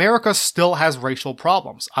 Guys, America still has racial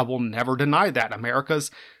problems. I will never deny that. America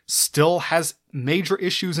still has major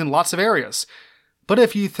issues in lots of areas. But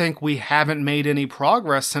if you think we haven't made any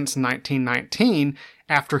progress since 1919,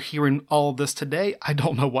 after hearing all of this today, I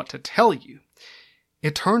don't know what to tell you.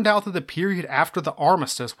 It turned out that the period after the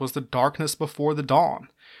armistice was the darkness before the dawn.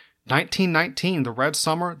 1919, the Red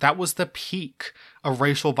Summer, that was the peak of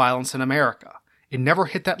racial violence in America. It never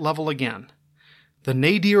hit that level again. The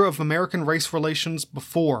nadir of American race relations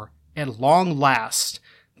before, at long last,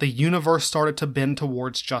 the universe started to bend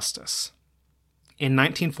towards justice. In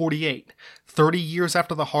 1948, 30 years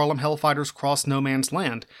after the Harlem Hellfighters crossed no man's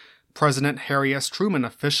land, President Harry S. Truman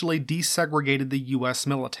officially desegregated the U.S.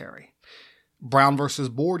 military. Brown v.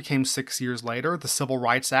 Board came 6 years later, the Civil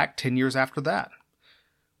Rights Act 10 years after that.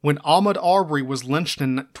 When Ahmaud Arbery was lynched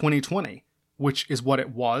in 2020, which is what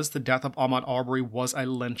it was. The death of Ahmaud Arbery was a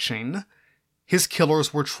lynching. His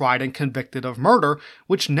killers were tried and convicted of murder,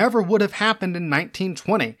 which never would have happened in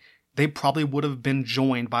 1920. They probably would have been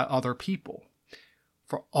joined by other people.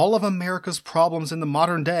 For all of America's problems in the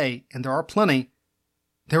modern day, and there are plenty,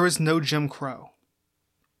 there is no Jim Crow.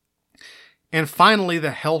 And finally, the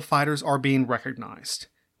Hellfighters are being recognized,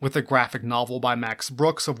 with a graphic novel by Max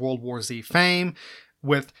Brooks of World War Z fame,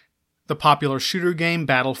 with the popular shooter game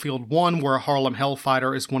Battlefield 1, where a Harlem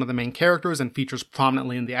Hellfighter is one of the main characters and features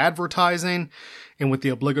prominently in the advertising, and with the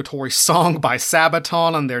obligatory song by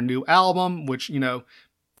Sabaton on their new album, which, who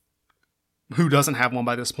doesn't have one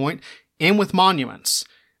by this point, and with monuments.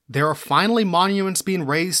 There are finally monuments being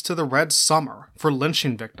raised to the Red Summer for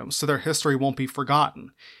lynching victims, so their history won't be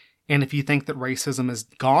forgotten. And if you think that racism is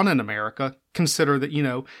gone in America, consider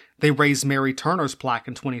that, they raised Mary Turner's plaque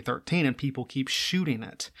in 2013 and people keep shooting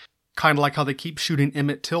it. Kind of like how they keep shooting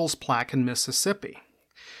Emmett Till's plaque in Mississippi.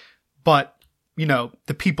 But,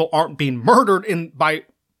 the people aren't being murdered by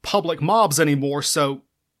public mobs anymore, so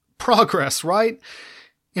progress, right?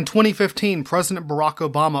 In 2015, President Barack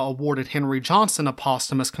Obama awarded Henry Johnson a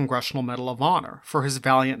posthumous Congressional Medal of Honor for his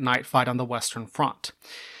valiant night fight on the Western Front.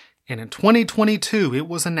 And in 2022, it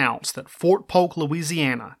was announced that Fort Polk,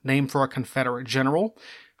 Louisiana, named for a Confederate general,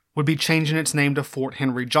 would be changing its name to Fort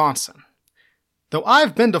Henry Johnson. Though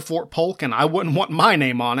I've been to Fort Polk and I wouldn't want my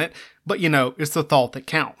name on it, but it's the thought that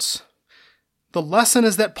counts. The lesson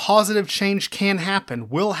is that positive change can happen,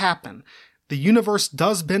 will happen. The universe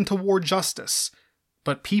does bend toward justice,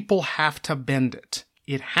 but people have to bend it.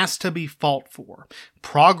 It has to be fought for.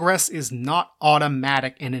 Progress is not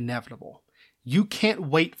automatic and inevitable. You can't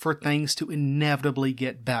wait for things to inevitably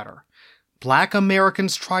get better. Black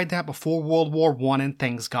Americans tried that before World War I and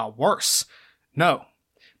things got worse. No,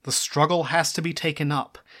 the struggle has to be taken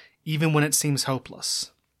up, even when it seems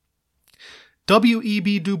hopeless.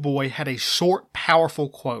 W.E.B. Du Bois had a short, powerful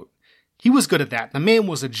quote. He was good at that. The man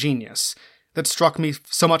was a genius. That struck me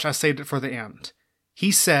so much I saved it for the end.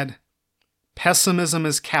 He said, "Pessimism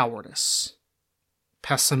is cowardice."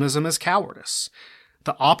 Pessimism is cowardice.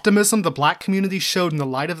 The optimism the black community showed in the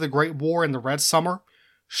light of the Great War and the Red Summer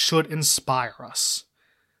should inspire us.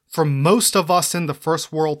 For most of us in the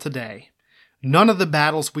First World today, none of the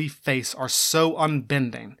battles we face are so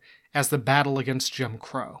unbending as the battle against Jim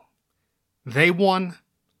Crow. They won,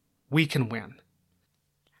 we can win.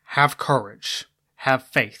 Have courage, have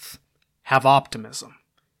faith, have optimism,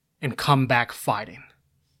 and come back fighting.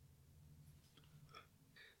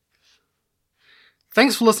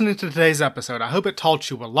 Thanks for listening to today's episode. I hope it taught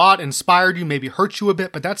you a lot, inspired you, maybe hurt you a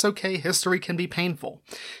bit, but that's okay. History can be painful.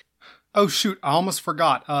 Oh shoot, I almost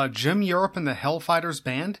forgot. Jim Europe and the Hellfighters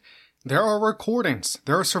band, there are recordings.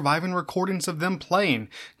 There are surviving recordings of them playing.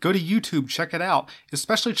 Go to YouTube, check it out.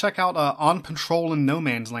 Especially check out On Patrol in No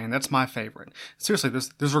Man's Land. That's my favorite. Seriously,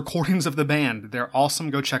 there's recordings of the band. They're awesome.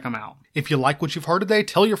 Go check them out. If you like what you've heard today,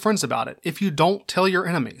 tell your friends about it. If you don't, tell your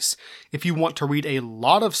enemies. If you want to read a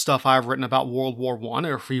lot of stuff I've written about World War I,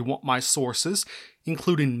 or if you want my sources,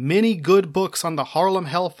 including many good books on the Harlem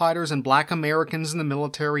Hellfighters and Black Americans in the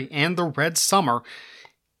military and the Red Summer,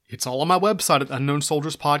 it's all on my website at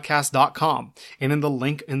unknownsoldierspodcast.com and in the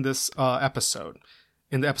link in this episode,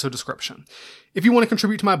 in the episode description. If you want to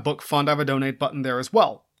contribute to my book fund, I have a donate button there as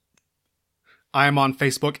well. I am on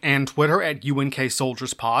Facebook and Twitter at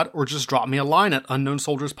UNKSoldiersPod, or just drop me a line at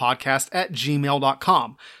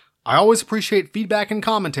unknownsoldierspodcast@gmail.com. I always appreciate feedback and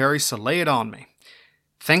commentary, so lay it on me.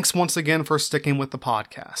 Thanks once again for sticking with the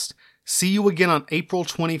podcast. See you again on April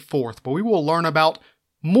 24th, where we will learn about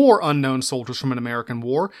more unknown soldiers from an American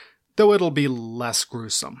war, though it'll be less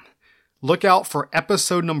gruesome. Look out for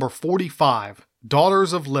episode number 45,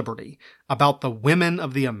 Daughters of Liberty, about the women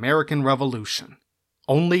of the American Revolution.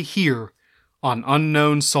 Only here on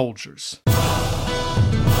Unknown Soldiers.